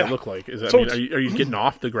 what does that look like? Is that, So are you getting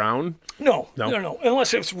off the ground? No.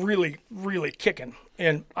 Unless it's really, really kicking.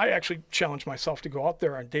 And I actually challenge myself to go out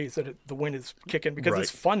there on days that the wind is kicking because it's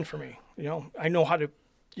fun for me. I know how to,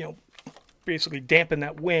 basically dampen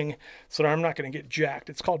that wing so that I'm not going to get jacked.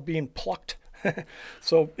 It's called being plucked.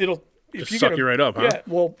 So it'll Just suck you right up, huh? Yeah.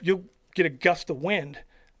 Well, you'll get a gust of wind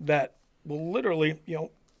that will literally,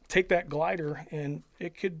 take that glider, and you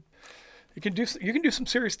can do some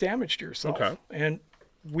serious damage to yourself. Okay. And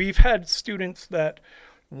we've had students that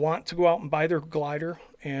want to go out and buy their glider,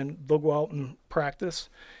 and they'll go out and practice.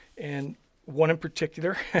 And one in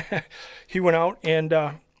particular, he went out and,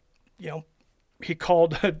 he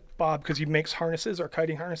called Bob because he makes harnesses, or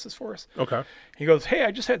kiting harnesses for us. Okay. He goes, "Hey, I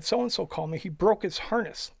just had so-and-so call me. He broke his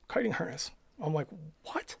harness, kiting harness." I'm like,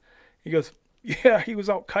 "What?" He goes, "Yeah, he was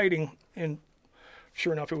out kiting, and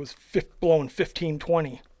sure enough, it was blowing 15,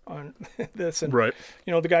 20 on this." And,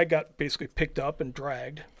 the guy got basically picked up and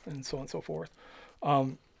dragged and so on and so forth.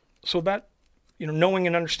 So that, knowing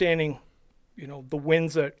and understanding, the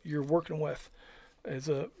winds that you're working with is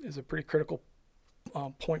a pretty critical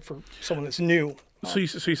point for someone that's new. So you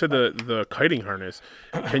said the kiting harness.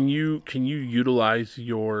 Can you utilize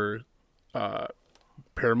your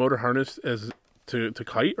paramotor harness as to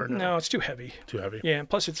kite or no? No, it's too heavy. Too heavy. Yeah, and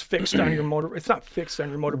plus it's fixed on your motor. It's not fixed on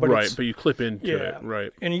your motor, but but you clip into it,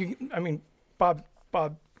 right? And Bob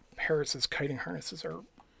Harris's kiting harnesses are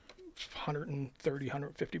 $130,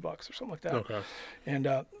 $150 or something like that. Okay. And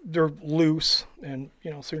they're loose, and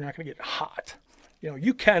so you're not going to get hot.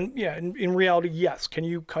 You can, in reality, yes. Can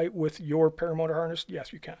you kite with your paramotor harness?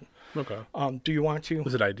 Yes, you can. Okay. Do you want to?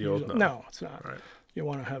 Is it ideal? No, it's not. Right. You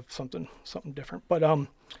want to have something different. But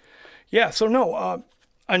so no,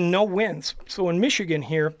 no winds. So in Michigan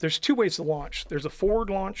here, there's two ways to launch. There's a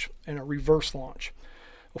forward launch and a reverse launch.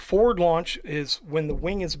 A forward launch is when the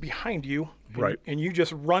wing is behind you, and you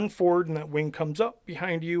just run forward, and that wing comes up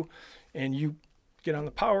behind you, and you get on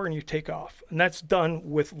the power and you take off. And that's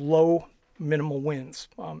done with low minimal winds.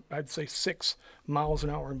 I'd say 6 miles an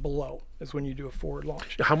hour and below is when you do a forward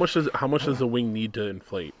launch. How much does the wing need to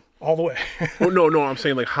inflate? All the way. No, I'm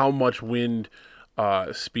saying like how much wind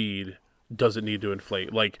speed does it need to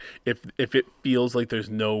inflate? Like if it feels like there's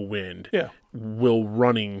no wind, Yeah. will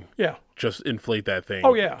running Yeah. just inflate that thing?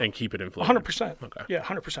 Oh, yeah. And keep it inflated? 100%. Okay. Yeah,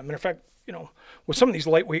 100%. Matter of fact, with some of these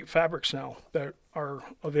lightweight fabrics now that are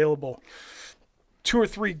available, 2 or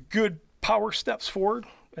 3 good power steps forward,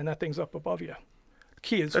 and that thing's up above you.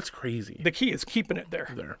 That's crazy. The key is keeping it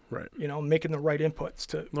there. Right. Making the right inputs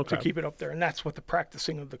to keep it up there. And that's what the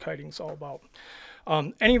practicing of the kiting is all about.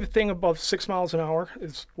 Anything above 6 miles an hour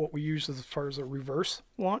is what we use as far as a reverse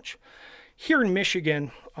launch. Here in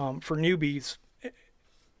Michigan, for newbies,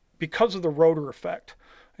 because of the rotor effect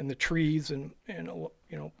and the trees and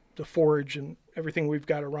the forage and everything we've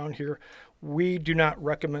got around here, we do not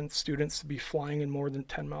recommend students to be flying in more than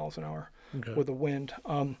 10 miles an hour with a wind,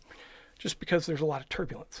 just because there's a lot of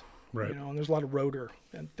turbulence, right? And there's a lot of rotor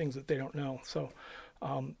and things that they don't know. So,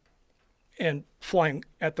 and flying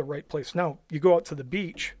at the right place. Now, you go out to the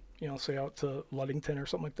beach, say out to Ludington or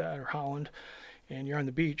something like that, or Holland, and you're on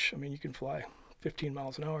the beach. I mean, you can fly 15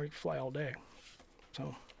 miles an hour. You can fly all day.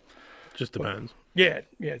 So, just depends. Yeah,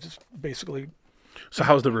 just basically. So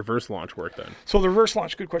how's the reverse launch work then? So the reverse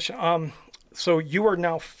launch, good question. So you are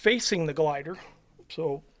now facing the glider.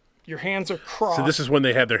 So your hands are crossed. So this is when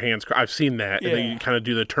they have their hands crossed. I've seen that. Yeah. And then you kind of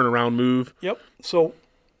do the turnaround move. Yep. So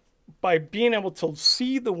by being able to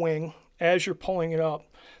see the wing as you're pulling it up,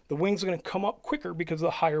 the wings are going to come up quicker because of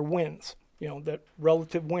the higher winds. That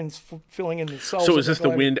relative winds filling in the cells. So is this the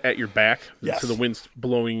wind at your back? Yes. So the wind's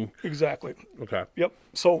blowing. Exactly. Okay. Yep.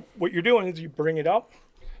 So what you're doing is you bring it up,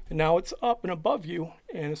 and now it's up and above you.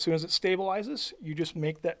 And as soon as it stabilizes, you just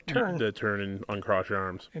make that turn. The turn and uncross your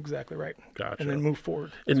arms. Exactly right. Gotcha. And then move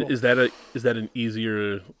forward. And is that an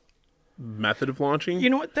easier method of launching? You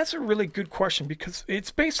know what? That's a really good question because it's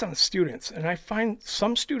based on the students, and I find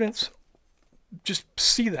some students just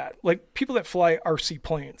see that. Like people that fly RC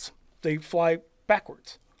planes, they fly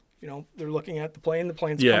backwards. They're looking at the plane, the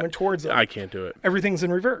plane's coming towards them. I can't do it. Everything's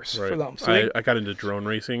in reverse for them. So I got into drone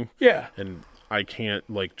racing. Yeah. And I can't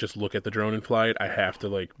just look at the drone and fly it. I have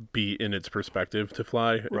to be in its perspective to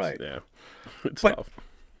fly. Right. Yeah. It's but tough.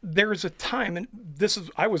 There's a time, and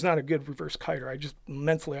I was not a good reverse kiter. I just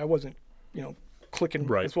mentally, I wasn't,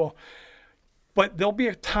 clicking as well. But there'll be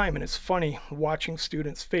a time, and it's funny watching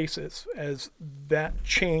students' faces as that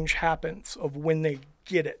change happens of when they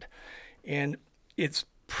get it. And it's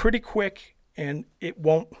pretty quick, and it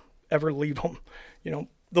won't ever leave them.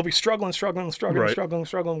 They'll be struggling.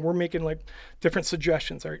 We're making different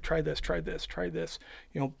suggestions. All right, try this.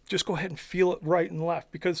 Just go ahead and feel it right and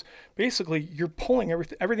left, because basically you're pulling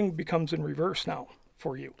everything becomes in reverse now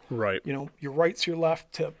for you. Right. Your right's your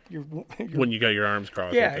left tip. Your when you got your arms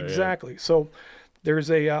crossed. Yeah, exactly. Yeah. So there's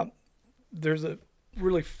a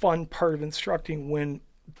really fun part of instructing when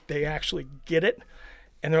they actually get it,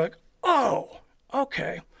 and they're like, oh,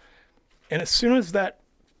 okay. And as soon as that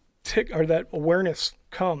tick or that awareness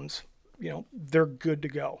comes, they're good to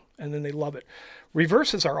go, and then they love it.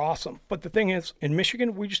 Reverses are awesome, but the thing is, in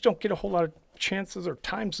Michigan, we just don't get a whole lot of chances or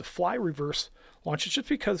times to fly reverse launches, just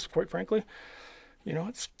because, quite frankly,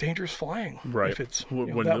 it's dangerous flying. Right. If it's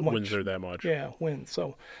when the winds are that much. Yeah, winds.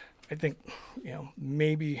 So I think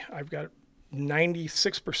maybe I've got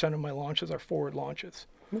 96% of my launches are forward launches.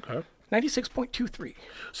 Okay. 96.23.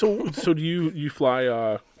 So do you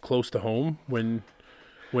fly close to home when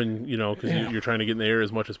because you're trying to get in the air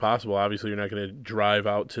as much as possible. Obviously, you're not going to drive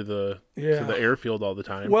out to the airfield all the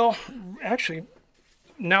time. Well, actually,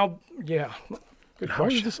 now, yeah. Good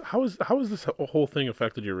question. How has this whole thing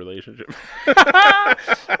affected your relationship?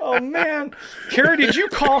 Oh man, Carrie, did you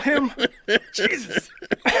call him? Jesus.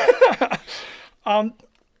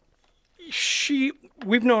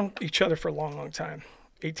 We've known each other for a long, long time.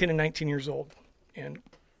 18 and 19 years old, and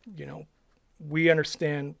we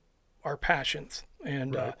understand our passions,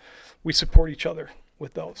 and we support each other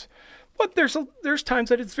with those. But there's times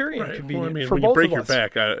that it's very inconvenient for both of us. When you break your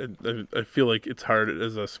back, I feel like it's hard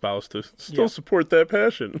as a spouse to still support that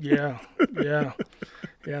passion. Yeah.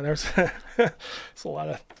 There's it's a lot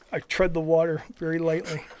of, I tread the water very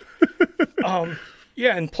lightly.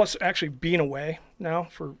 And plus actually being away now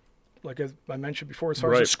for, like as I mentioned before, as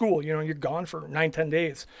far as school, you're gone for 9-10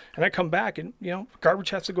 days, and I come back and garbage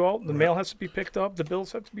has to go out, the mail has to be picked up, the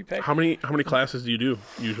bills have to be paid. How many classes do you do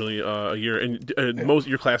usually a year? And most of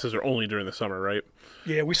your classes are only during the summer, right?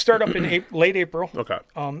 Yeah, we start up in late April. Okay.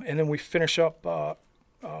 And then we finish up.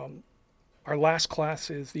 Our last class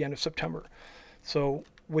is the end of September, so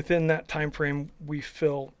within that time frame, we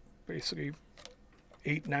fill basically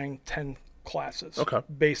 8, 9, 10 classes. Okay.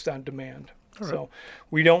 Based on demand. All right. So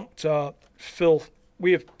we don't fill.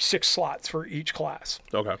 We have 6 slots for each class.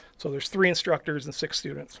 Okay. So there's 3 instructors and 6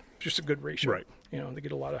 students. Just a good ratio. Right. They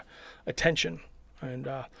get a lot of attention, and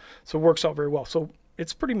so it works out very well. So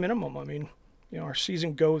it's pretty minimum. I mean, our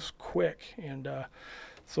season goes quick, and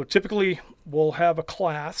so typically we'll have a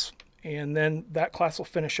class, and then that class will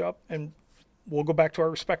finish up, and we'll go back to our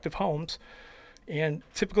respective homes, and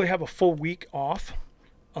typically have a full week off,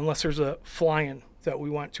 unless there's a fly-in that we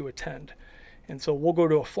want to attend. And so we'll go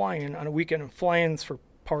to a fly-in on a weekend, and fly-ins for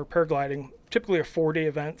power paragliding typically are 4-day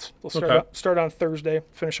events. They'll start on Thursday,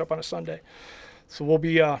 finish up on a Sunday. So we'll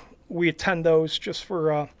be we attend those just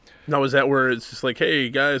for. Now, is that where it's just like, hey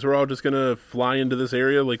guys, we're all just gonna fly into this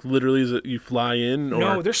area? Like literally, is it you fly in? Or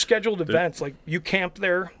no, they're scheduled events. Like you camp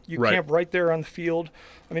there, camp right there on the field.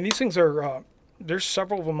 I mean, these things are. There's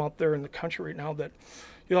several of them out there in the country right now that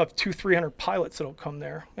you'll have 200-300 pilots that'll come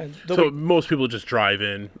there, and so most people just drive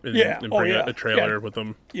in and bring a trailer with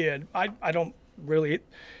them. Yeah, I don't really.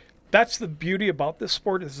 That's the beauty about this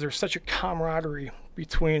sport, is there's such a camaraderie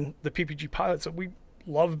between the PPG pilots that we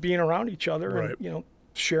love being around each other and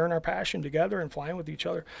sharing our passion together and flying with each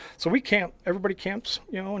other. So we camp. Everybody camps,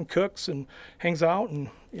 and cooks and hangs out, and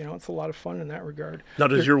it's a lot of fun in that regard. Now,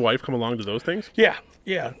 does your wife come along to those things? Yeah.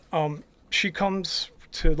 She comes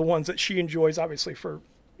to the ones that she enjoys, obviously, for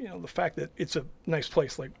the fact that it's a nice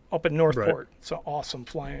place, like up in Northport. Right. It's an awesome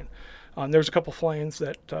fly-in. There's a couple fly-ins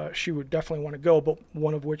that she would definitely want to go, but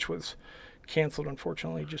one of which was canceled,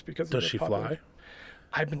 unfortunately, just because of Does she fly?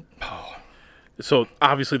 I've been. So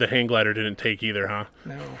obviously the hang glider didn't take either, huh?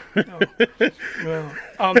 No.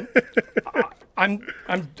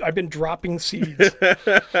 I've been dropping seeds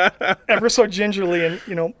ever so gingerly,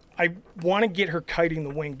 and I want to get her kiting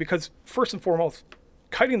the wing, because first and foremost,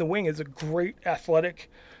 kiting the wing is a great athletic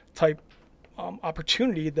type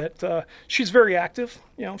opportunity that she's very active.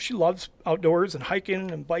 She loves outdoors and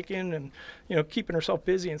hiking and biking and keeping herself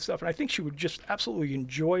busy and stuff. And I think she would just absolutely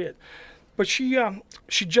enjoy it. But she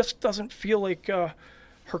just doesn't feel like her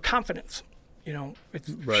confidence.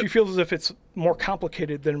 She feels as if it's more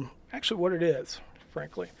complicated than actually what it is,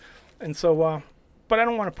 frankly. And so, but I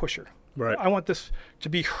don't want to push her. Right. I want this to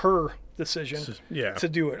be her decision to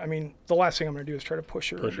do it. I mean, the last thing I'm going to do is try to push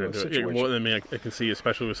her into a situation. Well, I mean, I can see,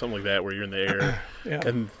 especially with something like that where you're in the air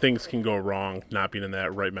and things can go wrong, not being in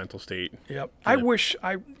that right mental state. Yep. I wish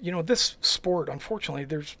this sport, unfortunately,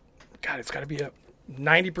 it's got to be a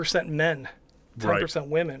 90% men, 10%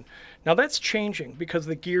 women. Now that's changing because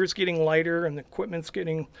the gear's getting lighter and the equipment's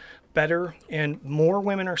getting better, and more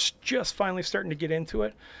women are just finally starting to get into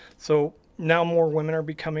it. So now more women are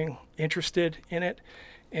becoming interested in it.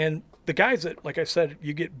 And the guys that, like I said,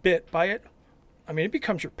 you get bit by it, I mean, it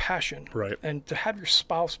becomes your passion. Right. And to have your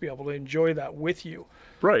spouse be able to enjoy that with you.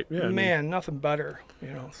 Right. Yeah. Man, nothing better,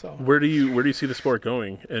 so. Where do you see the sport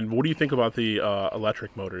going? And what do you think about the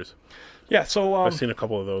electric motors? Yeah, so I've seen a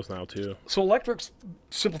couple of those now too. So electrics,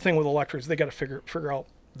 simple thing with electrics, they got to figure out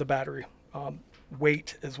the battery,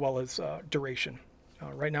 weight as well as duration.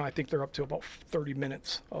 Right now, I think they're up to about 30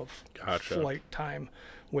 minutes of flight time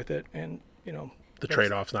with it, and the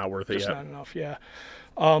trade-off's not worth it yet. It's not enough, yeah.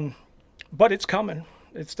 But it's coming.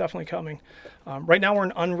 It's definitely coming. Right now, we're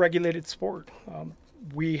an unregulated sport.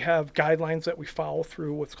 We have guidelines that we follow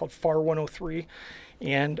through what's called FAR 103,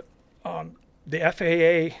 and the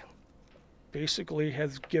FAA basically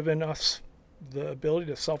has given us the ability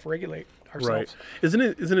to self-regulate ourselves. Right. Isn't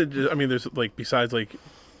it, I mean, there's besides the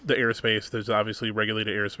airspace, there's obviously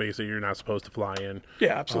regulated airspace that you're not supposed to fly in.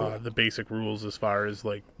 Yeah, absolutely. The basic rules as far as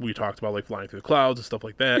we talked about, flying through the clouds and stuff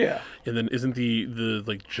like that. Yeah. And then isn't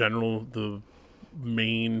the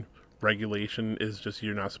main regulation is just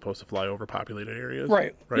you're not supposed to fly over populated areas?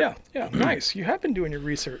 Right. Yeah. Nice. You have been doing your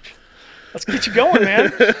research. Let's get you going, man.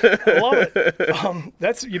 I love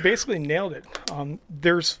it. You basically nailed it.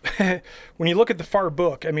 There's when you look at the FAR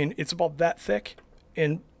book, I mean, it's about that thick,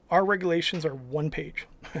 and our regulations are one page,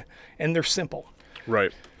 and they're simple.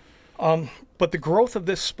 Right. But the growth of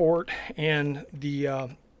this sport and the,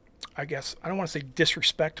 I guess, I don't want to say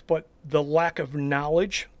disrespect, but the lack of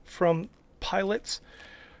knowledge from pilots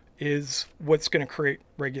is what's going to create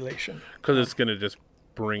regulation. Because it's going to just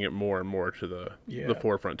bring it more and more to the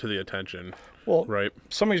forefront, to the attention. Well, right.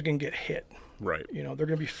 Somebody's going to get hit. Right. They're going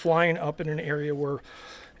to be flying up in an area where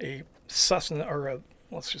a Cessna or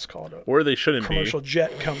let's just call it or they shouldn't commercial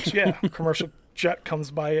jet comes. Yeah, commercial jet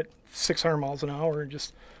comes by at 600 miles an hour and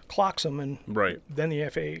just clocks them, and then the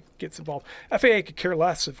FAA gets involved. FAA could care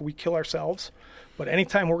less if we kill ourselves, but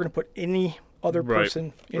anytime we're going to put any other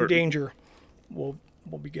person in danger, we'll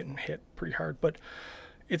be getting hit pretty hard. But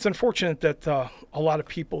it's unfortunate that a lot of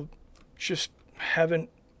people just haven't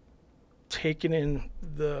taken in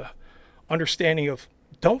the understanding of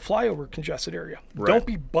don't fly over congested area. Right. Don't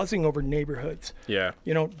be buzzing over neighborhoods. Yeah.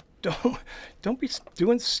 don't be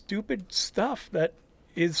doing stupid stuff that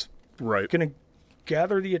is Right. going to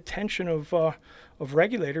gather the attention of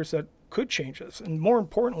regulators that could change this. And more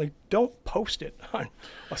importantly, don't post it on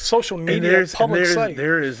a social media public site.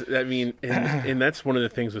 There is, I mean, and that's one of the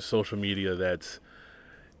things with social media that's,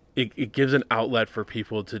 it gives an outlet for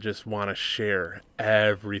people to just want to share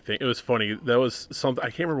everything. It was funny. That was something, I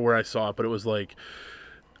can't remember where I saw it, but it was like,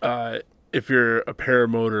 if you're a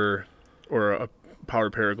paramotor or a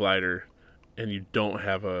powered paraglider and you don't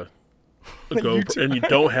have a GoPro, and you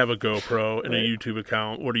don't have a GoPro and a YouTube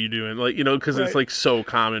account, what are you doing? Like, you know, because it's like so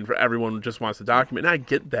common for everyone who just wants to document. And I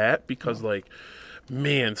get that because, like,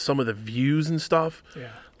 man, some of the views and stuff,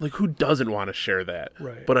 like, who doesn't want to share that?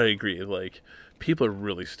 Right. But I agree, like, people are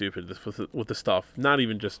really stupid with the stuff. Not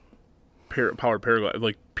even just powered paraglide,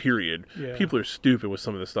 like, period. Yeah. People are stupid with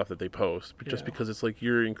some of the stuff that they post, but just because it's like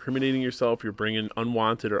you're incriminating yourself, you're bringing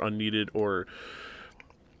unwanted or unneeded or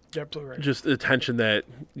Absolutely right. just attention that,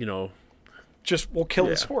 you know, just will kill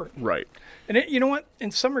the sport. Right. And you know what?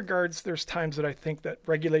 In some regards, there's times that I think that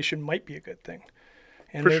regulation might be a good thing.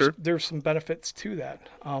 And there's some benefits to that.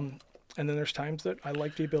 And then there's times that I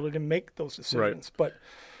like the ability to make those decisions. Right.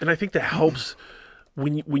 And I think that helps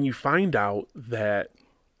when you find out that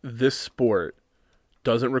this sport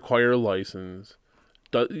doesn't require a license.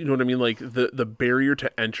 You know what I mean? Like the barrier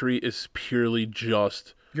to entry is purely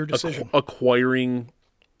just your decision, acquiring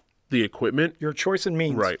the equipment, your choice and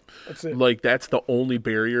means. Right. That's it. Like that's the only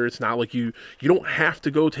barrier. It's not like you don't have to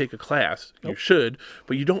go take a class. Nope. You should,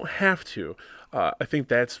 but you don't have to. I think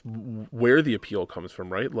that's where the appeal comes from,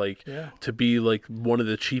 right? Like to be like one of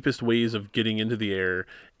the cheapest ways of getting into the air,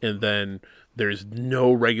 and then there's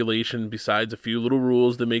no regulation besides a few little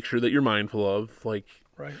rules to make sure that you're mindful of. Like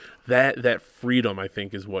that freedom, I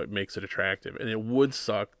think, is what makes it attractive. And it would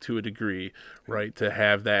suck to a degree, right, to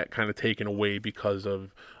have that kind of taken away because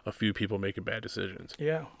of a few people making bad decisions.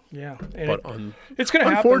 Yeah. And but it's going to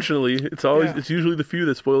happen. Unfortunately, it's always it's usually the few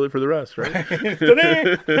that spoil it for the rest, right?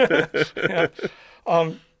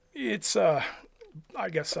 It's I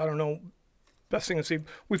guess, I don't know, best thing to see.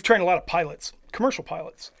 We've trained a lot of pilots, commercial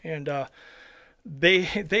pilots, and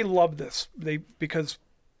they love this. Because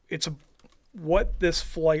it's what this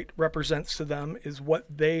flight represents to them is what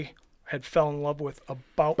they had fell in love with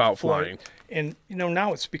about flying. And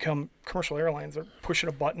now it's become commercial airlines are pushing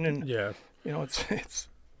a button and it's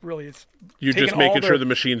really you're just making sure the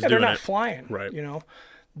machine's doing they're not it. flying, right?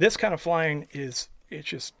 This kind of flying it's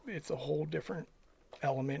a whole different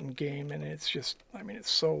element and game, and it's just, I mean,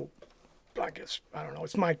 it's so, I guess, I don't know,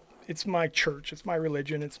 it's my church, it's my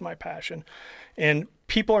religion, it's my passion, and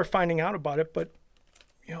people are finding out about it, but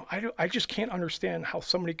I just can't understand how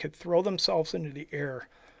somebody could throw themselves into the air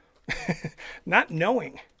not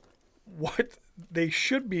knowing what they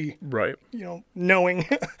should be, right? Knowing.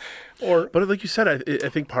 But like you said, I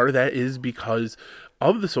think part of that is because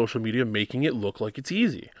of the social media making it look like it's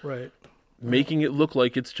easy, right? Making it look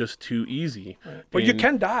like it's just too easy. Right. But you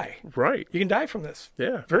can die, right? You can die from this,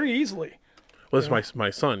 very easily. Well, that's my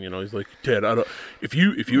son. He's like, Dad, if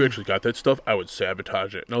you actually got that stuff, I would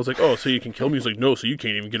sabotage it. And I was like, oh, so you can kill me? He's like, no, so you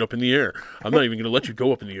can't even get up in the air. I'm not even going to let you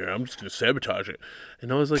go up in the air. I'm just going to sabotage it. And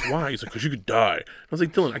I was like, why? He's like, because you could die. I was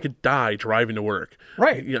like, Dylan, I could die driving to work.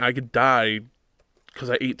 Right. I could die because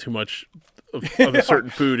I ate too much of a certain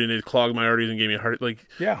food and it clogged my arteries and gave me a heart. Like,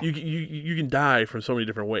 you can die from so many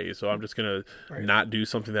different ways. So I'm just going to not do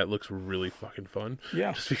something that looks really fucking fun.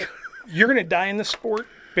 Yeah. Just because you're going to die in the sport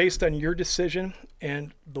based on your decision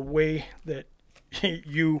and the way that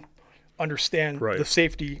you understand the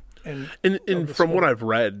safety and from sport. What I've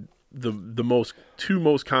read, the two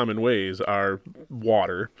most common ways are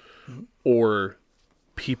water or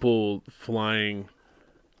people flying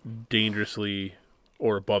dangerously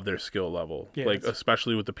or above their skill level. Like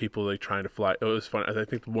especially with the people like trying to fly. It was fun. I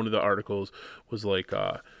think one of the articles was like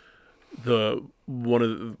one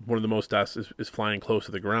of the most deaths is flying close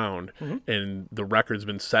to the ground, and the record's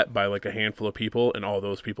been set by like a handful of people, and all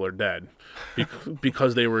those people are dead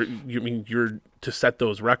because they were. You're to set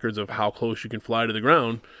those records of how close you can fly to the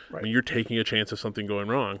ground. Right. I mean, you're taking a chance of something going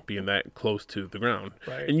wrong, being that close to the ground,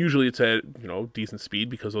 and usually it's at decent speed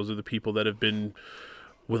because those are the people that have been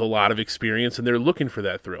with a lot of experience, and they're looking for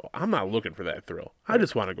that thrill. I'm not looking for that thrill. I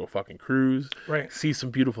just want to go fucking cruise, see some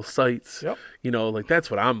beautiful sights. Yep. Like that's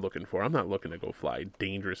what I'm looking for. I'm not looking to go fly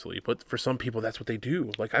dangerously, but for some people, that's what they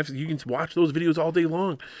do. Like you can watch those videos all day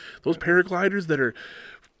long. Those paragliders that are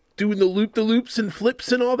doing the loops and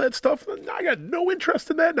flips and all that stuff. I got no interest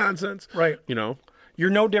in that nonsense. Right. You're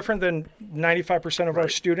no different than 95% of our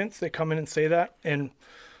students. They come in and say that, and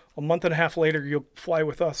a month and a half later, you'll fly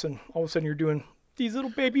with us, and all of a sudden you're doing these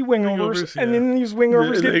little baby wingovers, yeah. and then these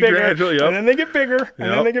wingovers get They bigger, gradually, yep. and then they get bigger, and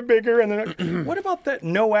then Yep. they get bigger, and then what about that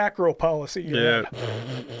no acro policy? Yeah.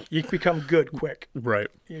 You can become good quick. Right.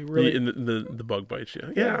 You really, And the bug bites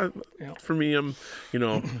you. Yeah. Yeah. For me, I'm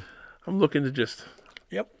looking to just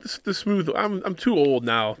yep. the smooth. I'm too old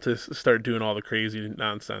now to start doing all the crazy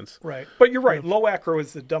nonsense. Right. But you're right. Low acro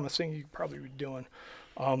is the dumbest thing you could probably be doing.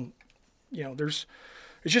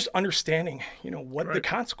 It's just understanding, what the Right.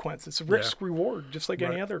 consequence. It's a risk reward, just like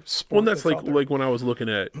any Right. other sport. Well, and that's out there. like when I was looking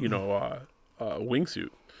at wingsuit.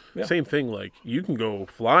 Yeah. Same thing. Like you can go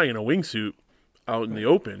fly in a wingsuit out in the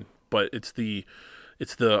open, but it's the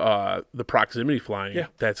proximity flying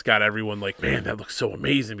that's got everyone like, man, that looks so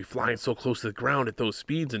amazing. Be flying so close to the ground at those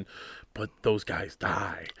speeds, but those guys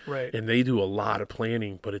die. Right. And they do a lot of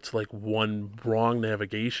planning, but it's like one wrong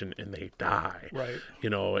navigation and they die. Right.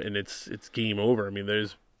 And it's game over. I mean,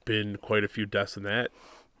 there's been quite a few deaths in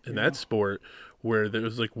that sport where there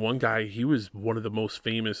was like one guy, he was one of the most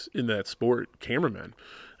famous in that sport cameramen.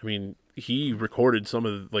 I mean, he recorded some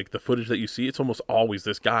of the footage that you see. It's almost always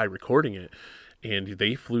this guy recording it. And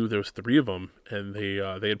they flew. There was 3 of them, and they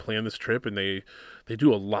had planned this trip, and they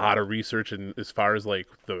do a lot of research. And as far as like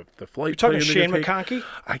the flight, You're talking plan Shane they're gonna McConkey?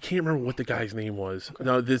 I can't remember what the guy's name was. Okay.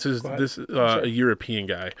 No, this is a European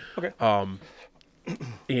guy. Okay.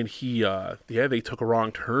 And he they took a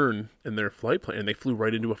wrong turn in their flight plan, and they flew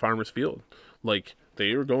right into a farmer's field. Like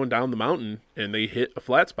they were going down the mountain, and they hit a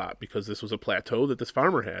flat spot because this was a plateau that this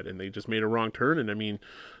farmer had, and they just made a wrong turn. And I mean,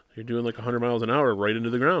 you're doing like 100 miles an hour right into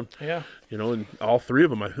the ground. Yeah. And all 3 of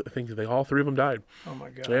them, I think all 3 of them died. Oh my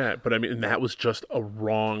God. Yeah, but I mean, and that was just a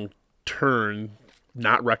wrong turn,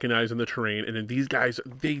 not recognizing the terrain. And then these guys,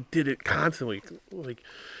 they did it constantly, like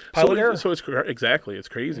Pilot error. So it's exactly, it's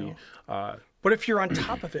crazy. But if you're on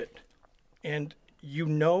top of it, and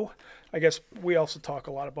I guess we also talk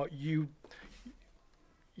a lot about you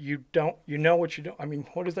know what you don't. I mean,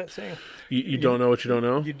 what is that saying? You don't know what you don't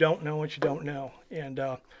know. You don't know what you don't know, and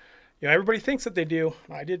everybody thinks that they do.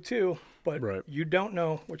 I did too, but Right. you don't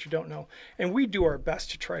know what you don't know, and we do our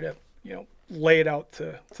best to try to lay it out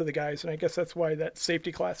to the guys, and I guess that's why that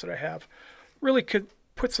safety class that I have really could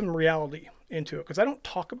put some reality into it, because I don't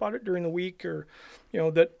talk about it during the week, or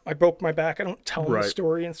that I broke my back. I don't tell them the Right.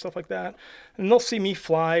 story and stuff like that, and they'll see me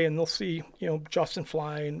fly, and they'll see Justin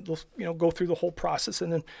fly, and they'll go through the whole process,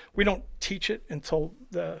 and then we don't teach it until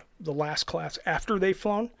the last class after they've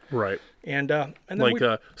flown. Right. And then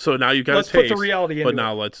so now you got let's a taste, put the reality into but it.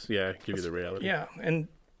 now let's give you the reality. Yeah, and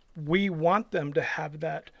we want them to have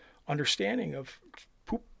that understanding of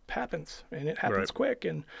poop happens, and it happens Right. quick,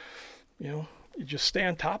 and you just stay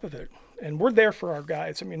on top of it. And we're there for our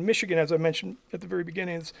guys. I mean, Michigan, as I mentioned at the very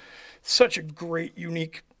beginning, is such a great,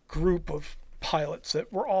 unique group of pilots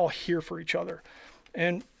that we're all here for each other,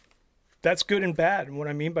 and that's good and bad. And what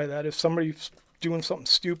I mean by that is somebody's doing something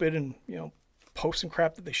stupid and posting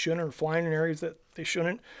crap that they shouldn't, or flying in areas that they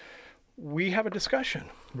shouldn't. We have a discussion.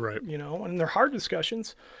 Right. And they're hard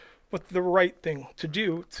discussions, but the right thing to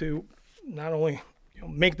do to not only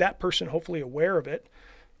make that person hopefully aware of it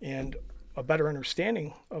and a better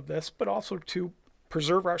understanding of this, but also to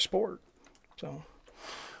preserve our sport. So,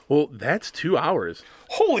 Well, that's 2 hours.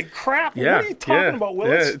 holy crap! Yeah. What are you talking about,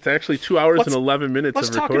 Willis? Yeah, it's actually 2 hours Let's- and 11 minutes Let's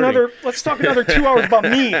of talk recording. Let's talk another 2 hours about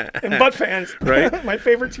me and butt fans. Right. My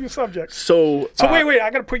favorite 2 subjects. So Wait, I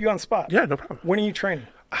got to put you on the spot. yeah, no problem. When are you training?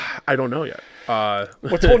 I don't know yet.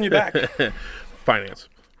 What's holding you back? Finance.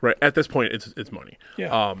 Right. At this point, it's money.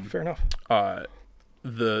 Yeah. Fair enough.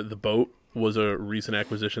 The boat was a recent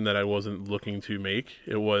acquisition that I wasn't looking to make.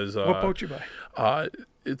 It was What boat you buy?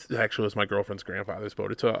 It actually was my girlfriend's grandfather's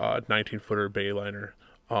boat. It's a 19-footer Bayliner.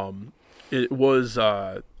 It was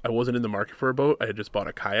I wasn't in the market for a boat. I had just bought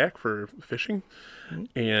a kayak for fishing,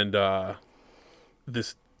 and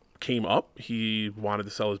this came up. He wanted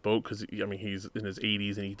to sell his boat because he's in his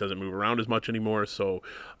 80s and he doesn't move around as much anymore. So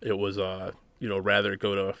it was rather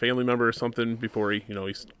go to a family member or something before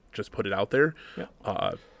he's just put it out there.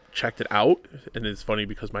 Yeah. Checked it out, and it's funny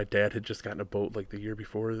because my dad had just gotten a boat like the year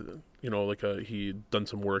before, he'd done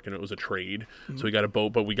some work and it was a trade. So he got a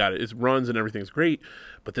boat, but we got it. It runs and everything's great.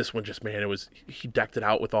 But this one just, man, he decked it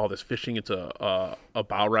out with all this fishing. It's a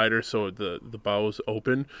bow rider, so the bow's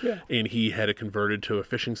open. Yeah. And he had it converted to a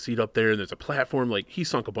fishing seat up there, and there's a platform. Like, he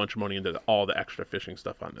sunk a bunch of money into all the extra fishing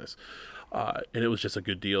stuff on this. And it was just a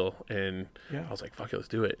good deal. And Yeah. I was like, fuck it, let's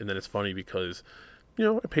do it. And then it's funny because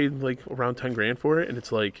I paid like around 10 grand for it, and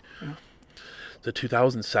it's like the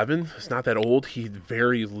 2007. It's not that old. He had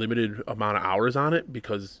very limited amount of hours on it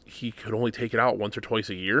because he could only take it out once or twice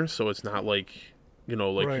a year. So it's not like You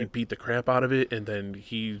know, like he Right. beat the crap out of it, and then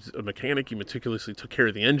he's a mechanic. He meticulously took care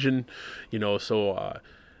of the engine, you know. So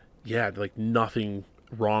yeah, like nothing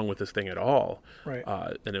wrong with this thing at all. Right.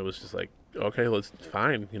 And it was just like, okay, let's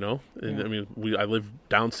fine, you know. And Yeah. I mean, I live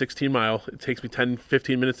down 16 Mile. It takes me 10,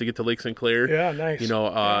 15 minutes to get to Lake St. Clair. Yeah, nice. You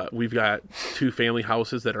know, we've got 2 family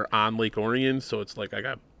houses that are on Lake Orion, so it's like I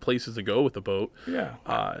got places to go with the boat. Yeah.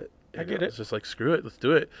 I get It's it. just like, screw it, let's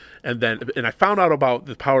do it. And I found out about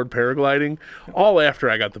the powered paragliding all after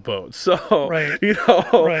I got the boat. So, Right. you know,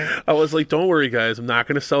 Right. I was like, don't worry, guys, I'm not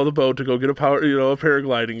going to sell the boat to go get a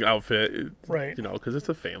paragliding outfit. Right. You know, because it's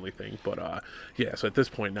a family thing. But yeah, so at this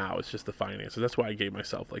point now, it's just the finances. That's why I gave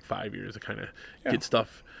myself like 5 years to kind of get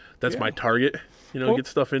stuff. That's my target. You know, Well, get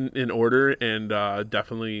stuff in order, and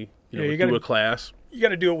definitely you do gotta- a class. You got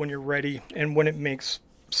to do it when you're ready and when it makes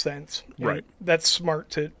sense. And Right. That's smart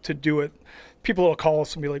to do it. People will call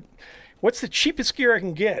us and be like, "What's the cheapest gear I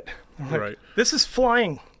can get?" I'm like, Right. This is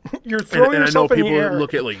flying. You're throwing And I know yourself in the people air.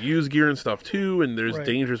 look at like used gear and stuff too, and there's Right.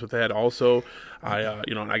 dangers with that also. I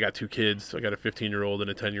you know, and I got 2 kids. So I got a 15-year-old and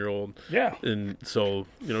a 10-year-old. Yeah. And so,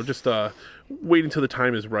 you know, just wait until the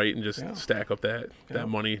time is right and just stack up that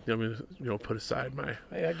money. I mean, you know, put aside my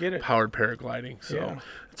Hey, I get it. powered paragliding. So Yeah.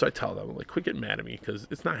 so I tell them, like, quit getting mad at me because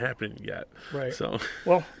it's not happening yet. Right. So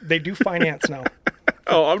Well, they do finance now.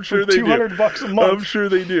 oh, I'm sure they do. $200 a month. I'm sure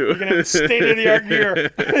they do. You're gonna have state of the art gear.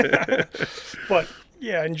 But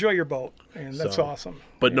yeah, enjoy your boat, and that's So, awesome.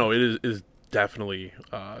 But no, it is definitely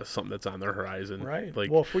something that's on the horizon. Right.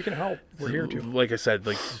 Like, Well, if we can help, we're here to. like I said,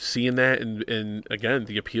 like seeing that, and again,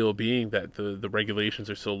 the appeal being that the regulations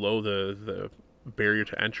are so low, the barrier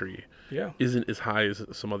to entry Yeah. isn't as high as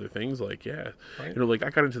some other things. Like, yeah, Right. you know, like I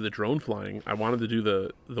got into the drone flying. I wanted to do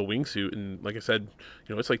the wingsuit, and like I said,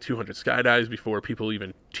 you know, it's like 200 skydives before people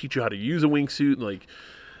even teach you how to use a wingsuit. And like,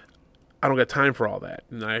 I don't got time for all that.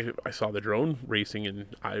 And I saw the drone racing, and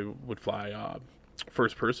I would fly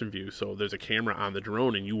first person view. So there's a camera on the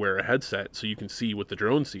drone, and you wear a headset so you can see what the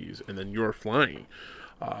drone sees, and then you're flying.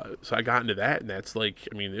 So I got into that, and that's like,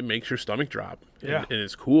 I mean, it makes your stomach drop. Yeah. And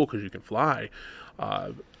it's cool because you can fly.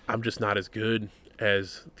 I'm just not as good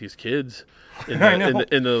as these kids in I know.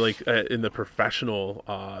 in the professional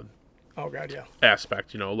Oh God, yeah.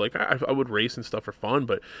 aspect. You know, like I would race and stuff for fun,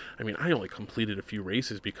 but I mean, I only completed a few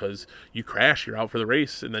races because you crash, you're out for the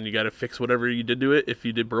race, and then you got to fix whatever you did to it if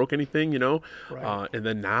you broke anything, you know. Right. And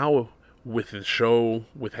then now with the show,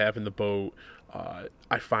 with having the boat,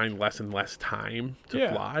 I find less and less time to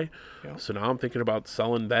Yeah. fly. Yeah. So now I'm thinking about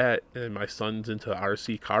selling that, and my son's into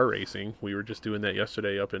RC car racing. We were just doing that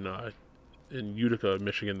yesterday up in Utica,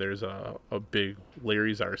 Michigan. There's a big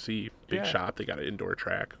Larry's RC Yeah. shop. They got an indoor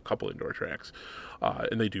track, a couple indoor tracks,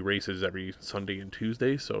 and they do races every Sunday and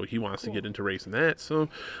Tuesday. So he wants to get into racing that. So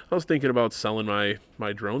I was thinking about selling my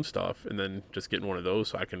drone stuff and then just getting one of those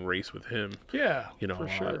so I can race with him. Yeah. You know, for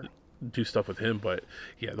sure. do stuff with him. But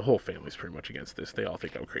yeah, the whole family's pretty much against this. They all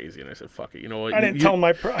think I'm crazy, and I said, "Fuck it." You know what? I didn't tell my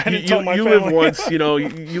You family. live once. You know,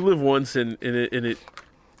 you live once, and it.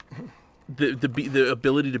 The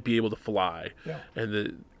ability to be able to fly, Yeah.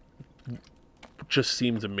 and just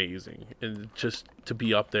seems amazing, and just to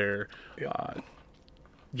be up there,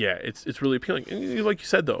 Yeah. it's really appealing. And like you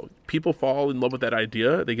said, though, people fall in love with that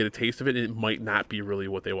idea. They get a taste of it, and it might not be really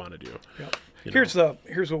what they want to do. Yeah. You Here's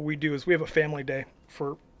what we do is we have a family day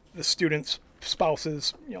for the students,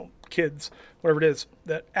 spouses, you know, kids, whatever it is,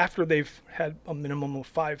 that after they've had a minimum of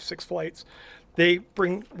 5-6 flights,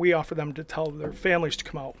 we offer them to tell their families to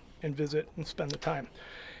come out and visit and spend the time.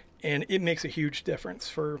 And it makes a huge difference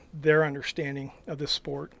for their understanding of this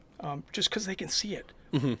sport, just because they can see it.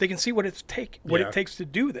 Mm-hmm. They can see what it Yeah. takes to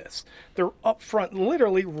do this. They're up front,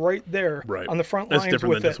 literally right there Right. on the front That's lines different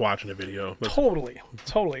with than it. just watching a video. Totally.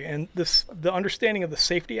 And the understanding of the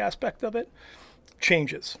safety aspect of it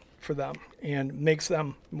changes for them and makes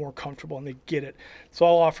them more comfortable, and they get it. So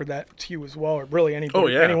I'll offer that to you as well, or really anybody, Oh,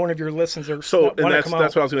 yeah. any one of your listeners. So, that and wanna that's come what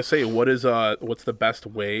out. I was going to say. What's the best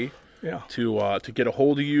way Yeah. to get a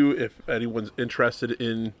hold of you if anyone's interested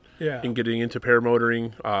in Yeah. getting into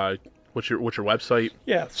paramotoring? What's your website?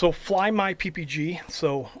 Yeah, so Fly My PPG.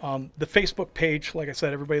 So the Facebook page, like I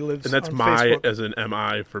said, everybody lives And that's on my Facebook. as an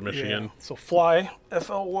MI for Michigan. Yeah. So Fly,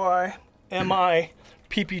 FLYMI,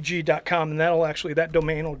 PPG.com, and that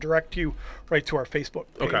domain will direct you right to our Facebook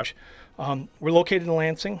page. Okay. We're located in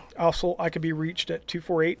Lansing. Also, I could be reached at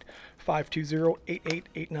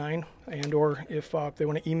 248-520-8889, and or if they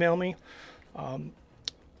want to email me,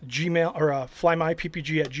 Gmail or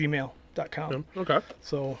flymyppg@gmail.com. Okay.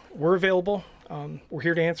 So we're available. We're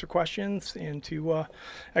here to answer questions and to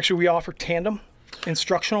actually we offer tandem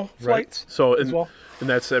instructional flights So as well. and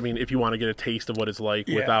that's, I mean, if you want to get a taste of what it's like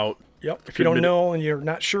Yeah. without Yep. If you don't know and you're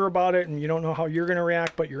not sure about it and you don't know how you're going to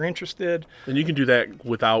react, but you're interested. And you can do that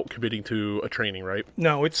without committing to a training, right?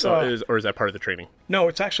 No, it's... or is that part of the training? No,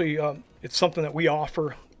 it's actually it's something that we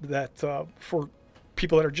offer that for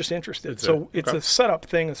people that are just interested. It's a setup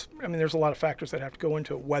thing. I mean, there's a lot of factors that have to go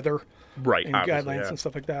into it, weather and guidelines and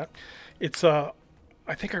stuff like that. It's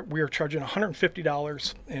I think we are charging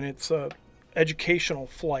 $150, and it's a educational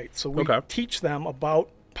flight. So we teach them about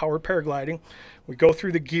powered paragliding. We go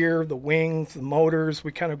through the gear, the wings, the motors.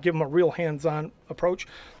 We kind of give them a real hands-on approach.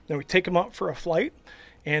 Then we take them up for a flight,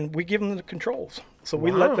 and we give them the controls. So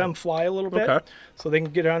we let them fly a little bit so they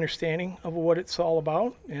can get an understanding of what it's all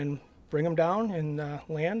about, and bring them down and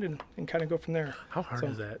land and kind of go from there. How hard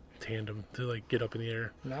is that tandem to like get up in the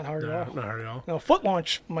air? Not hard at all. Not hard at all. Now, foot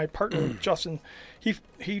launch, my partner Justin,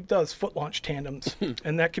 he does foot launch tandems,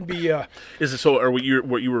 and that can be. Is it so? Or what you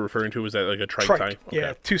were referring to, was that like a trike type? Okay.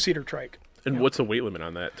 Yeah, 2-seater trike. And what's the weight limit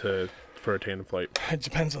on that for a tandem flight? It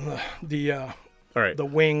depends on the all right, the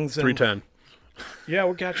wings. 310. Yeah,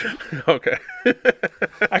 we got you. Okay.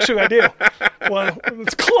 Actually, I do. Well,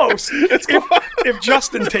 it's close. If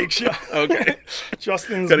Justin takes you. Okay.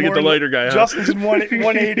 Justin's got to get the lighter guy out. Justin's in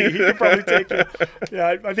 180. He could probably take you.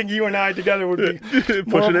 Yeah, I think you and I together would be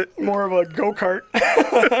more of a go-kart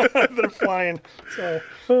than flying. So.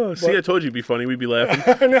 See, I told you it'd be funny. We'd be laughing.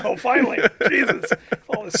 I know, finally. Jesus.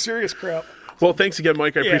 All this serious crap. Well, thanks again,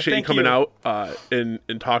 Mike. I appreciate you coming out and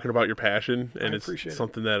talking about your passion. And it's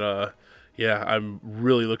something that... I'm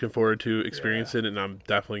really looking forward to experiencing it, and I'm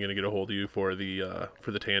definitely going to get a hold of you for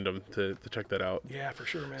the tandem to check that out. Yeah, for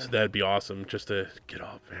sure, man. So that'd be awesome, just to get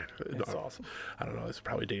up, man. That's awesome. I don't know. It's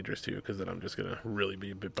probably dangerous too, because then I'm just going to really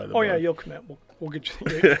be bit by the bug. Yeah, you'll commit. We'll get you.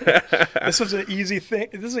 This is an easy thing.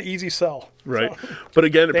 This is an easy sell. Right. So. But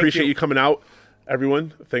again, appreciate you coming out,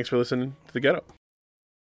 everyone. Thanks for listening to the Get Up.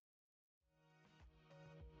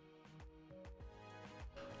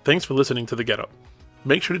 Thanks for listening to the Get Up.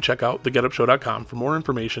 Make sure to check out thegetupshow.com for more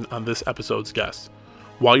information on this episode's guests.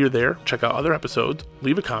 While you're there, check out other episodes,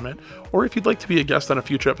 leave a comment, or if you'd like to be a guest on a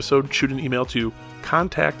future episode, shoot an email to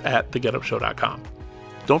contact@thegetupshow.com.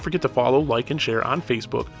 Don't forget to follow, like, and share on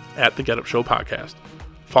Facebook at The Get Up Show Podcast.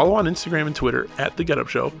 Follow on Instagram and Twitter at The Get Up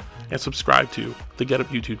Show, and subscribe to the Get Up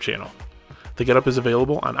YouTube channel. The Get Up is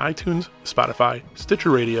available on iTunes, Spotify, Stitcher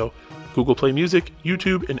Radio, Google Play Music,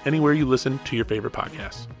 YouTube, and anywhere you listen to your favorite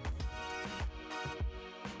podcasts.